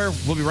 Don't go anywhere.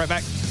 We'll be right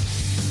back.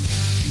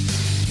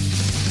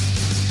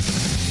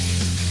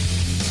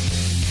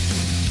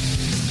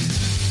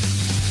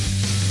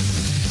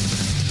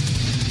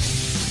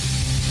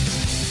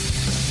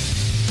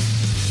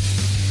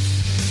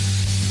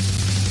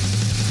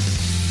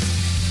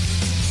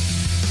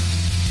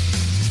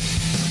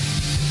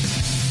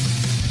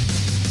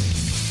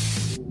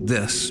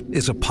 This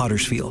is a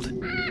potter's field.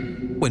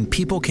 When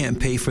people can't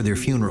pay for their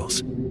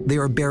funerals, they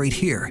are buried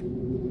here.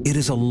 It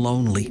is a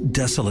lonely,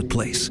 desolate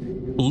place,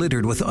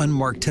 littered with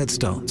unmarked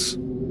headstones.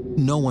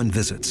 No one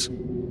visits.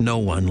 No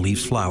one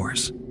leaves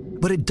flowers.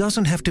 But it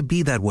doesn't have to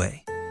be that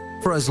way.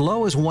 For as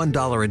low as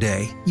 $1 a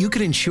day, you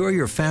can ensure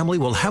your family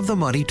will have the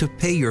money to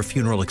pay your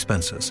funeral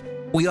expenses.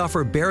 We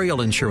offer burial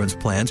insurance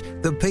plans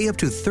that pay up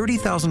to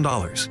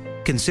 $30,000.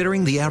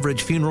 Considering the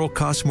average funeral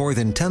costs more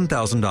than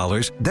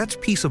 $10,000, that's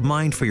peace of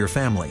mind for your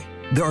family.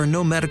 There are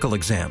no medical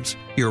exams,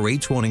 your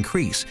rates won't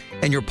increase,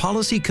 and your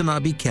policy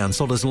cannot be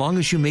canceled as long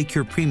as you make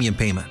your premium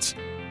payments.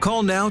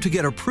 Call now to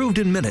get approved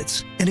in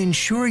minutes and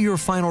ensure your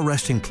final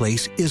resting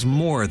place is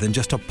more than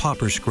just a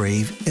pauper's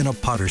grave in a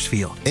potter's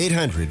field.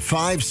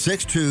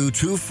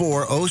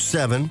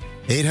 800-562-2407.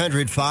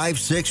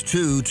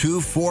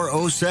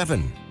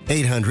 800-562-2407.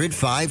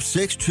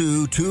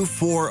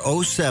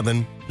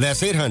 800-562-2407.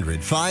 That's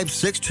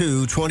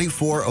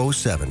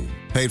 800-562-2407.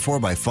 Paid for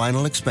by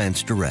Final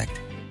Expense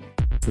Direct.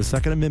 The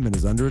Second Amendment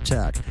is under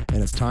attack,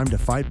 and it's time to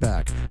fight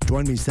back.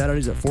 Join me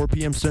Saturdays at 4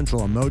 p.m.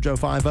 Central on Mojo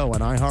 50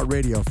 and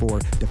iHeartRadio for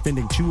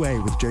Defending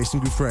 2A with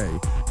Jason Gouffre.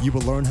 You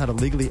will learn how to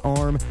legally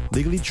arm,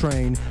 legally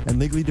train, and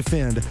legally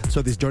defend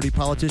so these dirty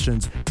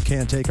politicians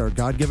can't take our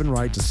God-given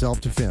right to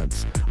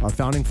self-defense. Our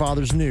founding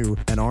fathers knew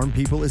an armed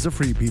people is a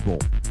free people.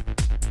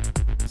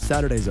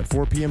 Saturdays at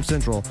 4 p.m.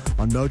 Central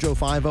on Mojo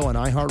 50 and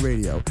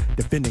iHeartRadio.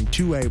 Defending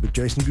 2A with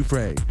Jason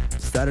Gouffre.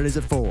 Saturdays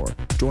at 4.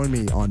 Join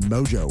me on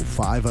Mojo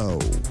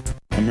 50.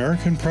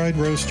 American Pride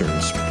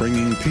Roasters,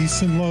 bringing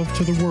peace and love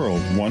to the world,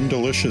 one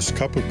delicious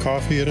cup of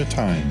coffee at a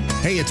time.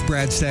 Hey, it's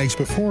Brad Staggs.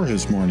 Before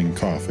his morning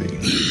coffee.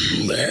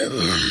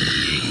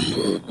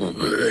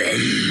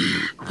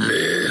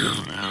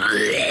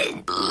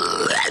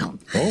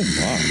 Oh,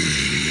 my.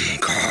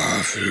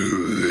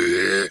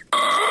 Coffee.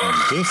 And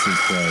this is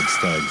Brad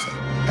Staggs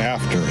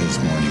after his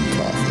morning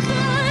coffee.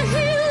 The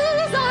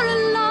hills are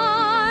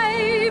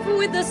alive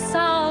with the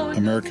sound.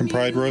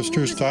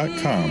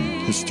 AmericanPrideRoasters.com.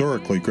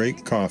 Historically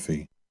great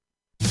coffee.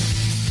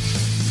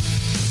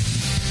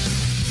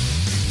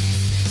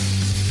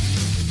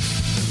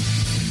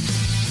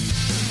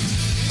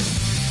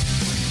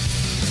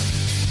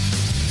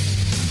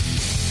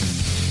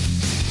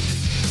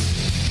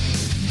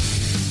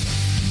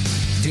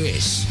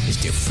 This is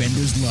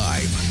Defenders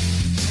Live.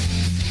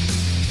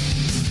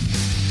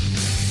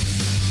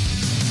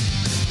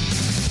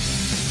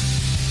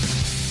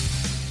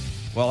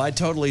 Well, I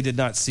totally did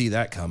not see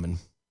that coming.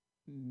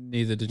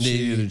 Neither did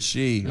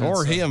she.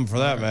 Or him, for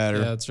that matter.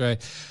 Yeah, that's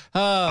right.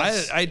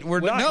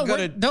 We're not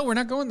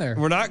going there.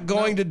 We're not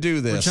going to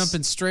do this. We're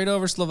jumping straight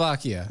over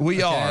Slovakia.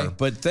 We are,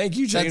 but thank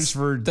you, James,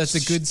 that's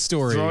a good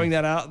story. Throwing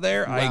that out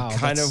there. Wow, I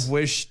kind of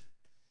wish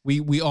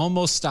we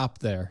almost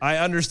stopped there. I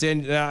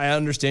understand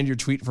your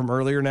tweet from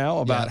earlier now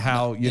about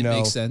how it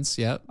makes sense.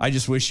 Yeah. I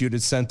just wish you'd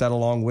have sent that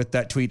along with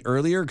that tweet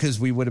earlier, because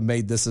we would have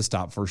made this a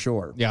stop for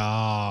sure.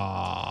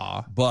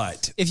 Yeah.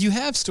 But if you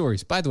have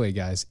stories, by the way,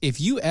 guys, if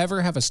you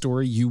ever have a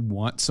story you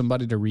want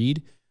somebody to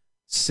read,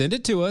 send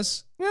it to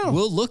us. Yeah.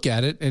 We'll look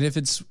at it, and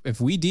if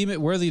we deem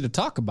it worthy to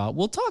talk about,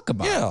 we'll talk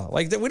about it. Yeah,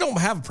 like we don't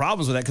have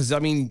problems with that, because I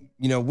mean,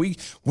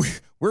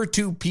 we're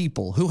two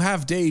people who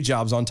have day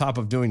jobs on top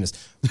of doing this.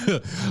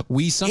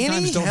 We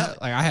sometimes don't.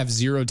 I have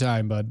zero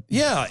time, bud.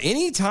 Yeah,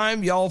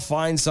 anytime y'all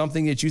find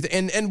something that you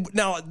and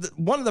now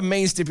one of the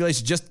main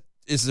stipulations just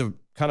is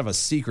kind of a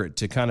secret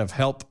to kind of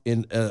help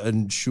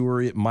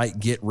ensure it might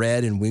get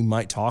read and we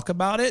might talk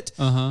about it.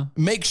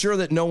 Make sure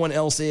that no one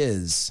else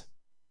is.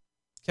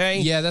 Okay.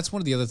 Yeah, that's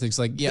one of the other things.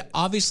 Like, yeah,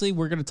 obviously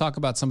we're going to talk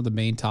about some of the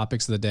main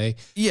topics of the day.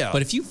 Yeah.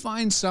 But if you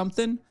find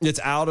something it's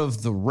out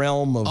of the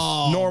realm of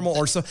normal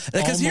or so,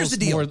 because here's the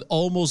deal.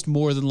 Almost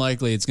more than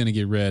likely it's going to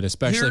get read,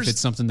 especially if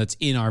it's something that's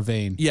in our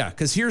vein. Yeah,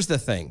 because here's the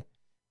thing.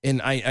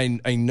 And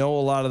I know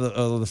a lot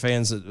of the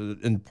fans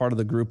and part of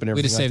the group and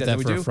everything. We'd have saved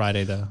that for a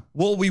Friday, though.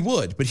 Well, we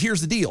would. But here's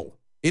the deal.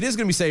 It is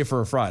going to be saved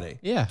for a Friday.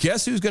 Yeah.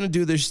 Guess who's going to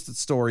do this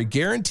story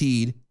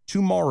guaranteed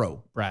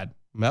tomorrow? Brad.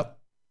 Yep.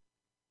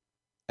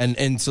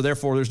 And so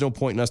therefore there's no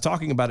point in us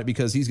talking about it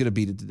because he's going to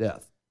beat it to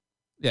death.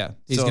 Yeah.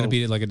 He's going to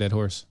beat it like a dead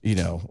horse. You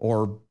know,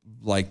 or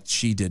like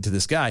she did to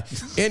this guy.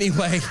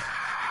 Anyway.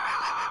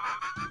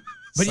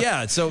 But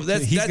yeah, so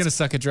he's going to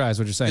suck it dry is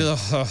what you're saying.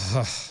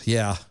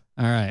 Yeah.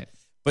 All right.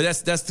 But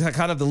that's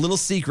kind of the little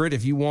secret.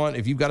 If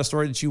you've got a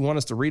story that you want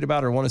us to read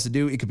about or want us to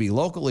do, it could be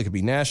local, it could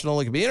be national,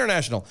 it could be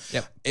international.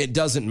 Yep. It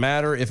doesn't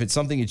matter. If it's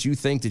something that you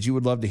think that you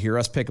would love to hear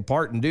us pick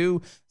apart and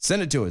do,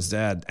 send it to us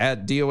at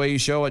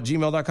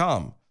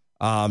doaeshow@gmail.com.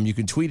 You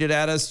can tweet it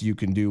at us. You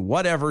can do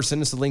whatever.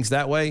 Send us the links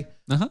that way.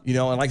 You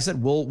know, and like I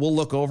said, we'll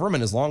look over them.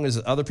 And as long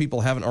as other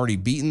people haven't already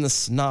beaten the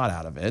snot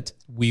out of it,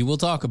 we will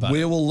talk about it.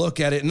 We will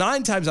look at it.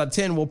 9 times out of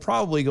 10, we'll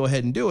probably go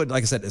ahead and do it.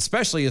 Like I said,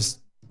 especially as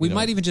we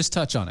might even just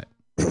touch on it.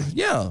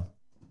 Yeah.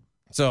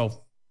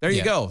 So there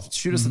you go.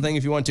 Shoot us the thing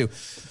if you want to.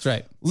 That's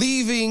right.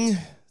 Leaving.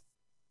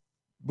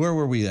 Where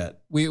were we at?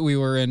 We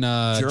were in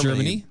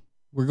Germany.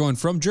 We're going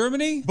from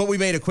Germany. But we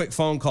made a quick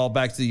phone call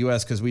back to the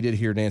U.S. because we did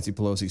hear Nancy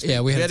Pelosi speak.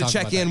 Yeah, we had to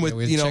check in with,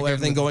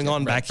 everything going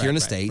on back here in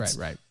the States.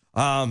 Right.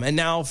 And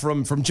now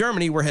from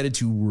Germany, we're headed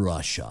to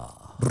Russia.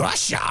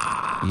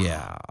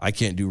 Yeah, I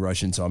can't do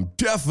Russian, so I'm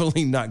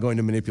definitely not going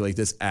to manipulate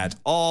this at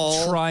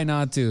all. Try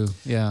not to.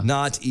 Yeah.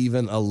 Not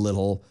even a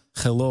little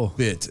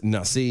bit.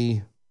 Now,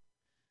 see,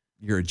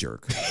 you're a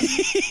jerk.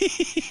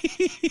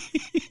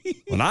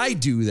 When I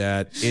do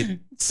that, it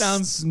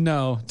sounds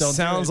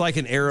like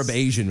an Arab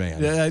Asian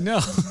man. Yeah, I know.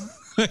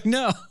 I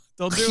know.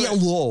 Don't do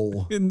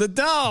Hello. it. In the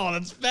doll.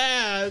 It's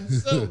bad.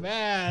 So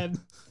bad.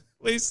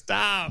 Please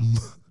stop.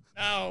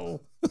 No.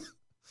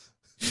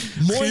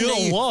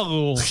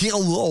 Hello.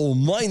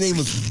 My name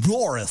is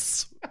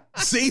Boris.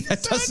 See,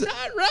 that's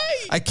not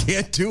right. I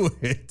can't do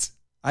it.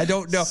 I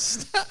don't know.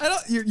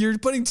 You're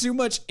putting too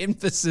much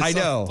emphasis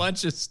on a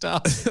bunch of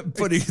stuff.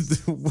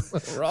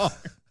 Wrong.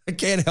 I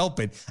can't help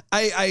it.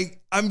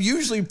 I'm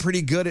usually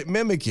pretty good at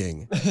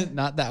mimicking.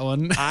 Not that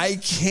one. I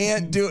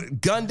can't do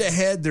it. Gun to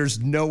head, there's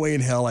no way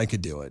in hell I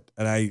could do it.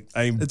 And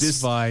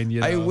it's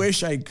fine. I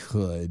wish I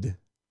could,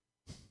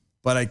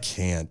 but I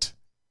can't.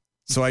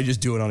 So I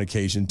just do it on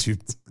occasion to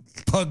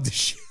bug the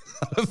shit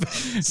out of it.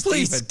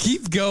 Please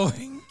keep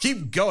going.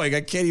 Keep going.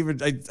 I can't even.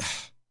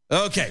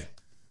 Okay.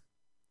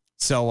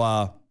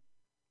 So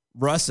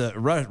Russia.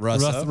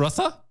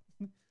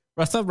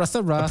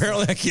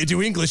 Apparently, I can't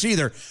do English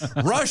either.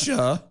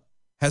 Russia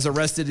has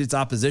arrested its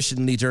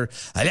opposition leader,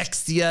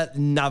 Alexei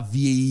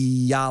Navalny.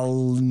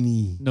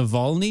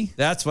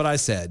 That's what I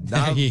said.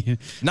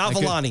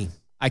 Navalny.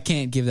 I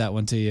can't give that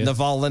one to you.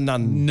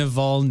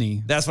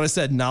 Navalny. That's what I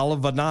said.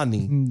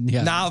 Navalny.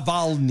 Yeah.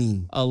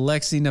 Navalny.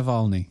 Alexei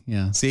Navalny.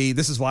 Yeah. See,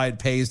 this is why it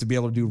pays to be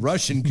able to do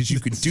Russian, because you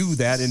could do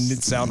that and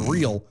it sound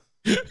real.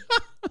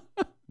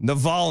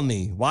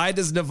 Navalny. Why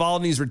does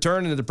Navalny's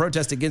return into the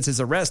protest against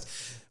his arrest?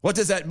 What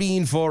does that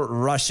mean for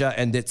Russia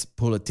and its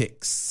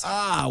politics?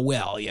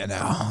 Well,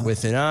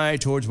 with an eye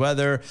towards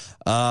whether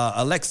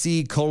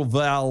Alexei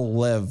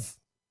Kovalev.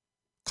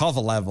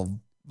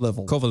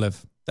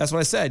 That's what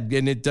I said,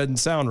 and it doesn't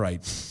sound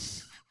right.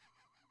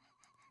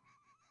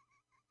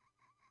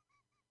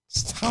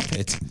 Stop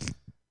it.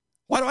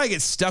 Why do I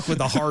get stuck with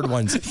the hard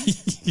ones?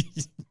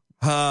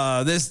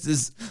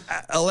 This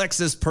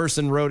Alexis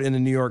person wrote in the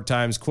New York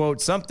Times,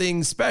 quote,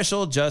 "Something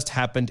special just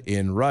happened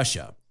in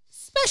Russia."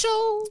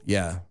 Special.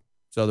 Yeah.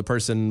 So the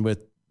person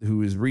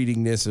who is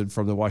reading this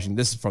from the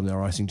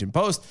Washington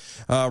Post,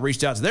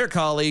 reached out to their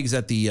colleagues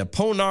at the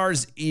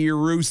Ponars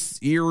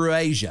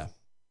Eurasia.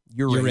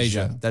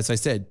 That's what I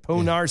said.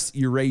 Ponars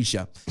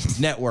Eurasia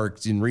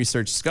networks and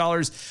research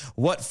scholars.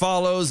 What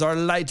follows are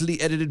lightly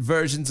edited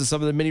versions of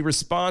some of the many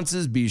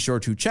responses. Be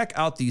sure to check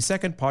out the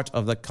second part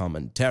of the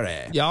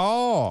commentary.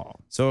 Yeah.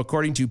 So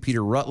according to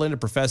Peter Rutland, a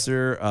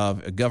professor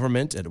of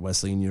government at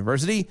Wesleyan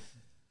University,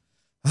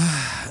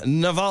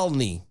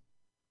 Navalny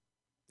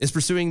is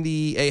pursuing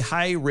a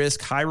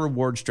high-risk,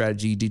 high-reward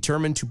strategy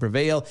determined to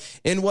prevail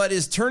in what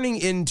is turning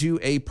into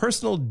a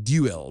personal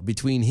duel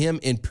between him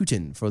and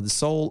Putin for the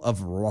soul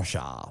of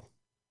Russia.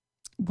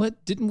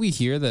 What, didn't we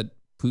hear that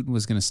Putin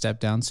was going to step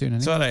down soon?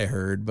 That's what I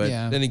heard, but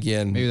then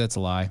again... Maybe that's a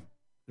lie.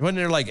 Wasn't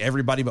there like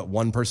everybody but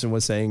one person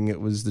was saying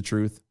it was the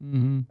truth?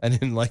 Mm-hmm. And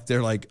then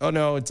they're like, oh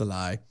no, it's a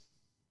lie.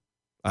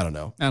 I don't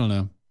know.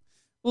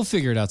 We'll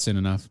figure it out soon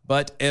enough.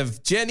 But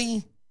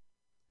Evgeny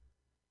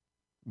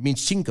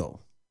Minchenko...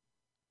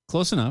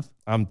 Close enough.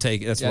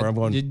 That's where I'm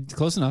going.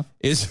 Close enough.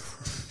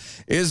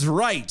 Is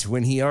right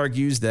when he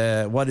argues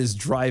that what is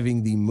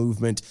driving the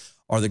movement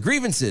are the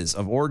grievances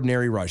of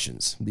ordinary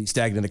Russians. The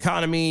stagnant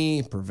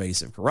economy,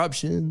 pervasive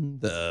corruption,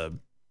 the,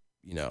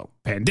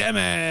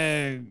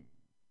 pandemic.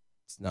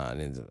 It's not,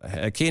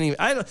 I can't even,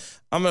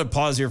 I'm going to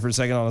pause here for a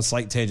second on a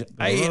slight tangent.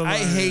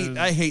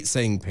 I hate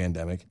saying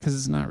pandemic. Because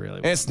it's not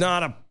really. It's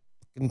not a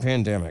fucking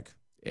pandemic.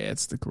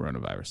 It's the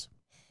coronavirus.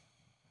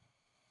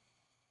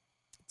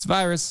 It's a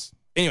virus.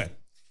 Anyway.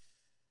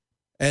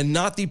 And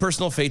not the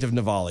personal fate of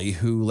Navalny,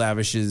 who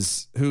lives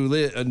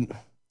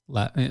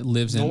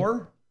in.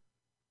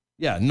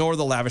 Nor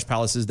the lavish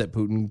palaces that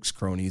Putin's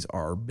cronies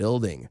are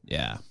building.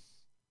 Yeah.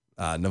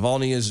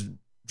 Navalny has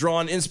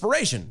drawn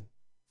inspiration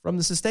from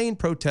the sustained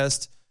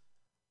protest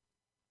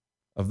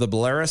of the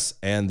Belarus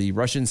and the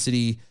Russian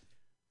city.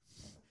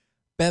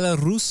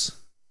 Belarus?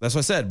 That's what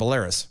I said,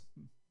 Belarus.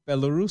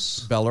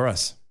 Belarus?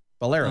 Belarus.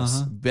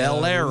 Uh-huh.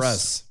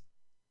 Belarus.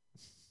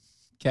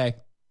 Okay.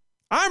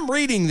 I'm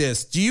reading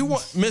this. Do you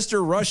want,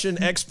 Mr.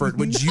 Russian expert,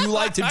 would you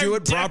like to do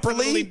it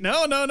properly?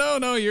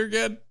 No, you're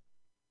good.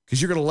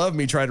 Because you're going to love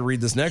me trying to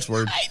read this next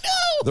word. I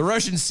know. The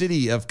Russian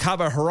city of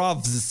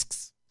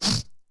Khabarovsk.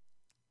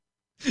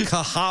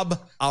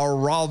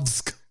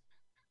 Khabarovsk.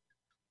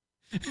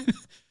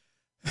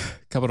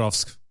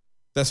 Khabarovsk.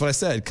 That's what I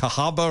said.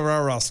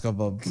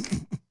 Khabarovsk.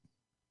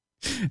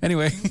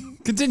 Anyway,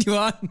 continue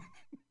on.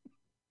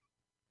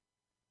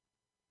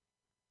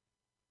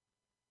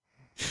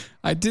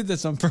 I did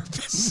this on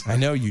purpose. I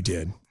know you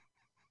did.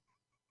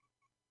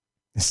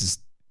 This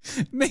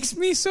makes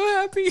me so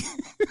happy.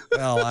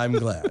 Well, I'm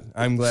glad.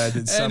 I'm glad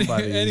that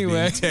somebody is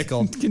being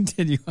tickled.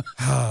 Continue.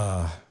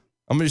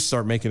 I'm going to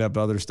start making up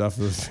other stuff.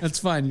 That's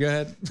fine. Go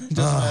ahead. Doesn't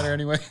matter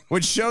anyway.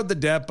 Which showed the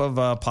depth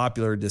of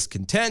popular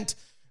discontent,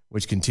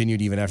 which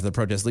continued even after the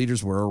protest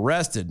leaders were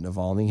arrested.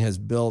 Navalny has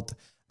built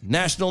a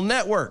national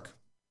network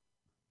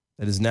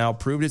that has now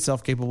proved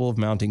itself capable of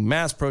mounting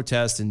mass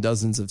protests in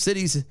dozens of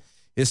cities.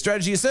 His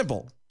strategy is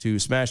simple: to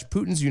smash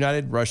Putin's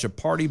United Russia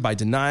Party by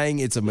denying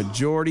it's a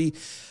majority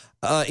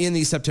in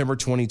the September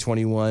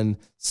 2021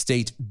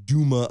 State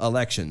Duma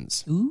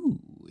elections. Ooh,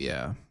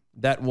 yeah.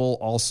 That will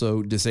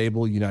also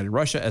disable United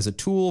Russia as a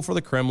tool for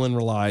the Kremlin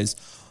relies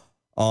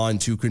on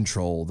to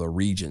control the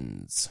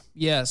regions.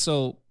 Yeah,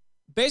 so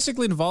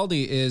basically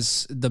Navalny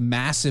is the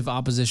massive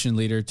opposition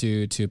leader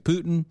to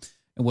Putin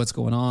and what's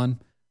going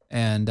on.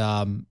 And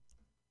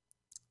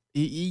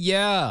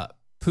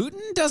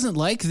Putin doesn't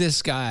like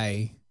this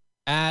guy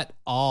at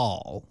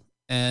all.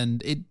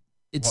 And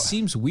it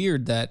seems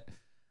weird that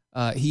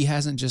he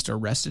hasn't just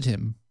arrested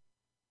him.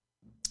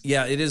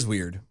 Yeah, it is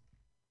weird.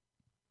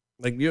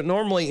 Like,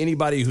 normally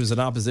anybody who's in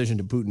opposition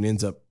to Putin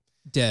ends up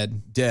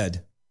dead.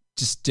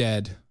 Just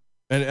dead.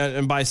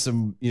 And by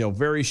some,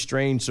 very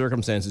strange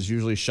circumstances,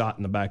 usually shot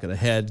in the back of the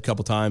head a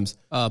couple times.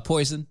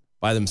 Poison.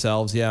 By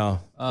themselves, yeah.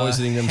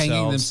 Poisoning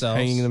themselves.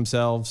 Hanging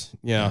themselves.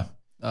 Yeah.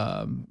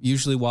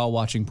 Usually while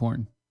watching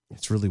porn.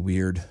 It's really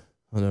weird.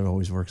 And it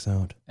always works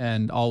out.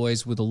 And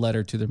always with a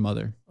letter to their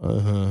mother.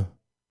 Uh-huh.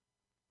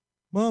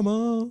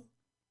 Mama,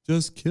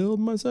 just killed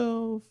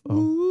myself.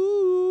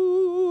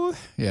 Oh.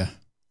 Yeah.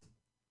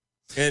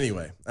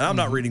 Anyway, I'm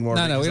not reading more.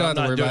 No, we don't have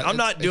to worry about it. I'm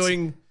not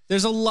doing.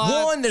 There's a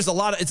lot.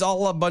 It's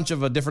all a bunch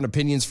of different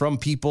opinions from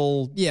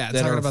people that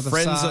are about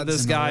friends of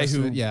this guy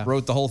who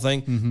wrote the whole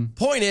thing. Mm-hmm.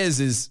 Point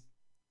is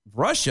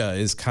Russia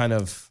is kind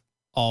of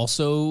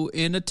also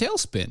in a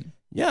tailspin.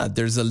 Yeah,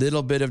 there's a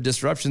little bit of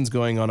disruptions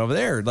going on over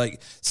there.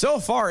 Like, so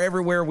far,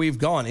 everywhere we've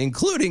gone,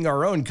 including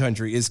our own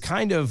country, is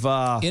kind of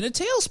in a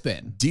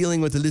tailspin,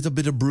 dealing with a little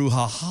bit of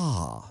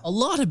brouhaha. A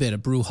lot of bit of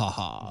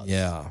brouhaha.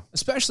 Yeah,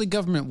 especially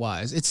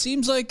government-wise. It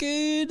seems like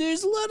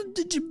there's a lot of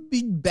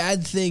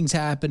bad things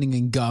happening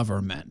in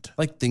government.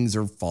 Like things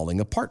are falling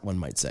apart, one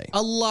might say.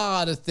 A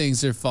lot of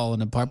things are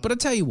falling apart. But I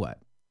tell you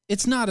what,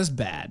 it's not as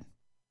bad.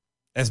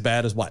 As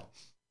bad as what?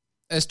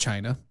 As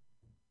China.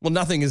 Well,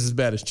 nothing is as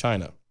bad as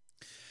China.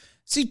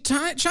 See,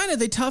 China,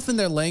 they toughened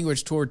their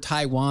language toward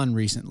Taiwan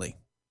recently.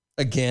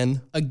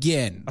 Again. I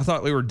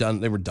thought we were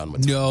done. They were done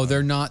with Taiwan. No,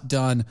 they're not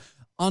done.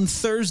 On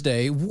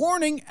Thursday,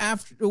 warning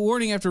after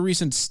a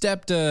recent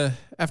step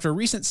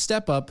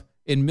up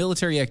in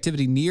military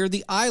activity near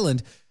the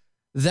island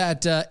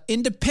that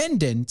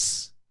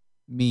independence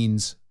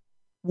means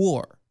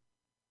war.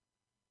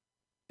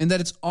 And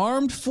that its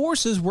armed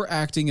forces were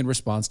acting in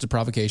response to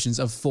provocations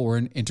of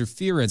foreign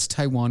interference.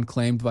 Taiwan,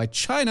 claimed by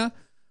China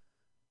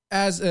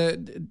as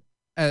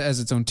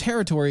its own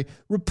territory,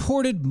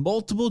 reported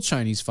multiple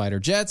Chinese fighter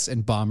jets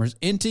and bombers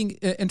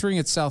entering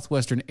its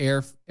southwestern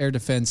air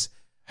defense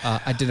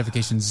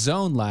identification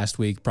zone last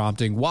week,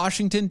 prompting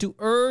Washington to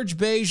urge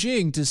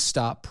Beijing to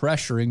stop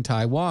pressuring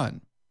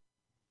Taiwan.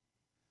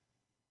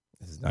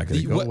 This is not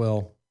going to go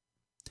well.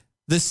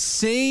 The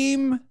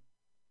same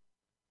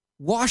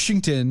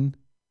Washington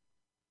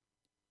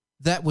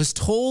that was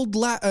told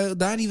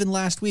not even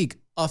last week,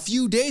 a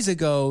few days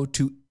ago,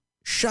 to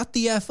shut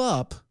the F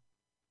up.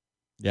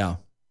 Yeah.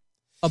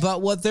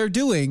 About what they're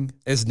doing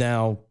is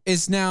now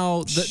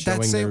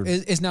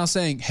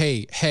saying,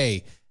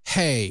 hey,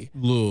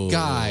 look,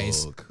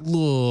 guys,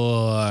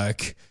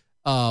 look,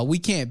 we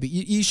can't be,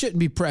 you shouldn't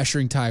be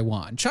pressuring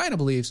Taiwan. China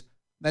believes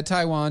that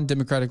Taiwan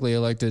democratically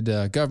elected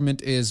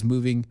government is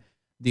moving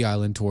the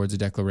island towards a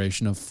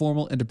declaration of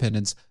formal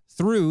independence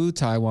through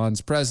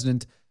Taiwan's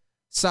president,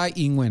 Tsai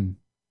Ing-wen.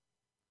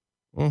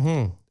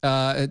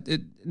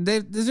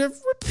 They've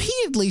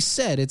repeatedly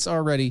said it's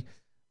already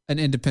an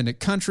independent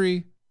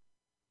country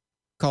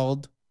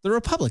called the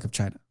Republic of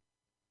China.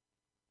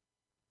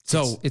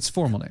 So its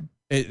formal name.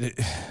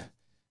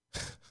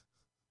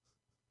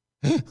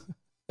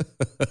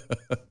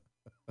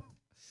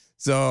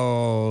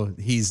 So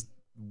he's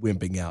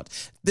wimping out.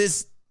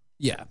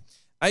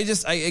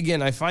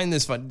 I find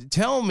this fun.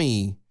 Tell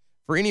me,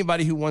 for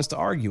anybody who wants to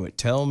argue it,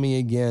 tell me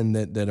again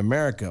that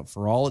America,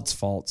 for all its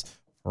faults,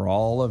 for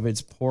all of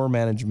its poor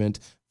management,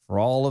 for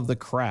all of the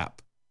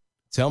crap,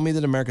 tell me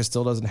that America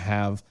still doesn't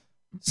have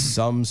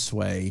some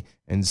sway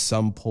and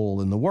some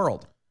pull in the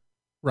world.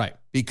 Right.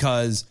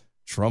 Because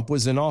Trump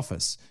was in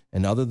office,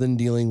 and other than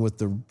dealing with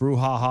the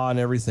brouhaha and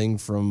everything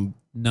from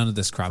none of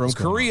this crap from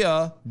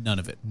Korea, none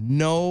of it.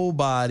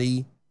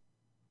 Nobody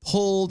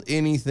pulled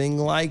anything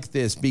like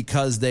this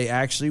because they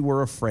actually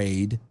were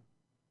afraid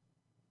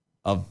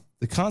of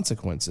the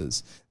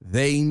consequences.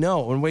 They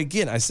know. And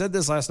again, I said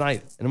this last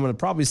night, and I'm going to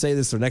probably say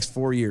this for the next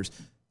 4 years.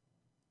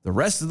 The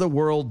rest of the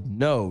world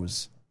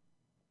knows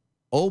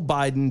old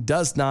Biden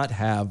does not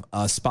have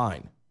a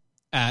spine.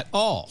 At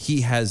all.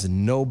 He has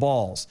no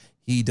balls.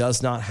 He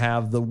does not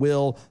have the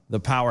will, the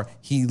power.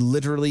 He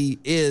literally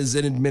is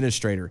an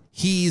administrator.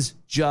 He's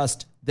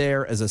just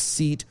there as a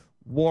seat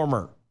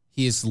warmer.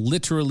 He is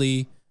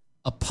literally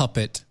a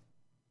puppet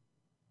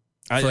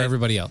for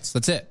everybody else.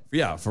 That's it.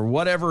 Yeah, for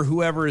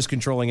whoever is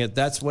controlling it,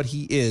 that's what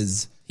he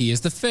is. He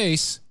is the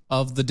face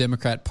of the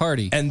Democrat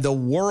Party. And the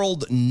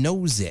world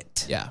knows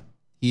it. Yeah.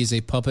 He is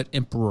a puppet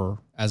emperor,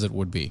 as it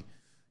would be.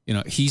 You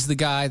know, he's the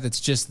guy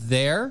that's just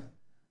there.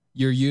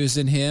 You're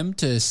using him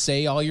to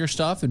say all your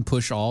stuff and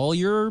push all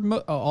your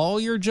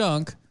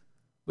junk,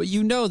 but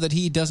you know that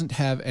he doesn't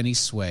have any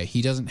sway.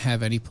 He doesn't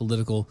have any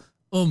political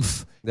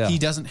oomph. Yeah. He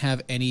doesn't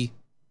have any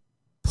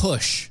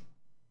push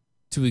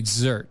to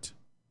exert.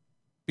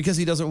 Because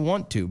he doesn't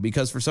want to.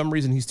 Because for some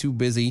reason he's too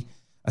busy.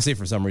 I say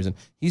for some reason.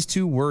 He's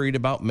too worried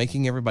about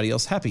making everybody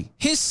else happy.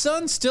 His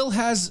son still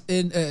has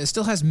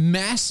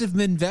massive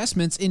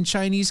investments in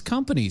Chinese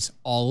companies.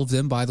 All of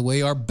them, by the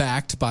way, are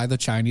backed by the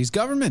Chinese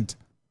government.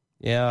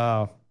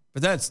 Yeah,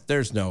 but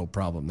there's no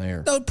problem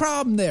there. No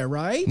problem there,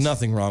 right?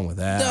 Nothing wrong with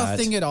that.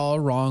 Nothing at all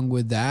wrong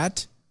with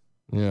that.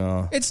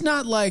 Yeah. It's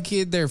not like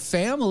their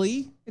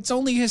family. It's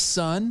only his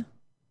son.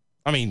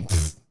 I mean,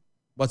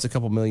 what's a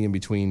couple million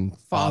between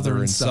father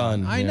and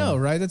son? I know,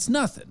 right? That's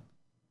nothing.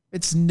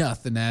 It's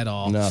nothing at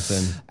all.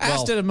 Nothing.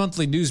 Asked at a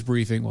monthly news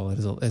briefing. Well,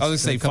 it's I was going to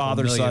say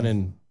father, son,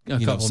 and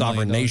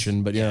sovereign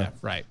nation, but yeah.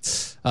 Right.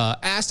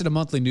 Asked at a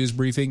monthly news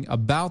briefing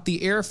about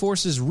the Air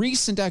Force's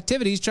recent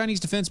activities,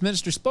 Chinese Defense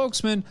Minister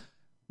spokesman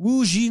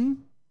Wu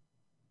Jin.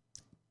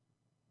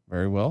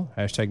 Very well.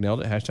 Hashtag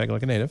nailed it. Hashtag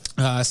like a native.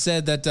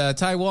 Said that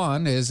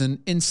Taiwan is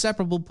an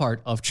inseparable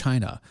part of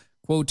China.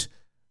 Quote,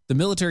 the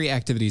military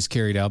activities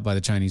carried out by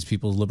the Chinese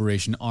People's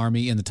Liberation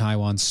Army in the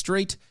Taiwan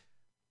Strait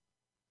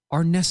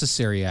are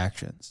necessary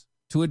actions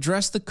to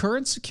address the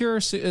current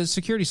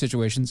security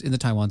situations in the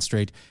Taiwan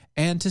Strait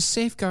and to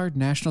safeguard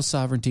national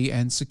sovereignty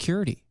and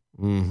security.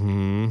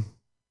 Mm-hmm.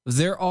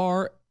 They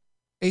are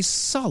a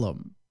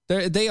solemn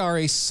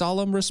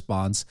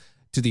response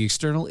to the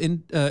external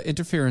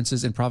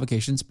interferences and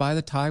provocations by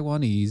the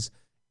Taiwanese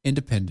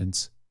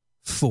Independence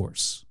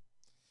Force.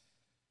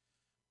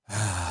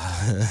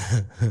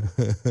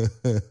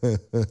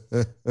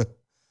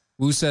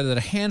 Wu said that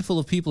a handful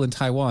of people in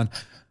Taiwan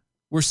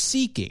were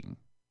seeking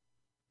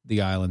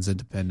the island's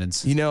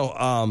independence. You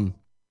know,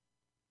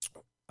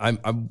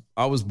 I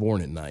was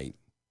born at night.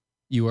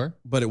 You were?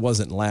 But it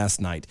wasn't last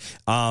night.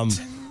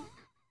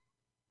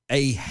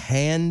 A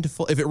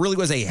handful, if it really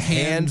was a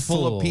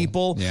handful of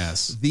people,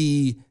 yes.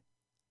 The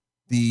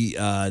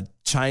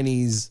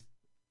Chinese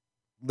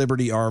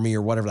Liberty Army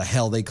or whatever the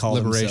hell they call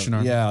it. Liberation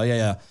Army.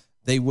 Yeah.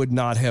 They would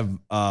not have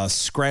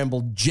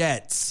scrambled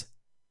jets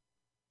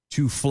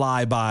to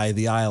fly by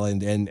the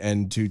island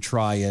and to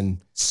try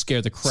and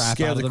scare the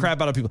crap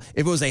out of people.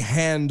 If it was a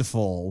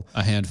handful,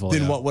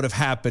 then what would have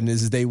happened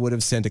is they would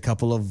have sent a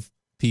couple of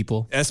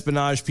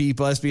espionage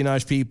people,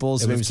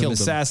 maybe some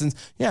assassins.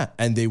 Yeah,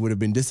 and they would have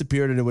been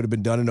disappeared and it would have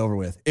been done and over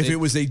with. If it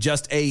was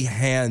just a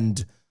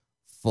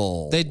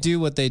handful. They do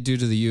what they do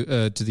to the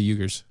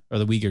Uyghurs or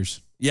the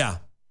Uyghurs. Yeah.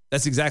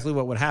 That's exactly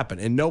what would happen.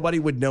 And nobody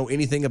would know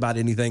anything about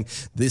anything.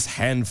 This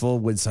handful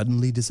would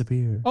suddenly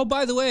disappear. Oh,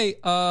 by the way,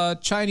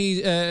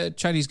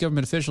 Chinese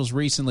government officials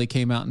recently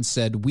came out and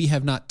said, we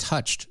have not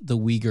touched the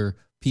Uyghur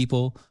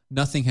people.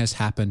 Nothing has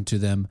happened to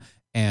them.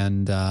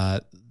 And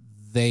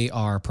they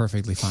are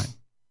perfectly fine.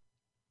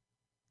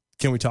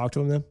 Can we talk to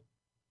them then?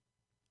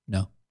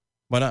 No.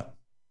 Why not?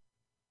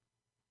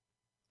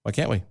 Why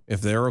can't we? If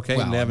they're okay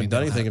and they haven't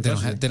done anything.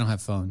 They don't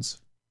have phones.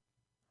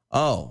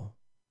 Oh.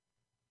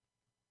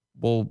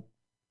 Well,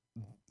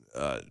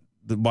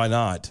 why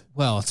not?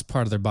 Well, it's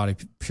part of their body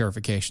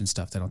purification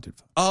stuff. They don't do.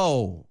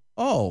 Oh.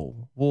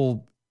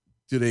 Well,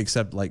 do they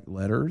accept like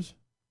letters?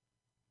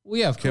 Well,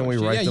 yeah, of Can course.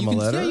 we write them a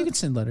letter? Yeah, you can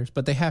send letters,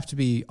 but they have to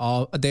be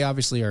they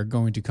obviously are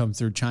going to come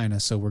through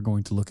China, so we're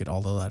going to look at all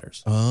the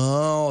letters.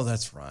 Oh,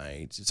 that's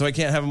right. So I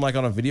can't have them like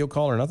on a video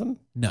call or nothing?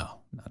 No,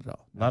 not at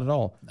all. Not at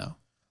all. No.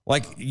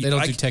 Like They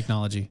don't do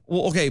technology.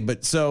 Well, okay,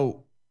 but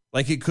so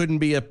like it couldn't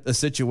be a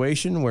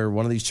situation where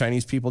one of these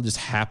Chinese people just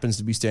happens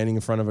to be standing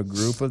in front of a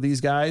group of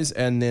these guys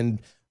and then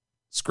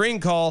screen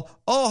call,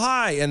 oh,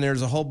 hi. And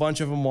there's a whole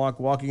bunch of them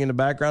walking in the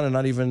background and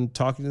not even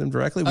talking to them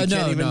directly. We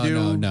can't even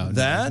do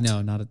that?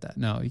 No, not at that.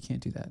 No, you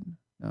can't do that.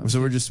 No. So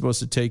we're just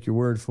supposed to take your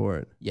word for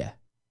it. Yeah.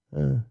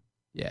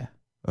 Yeah.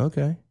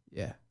 Okay.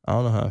 Yeah. I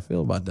don't know how I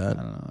feel about that.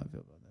 I don't know how I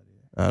feel about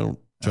that either. I don't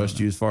trust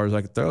you as far as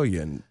I can throw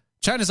you. And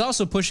China's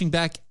also pushing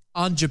back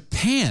on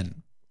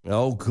Japan.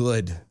 Oh,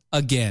 good.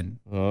 Again.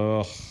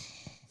 Oh.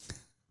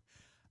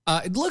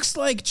 It looks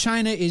like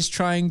China is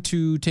trying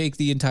to take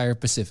the entire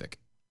Pacific.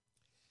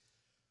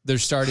 They're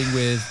starting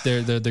with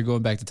they're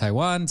going back to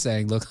Taiwan,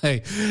 saying, "Look,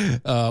 hey,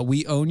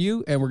 we own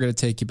you, and we're going to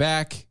take you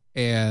back."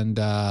 And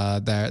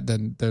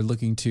then they're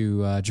looking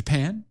to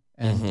Japan,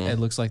 and it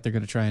looks like they're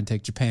going to try and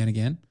take Japan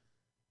again.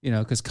 You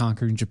know, because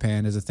conquering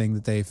Japan is a thing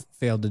that they've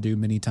failed to do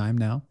many times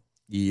now.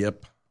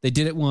 Yep, they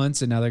did it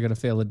once, and now they're going to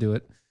fail to do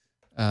it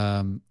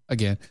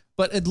again.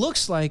 But it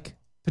looks like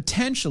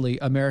potentially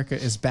America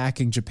is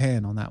backing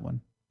Japan on that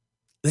one.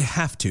 They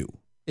have to.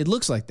 It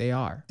looks like they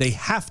are. They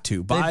have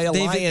to by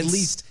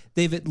alliance.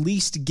 They've at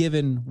least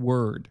given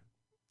word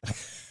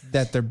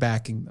that they're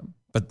backing them.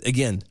 But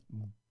again,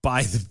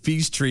 by the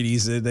peace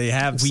treaties that they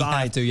have signed,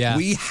 have to, yeah.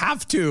 We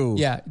have to.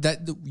 Yeah,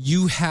 that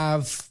you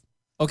have.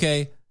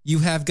 Okay, you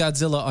have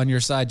Godzilla on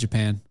your side,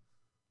 Japan.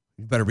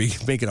 You better be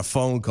making a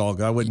phone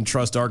call. I wouldn't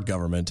trust our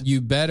government.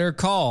 You better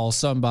call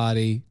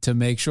somebody to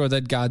make sure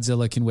that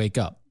Godzilla can wake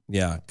up.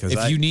 Yeah, because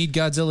if you need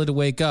Godzilla to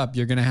wake up,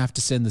 you're going to have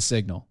to send the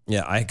signal.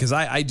 Yeah, because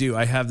I do.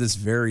 I have this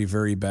very,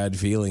 very bad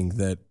feeling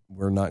that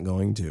we're not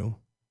going to.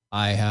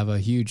 I have a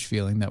huge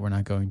feeling that we're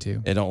not going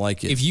to. I don't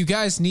like it. If you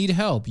guys need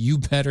help, you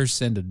better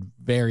send a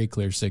very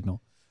clear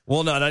signal.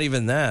 Well, no, not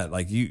even that.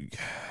 Like you,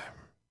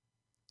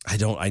 I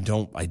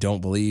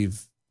don't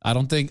believe. I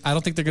don't think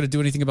they're going to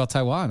do anything about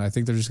Taiwan. I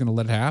think they're just going to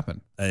let it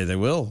happen. They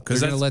will, because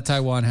they're going to let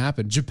Taiwan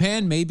happen.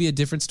 Japan may be a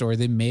different story.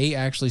 They may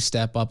actually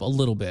step up a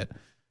little bit.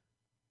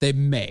 They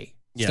may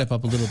step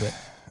up a little bit,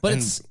 but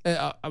it's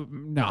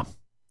no.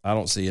 I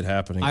don't see it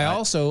happening. I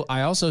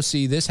also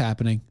see this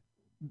happening.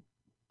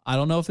 I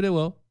don't know if it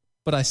will,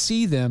 but I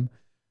see them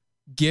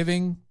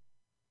giving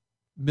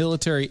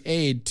military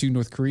aid to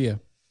North Korea.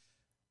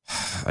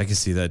 I can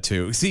see that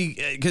too. See,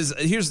 because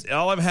here's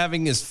all I'm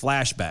having is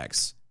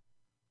flashbacks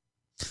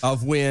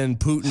of when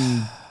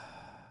Putin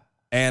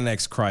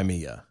annexed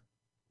Crimea.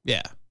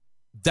 Yeah,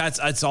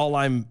 that's all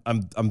I'm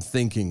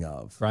thinking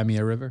of.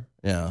 Crimea River.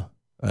 Yeah.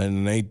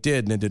 And they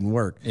did, and it didn't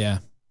work. Yeah.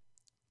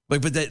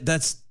 But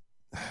that's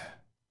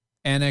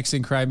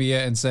annexing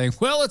Crimea and saying,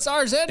 well, it's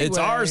ours anyway. It's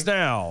ours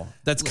now.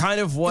 That's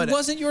kind of what... It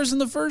wasn't yours in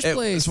the first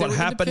place. It's what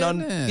happened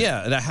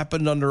that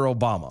happened under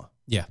Obama.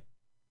 Yeah.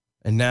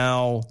 And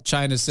now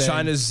China's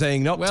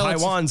saying, nope, well,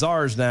 Taiwan's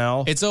ours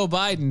now. It's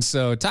Biden,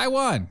 so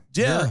Taiwan,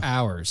 you're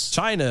ours.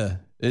 China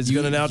is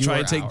going to now try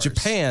and take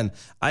Japan.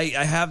 I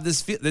have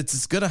this feel that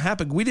it's going to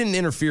happen. We didn't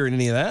interfere in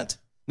any of that.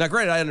 Now,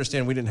 granted, I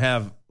understand we didn't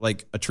have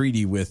like a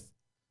treaty with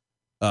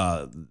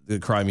the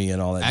Crimea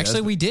and all that.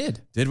 Actually, we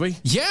did. Did we?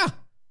 Yeah.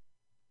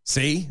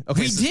 See?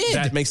 Okay, we did.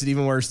 That makes it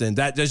even worse then.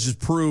 That just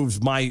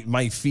proves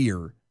my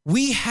fear.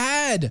 We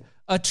had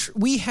a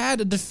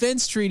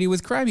defense treaty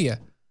with Crimea.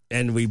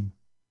 And we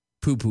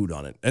poo-pooed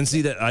on it. And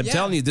see that I'm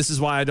telling you, this is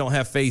why I don't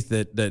have faith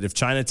that if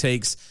China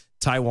takes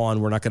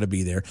Taiwan, we're not going to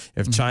be there.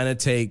 If China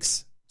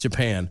takes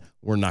Japan,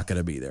 we're not going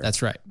to be there.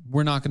 That's right.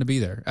 We're not going to be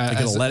there. They're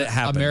going to let it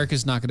happen.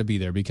 America's not going to be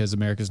there because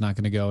America's not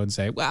going to go and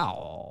say,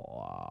 well,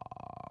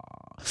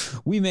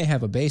 we may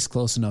have a base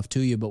close enough to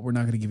you, but we're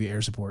not going to give you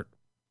air support.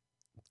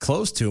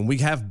 Close to them. We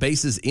have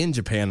bases in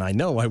Japan. I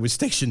know. I was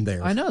stationed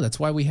there. I know. That's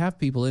why we have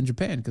people in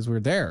Japan, because we're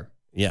there.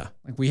 Yeah.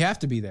 Like we have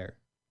to be there.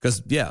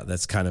 Because,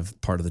 that's kind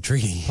of part of the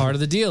treaty. Part of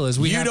the deal is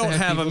you don't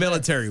have a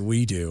military. There.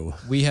 We do.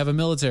 We have a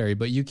military,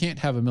 but you can't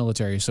have a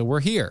military. So we're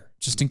here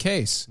just in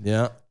case.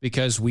 Yeah.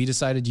 Because we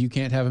decided you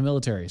can't have a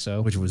military.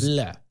 So which was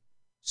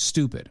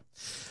stupid.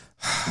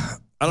 I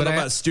don't know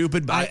about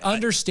stupid, but I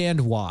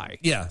understand why.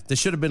 Yeah. There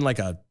should have been like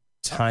a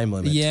time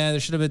limit. Yeah, there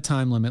should have been a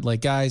time limit.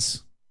 Like,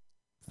 guys,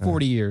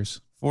 40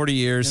 years. 40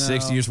 years,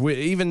 60 years,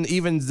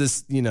 even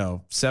this,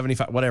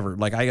 75, whatever.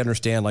 Like, I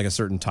understand like a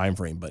certain time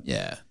frame, but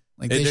yeah.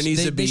 Like they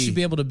should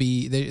be able to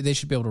be. They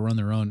should be able to run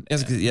their own.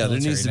 Yeah, there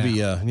needs to be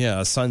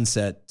a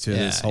sunset to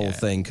this whole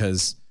thing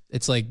because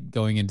it's like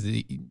going into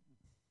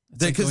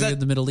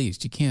the Middle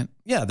East. You can't.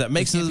 Yeah, that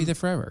makes them be there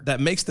forever. That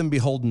makes them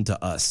beholden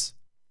to us.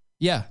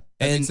 Yeah,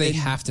 and they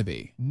have to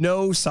be.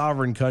 No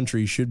sovereign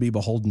country should be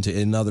beholden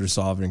to another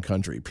sovereign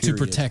country. Period.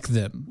 To protect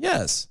them.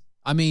 Yes.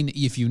 I mean,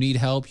 if you need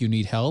help, you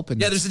need help.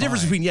 And there's a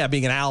difference between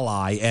being an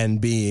ally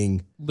and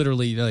being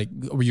literally like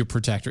you're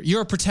protectorate.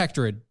 You're a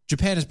protectorate.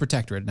 Japan is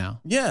protectorate now.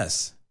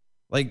 Yes,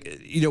 like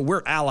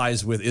we're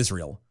allies with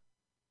Israel.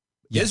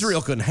 Yes.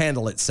 Israel couldn't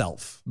handle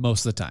itself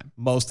most of the time.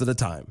 Most of the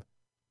time,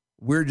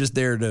 We're just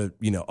there to,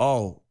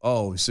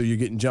 so you're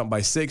getting jumped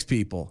by 6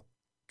 people.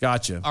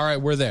 Gotcha. All right,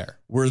 we're there.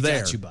 We're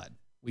there. Got you, bud.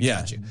 We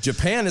got you.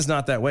 Japan is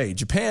not that way.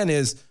 Japan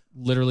is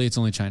literally, it's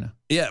only China.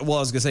 Yeah, well,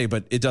 I was gonna say,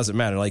 but it doesn't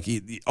matter. Like,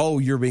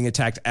 you're being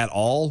attacked at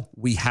all.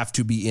 We have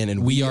to be in,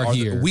 and we are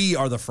here. We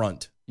are the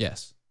front.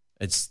 Yes,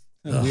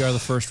 we are the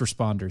first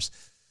responders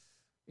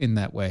in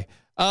that way.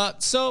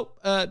 So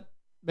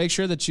make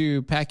sure that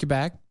you pack your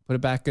bag, put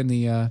it back in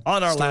the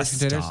on our last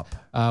containers.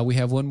 stop. We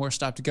have one more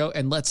stop to go,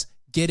 and let's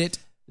get it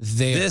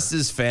there. This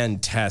is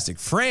fantastic.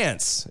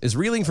 France is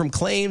reeling from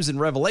claims and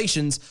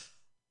revelations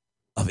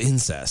of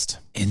incest.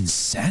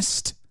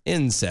 Incest?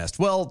 Incest.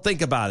 Well,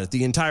 think about it.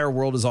 The entire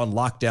world is on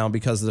lockdown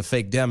because of the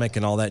fake-demic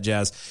and all that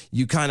jazz.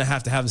 You kind of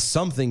have to have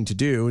something to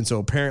do. And so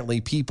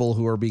apparently people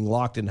who are being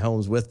locked in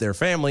homes with their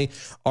family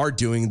are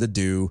doing the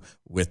do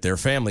with their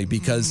family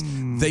because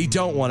they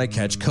don't want to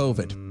catch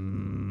COVID.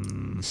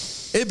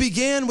 It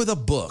began with a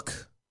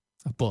book.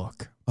 A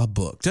book.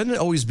 Doesn't it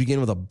always begin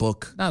with a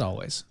book? Not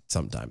always.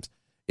 Sometimes.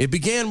 It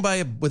began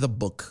with a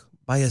book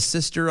by a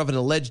sister of an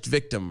alleged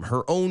victim.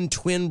 Her own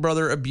twin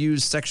brother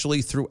abused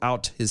sexually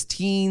throughout his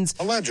teens.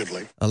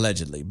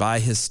 Allegedly by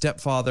his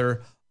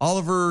stepfather,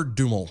 Oliver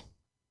Duhamel.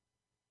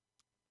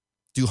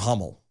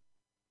 Duhamel.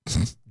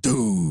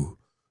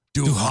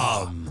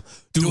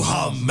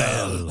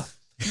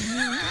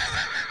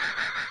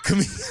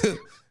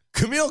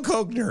 Camille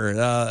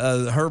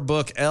Kochner, her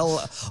book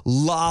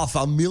La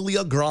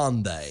Familia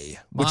Grande,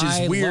 which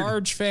is weird.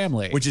 Large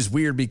family. Which is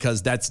weird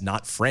because that's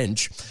not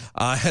French,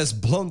 has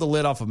blown the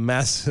lid off a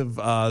massive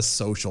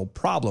social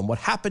problem. What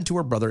happened to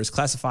her brother is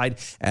classified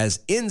as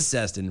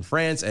incest in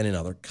France and in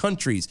other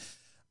countries.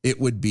 It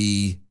would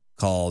be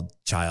called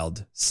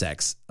child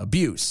sex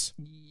abuse.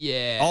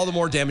 Yeah. All the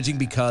more damaging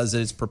because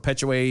it's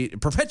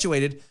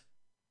perpetuated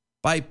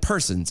by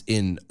persons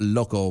in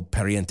loco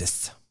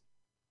parentis.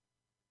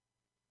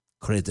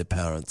 Crazy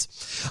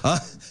parents.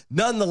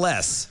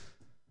 Nonetheless,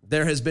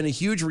 there has been a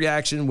huge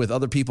reaction with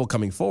other people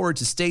coming forward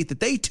to state that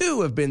they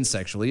too have been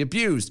sexually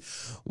abused.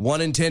 1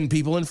 in 10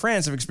 people in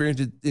France have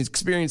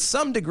experienced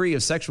some degree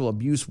of sexual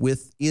abuse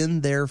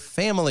within their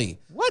family.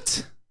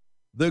 What?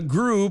 The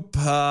group,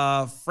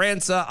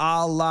 France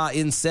à la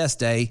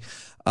Inceste,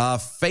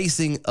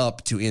 Facing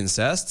Up to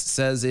Incest,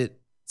 says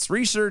its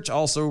research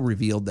also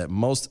revealed that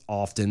most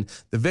often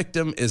the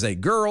victim is a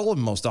girl and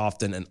most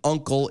often an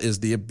uncle is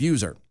the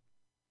abuser.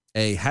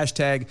 A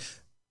hashtag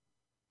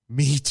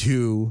Me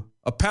Too,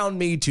 a pound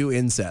Me Too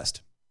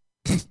incest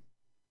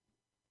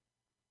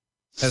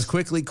was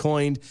quickly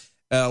coined,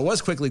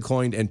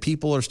 and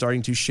people are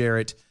starting to share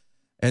it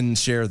and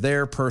share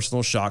their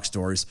personal shock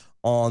stories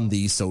on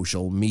the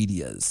social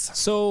medias.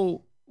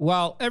 So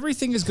while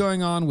everything is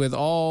going on with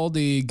all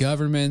the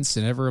governments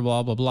and ever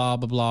blah, blah, blah,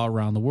 blah, blah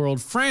around the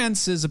world,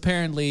 France is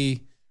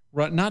apparently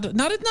not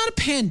a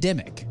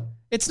pandemic.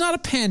 It's not a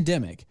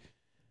pandemic.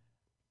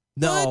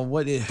 No,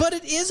 but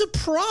it is a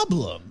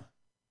problem.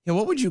 Yeah,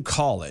 what would you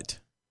call it?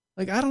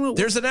 Like, I don't know.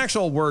 There's an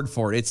actual word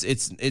for it.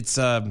 It's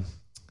God,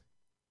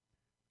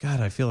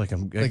 I feel like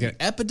I'm like an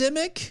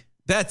epidemic.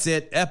 That's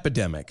it,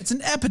 epidemic. It's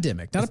an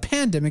epidemic, not a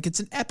pandemic. It's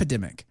an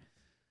epidemic.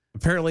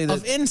 Apparently,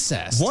 of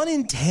incest. 1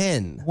 in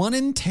 10. 1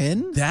 in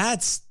 10.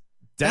 That's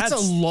a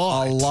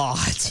lot. A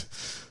lot.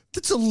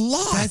 That's a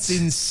lot. That's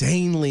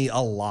insanely a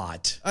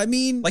lot. I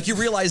mean, like, you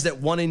realize that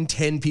 1 in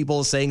 10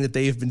 people saying that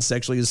they have been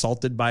sexually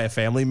assaulted by a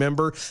family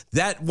member,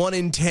 that 1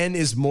 in 10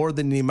 is more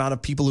than the amount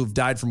of people who've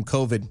died from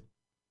COVID.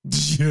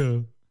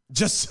 Yeah.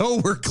 Just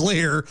so we're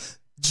clear.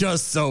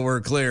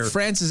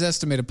 France's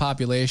estimated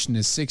population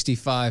is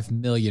 65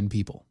 million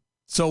people.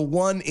 So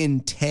 1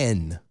 in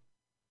 10.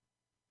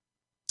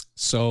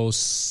 So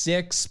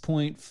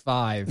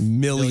 6.5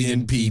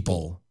 million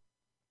people.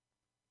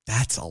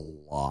 That's a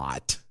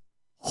lot.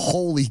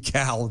 Holy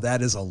cow,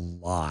 that is a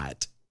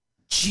lot.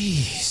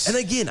 Jeez. And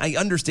again, I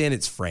understand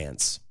it's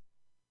France.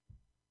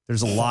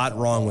 There's a lot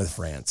wrong with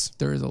France.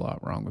 There is a lot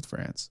wrong with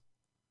France.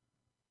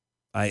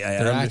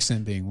 Their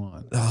accent being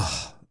one.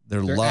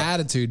 Their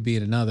attitude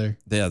being another.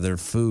 Yeah, their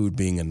food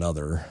being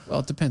another. Well,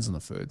 it depends on the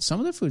food. Some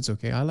of the food's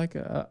okay. I like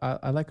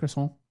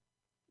croissant.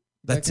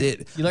 That's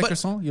it. You like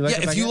croissant? You like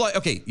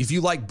if you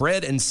like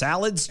bread and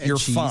salads, you're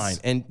cheese. fine.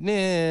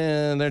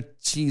 And their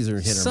cheese are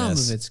hit or miss. Some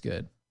of it's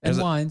good. And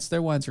wines.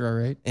 Their wines are all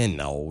right. And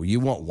no, you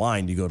want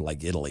wine, you go to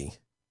like Italy.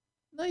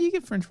 No, you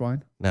get French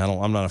wine.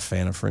 No, I'm not a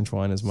fan of French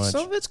wine as much.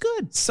 Some of it's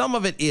good. Some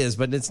of it is,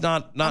 but it's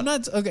not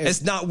okay.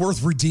 It's not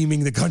worth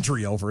redeeming the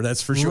country over,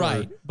 that's for sure.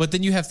 Right. But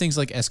then you have things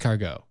like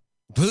escargot.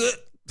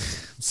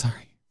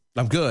 Sorry.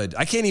 I'm good.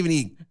 I can't even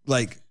eat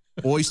like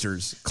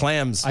oysters,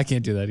 clams. I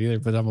can't do that either,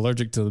 but I'm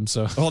allergic to them.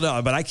 So hold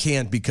on, but I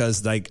can't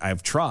because like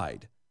I've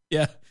tried.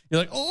 Yeah. You're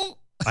like, oh.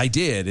 I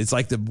did. It's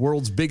like the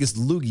world's biggest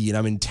loogie, and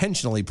I'm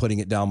intentionally putting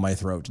it down my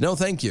throat. No,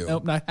 thank you.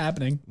 Nope, not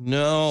happening.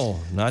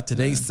 No, not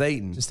today,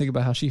 Satan. Just think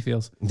about how she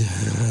feels.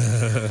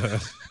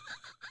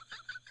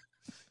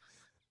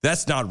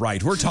 That's not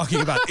right. We're talking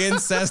about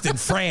incest in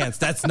France.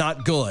 That's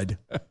not good.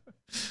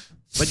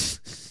 But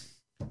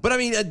I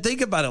mean,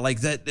 think about it like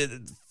that.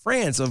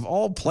 France, of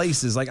all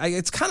places, like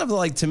it's kind of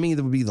like, to me,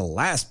 that would be the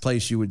last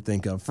place you would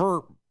think of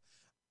for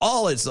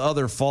all its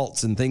other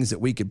faults and things that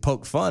we could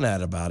poke fun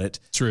at about it.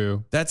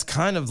 True. That's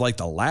kind of like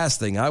the last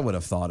thing I would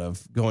have thought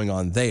of going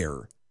on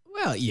there.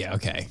 Well, yeah,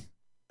 okay.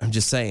 I'm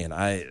just saying,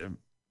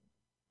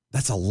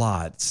 that's a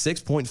lot.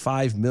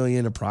 6.5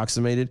 million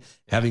approximated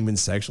having been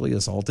sexually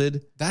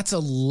assaulted. That's a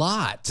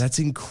lot. That's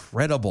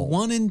incredible.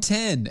 1 in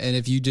 10. And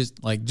if you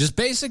just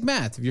basic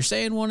math, if you're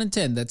saying 1 in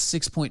 10, that's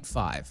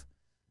 6.5.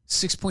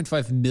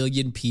 6.5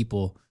 million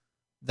people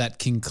that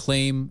can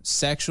claim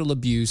sexual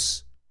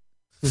abuse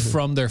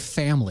from their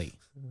family.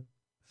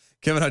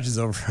 Kevin Hutch is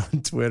over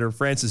on Twitter.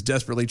 France is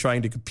desperately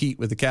trying to compete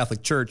with the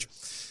Catholic Church.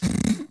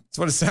 That's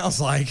what it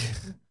sounds like.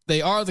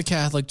 They are the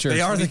Catholic Church.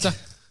 They are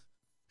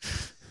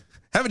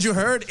Haven't you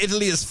heard?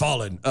 Italy has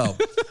fallen. Oh.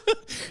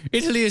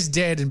 Italy is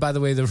dead. And by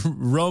the way, the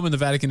Rome and the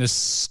Vatican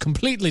is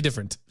completely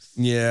different.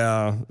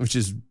 Yeah, which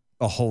is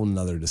a whole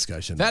nother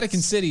discussion.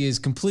 Vatican City is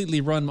completely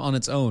run on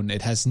its own.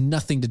 It has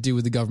nothing to do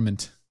with the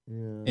government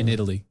in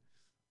Italy.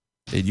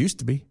 It used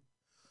to be.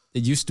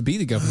 It used to be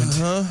the government.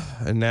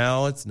 And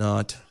now it's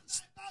not.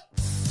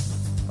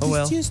 Oh,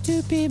 well. It used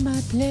to be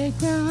my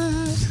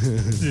playground.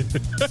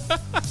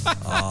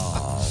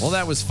 Oh, well,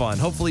 that was fun.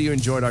 Hopefully you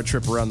enjoyed our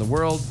trip around the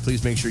world.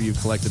 Please make sure you've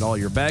collected all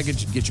your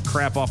baggage and get your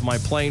crap off my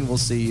plane. We'll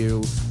see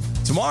you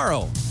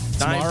tomorrow.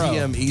 9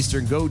 p.m.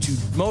 Eastern. Go to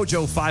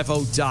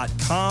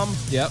mojo50.com.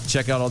 Yep.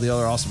 Check out all the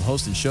other awesome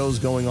hosts and shows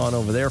going on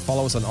over there.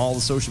 Follow us on all the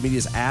social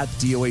medias at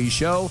DOA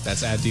Show.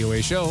 That's at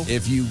DOA Show.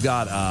 If you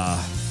got...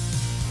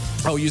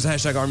 use the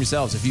hashtag Arm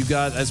Yourselves. If you've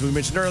got, as we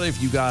mentioned earlier,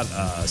 if you got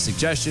a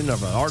suggestion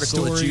of an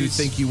article that you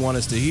think you want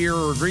us to hear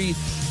or read,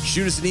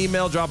 shoot us an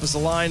email, drop us a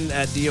line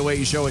at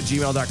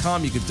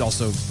doaeshow@gmail.com. You could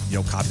also,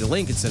 copy the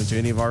link and send it to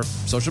any of our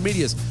social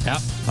medias.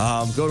 Yep.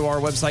 Go to our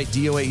website,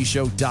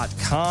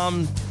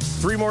 doaeshow.com.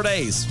 3 more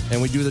days, and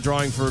we do the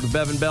drawing for the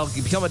Bevan Bell.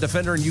 You become a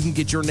Defender, and you can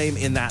get your name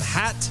in that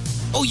hat.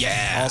 Oh,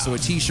 yeah. Also a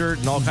T-shirt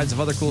and all kinds of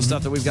other cool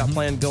stuff that we've got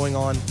planned going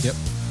on. Yep.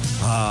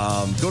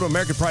 Go to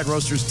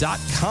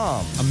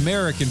AmericanPrideRoasters.com.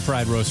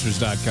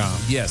 AmericanPrideRoasters.com.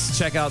 Yes,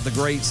 check out the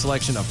great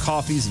selection of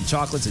coffees and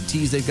chocolates and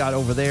teas they've got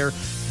over there.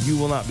 You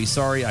will not be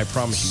sorry, I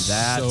promise you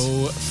that.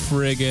 So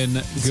friggin'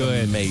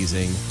 good. It's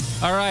amazing.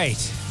 All right.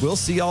 We'll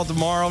see y'all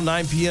tomorrow,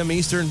 9 p.m.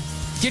 Eastern.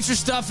 Get your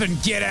stuff and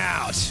get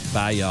out.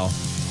 Bye, y'all.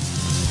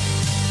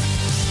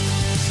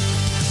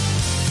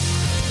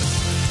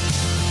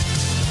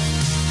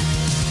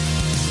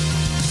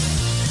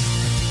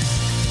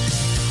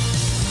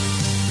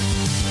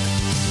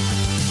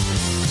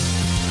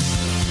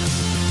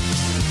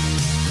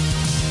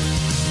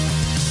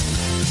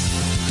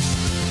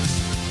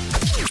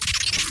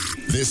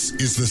 This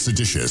is the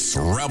seditious,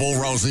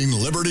 rabble-rousing,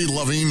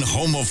 liberty-loving,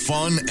 home of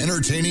fun,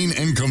 entertaining,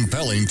 and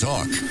compelling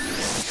talk.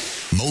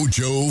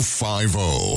 Mojo 50.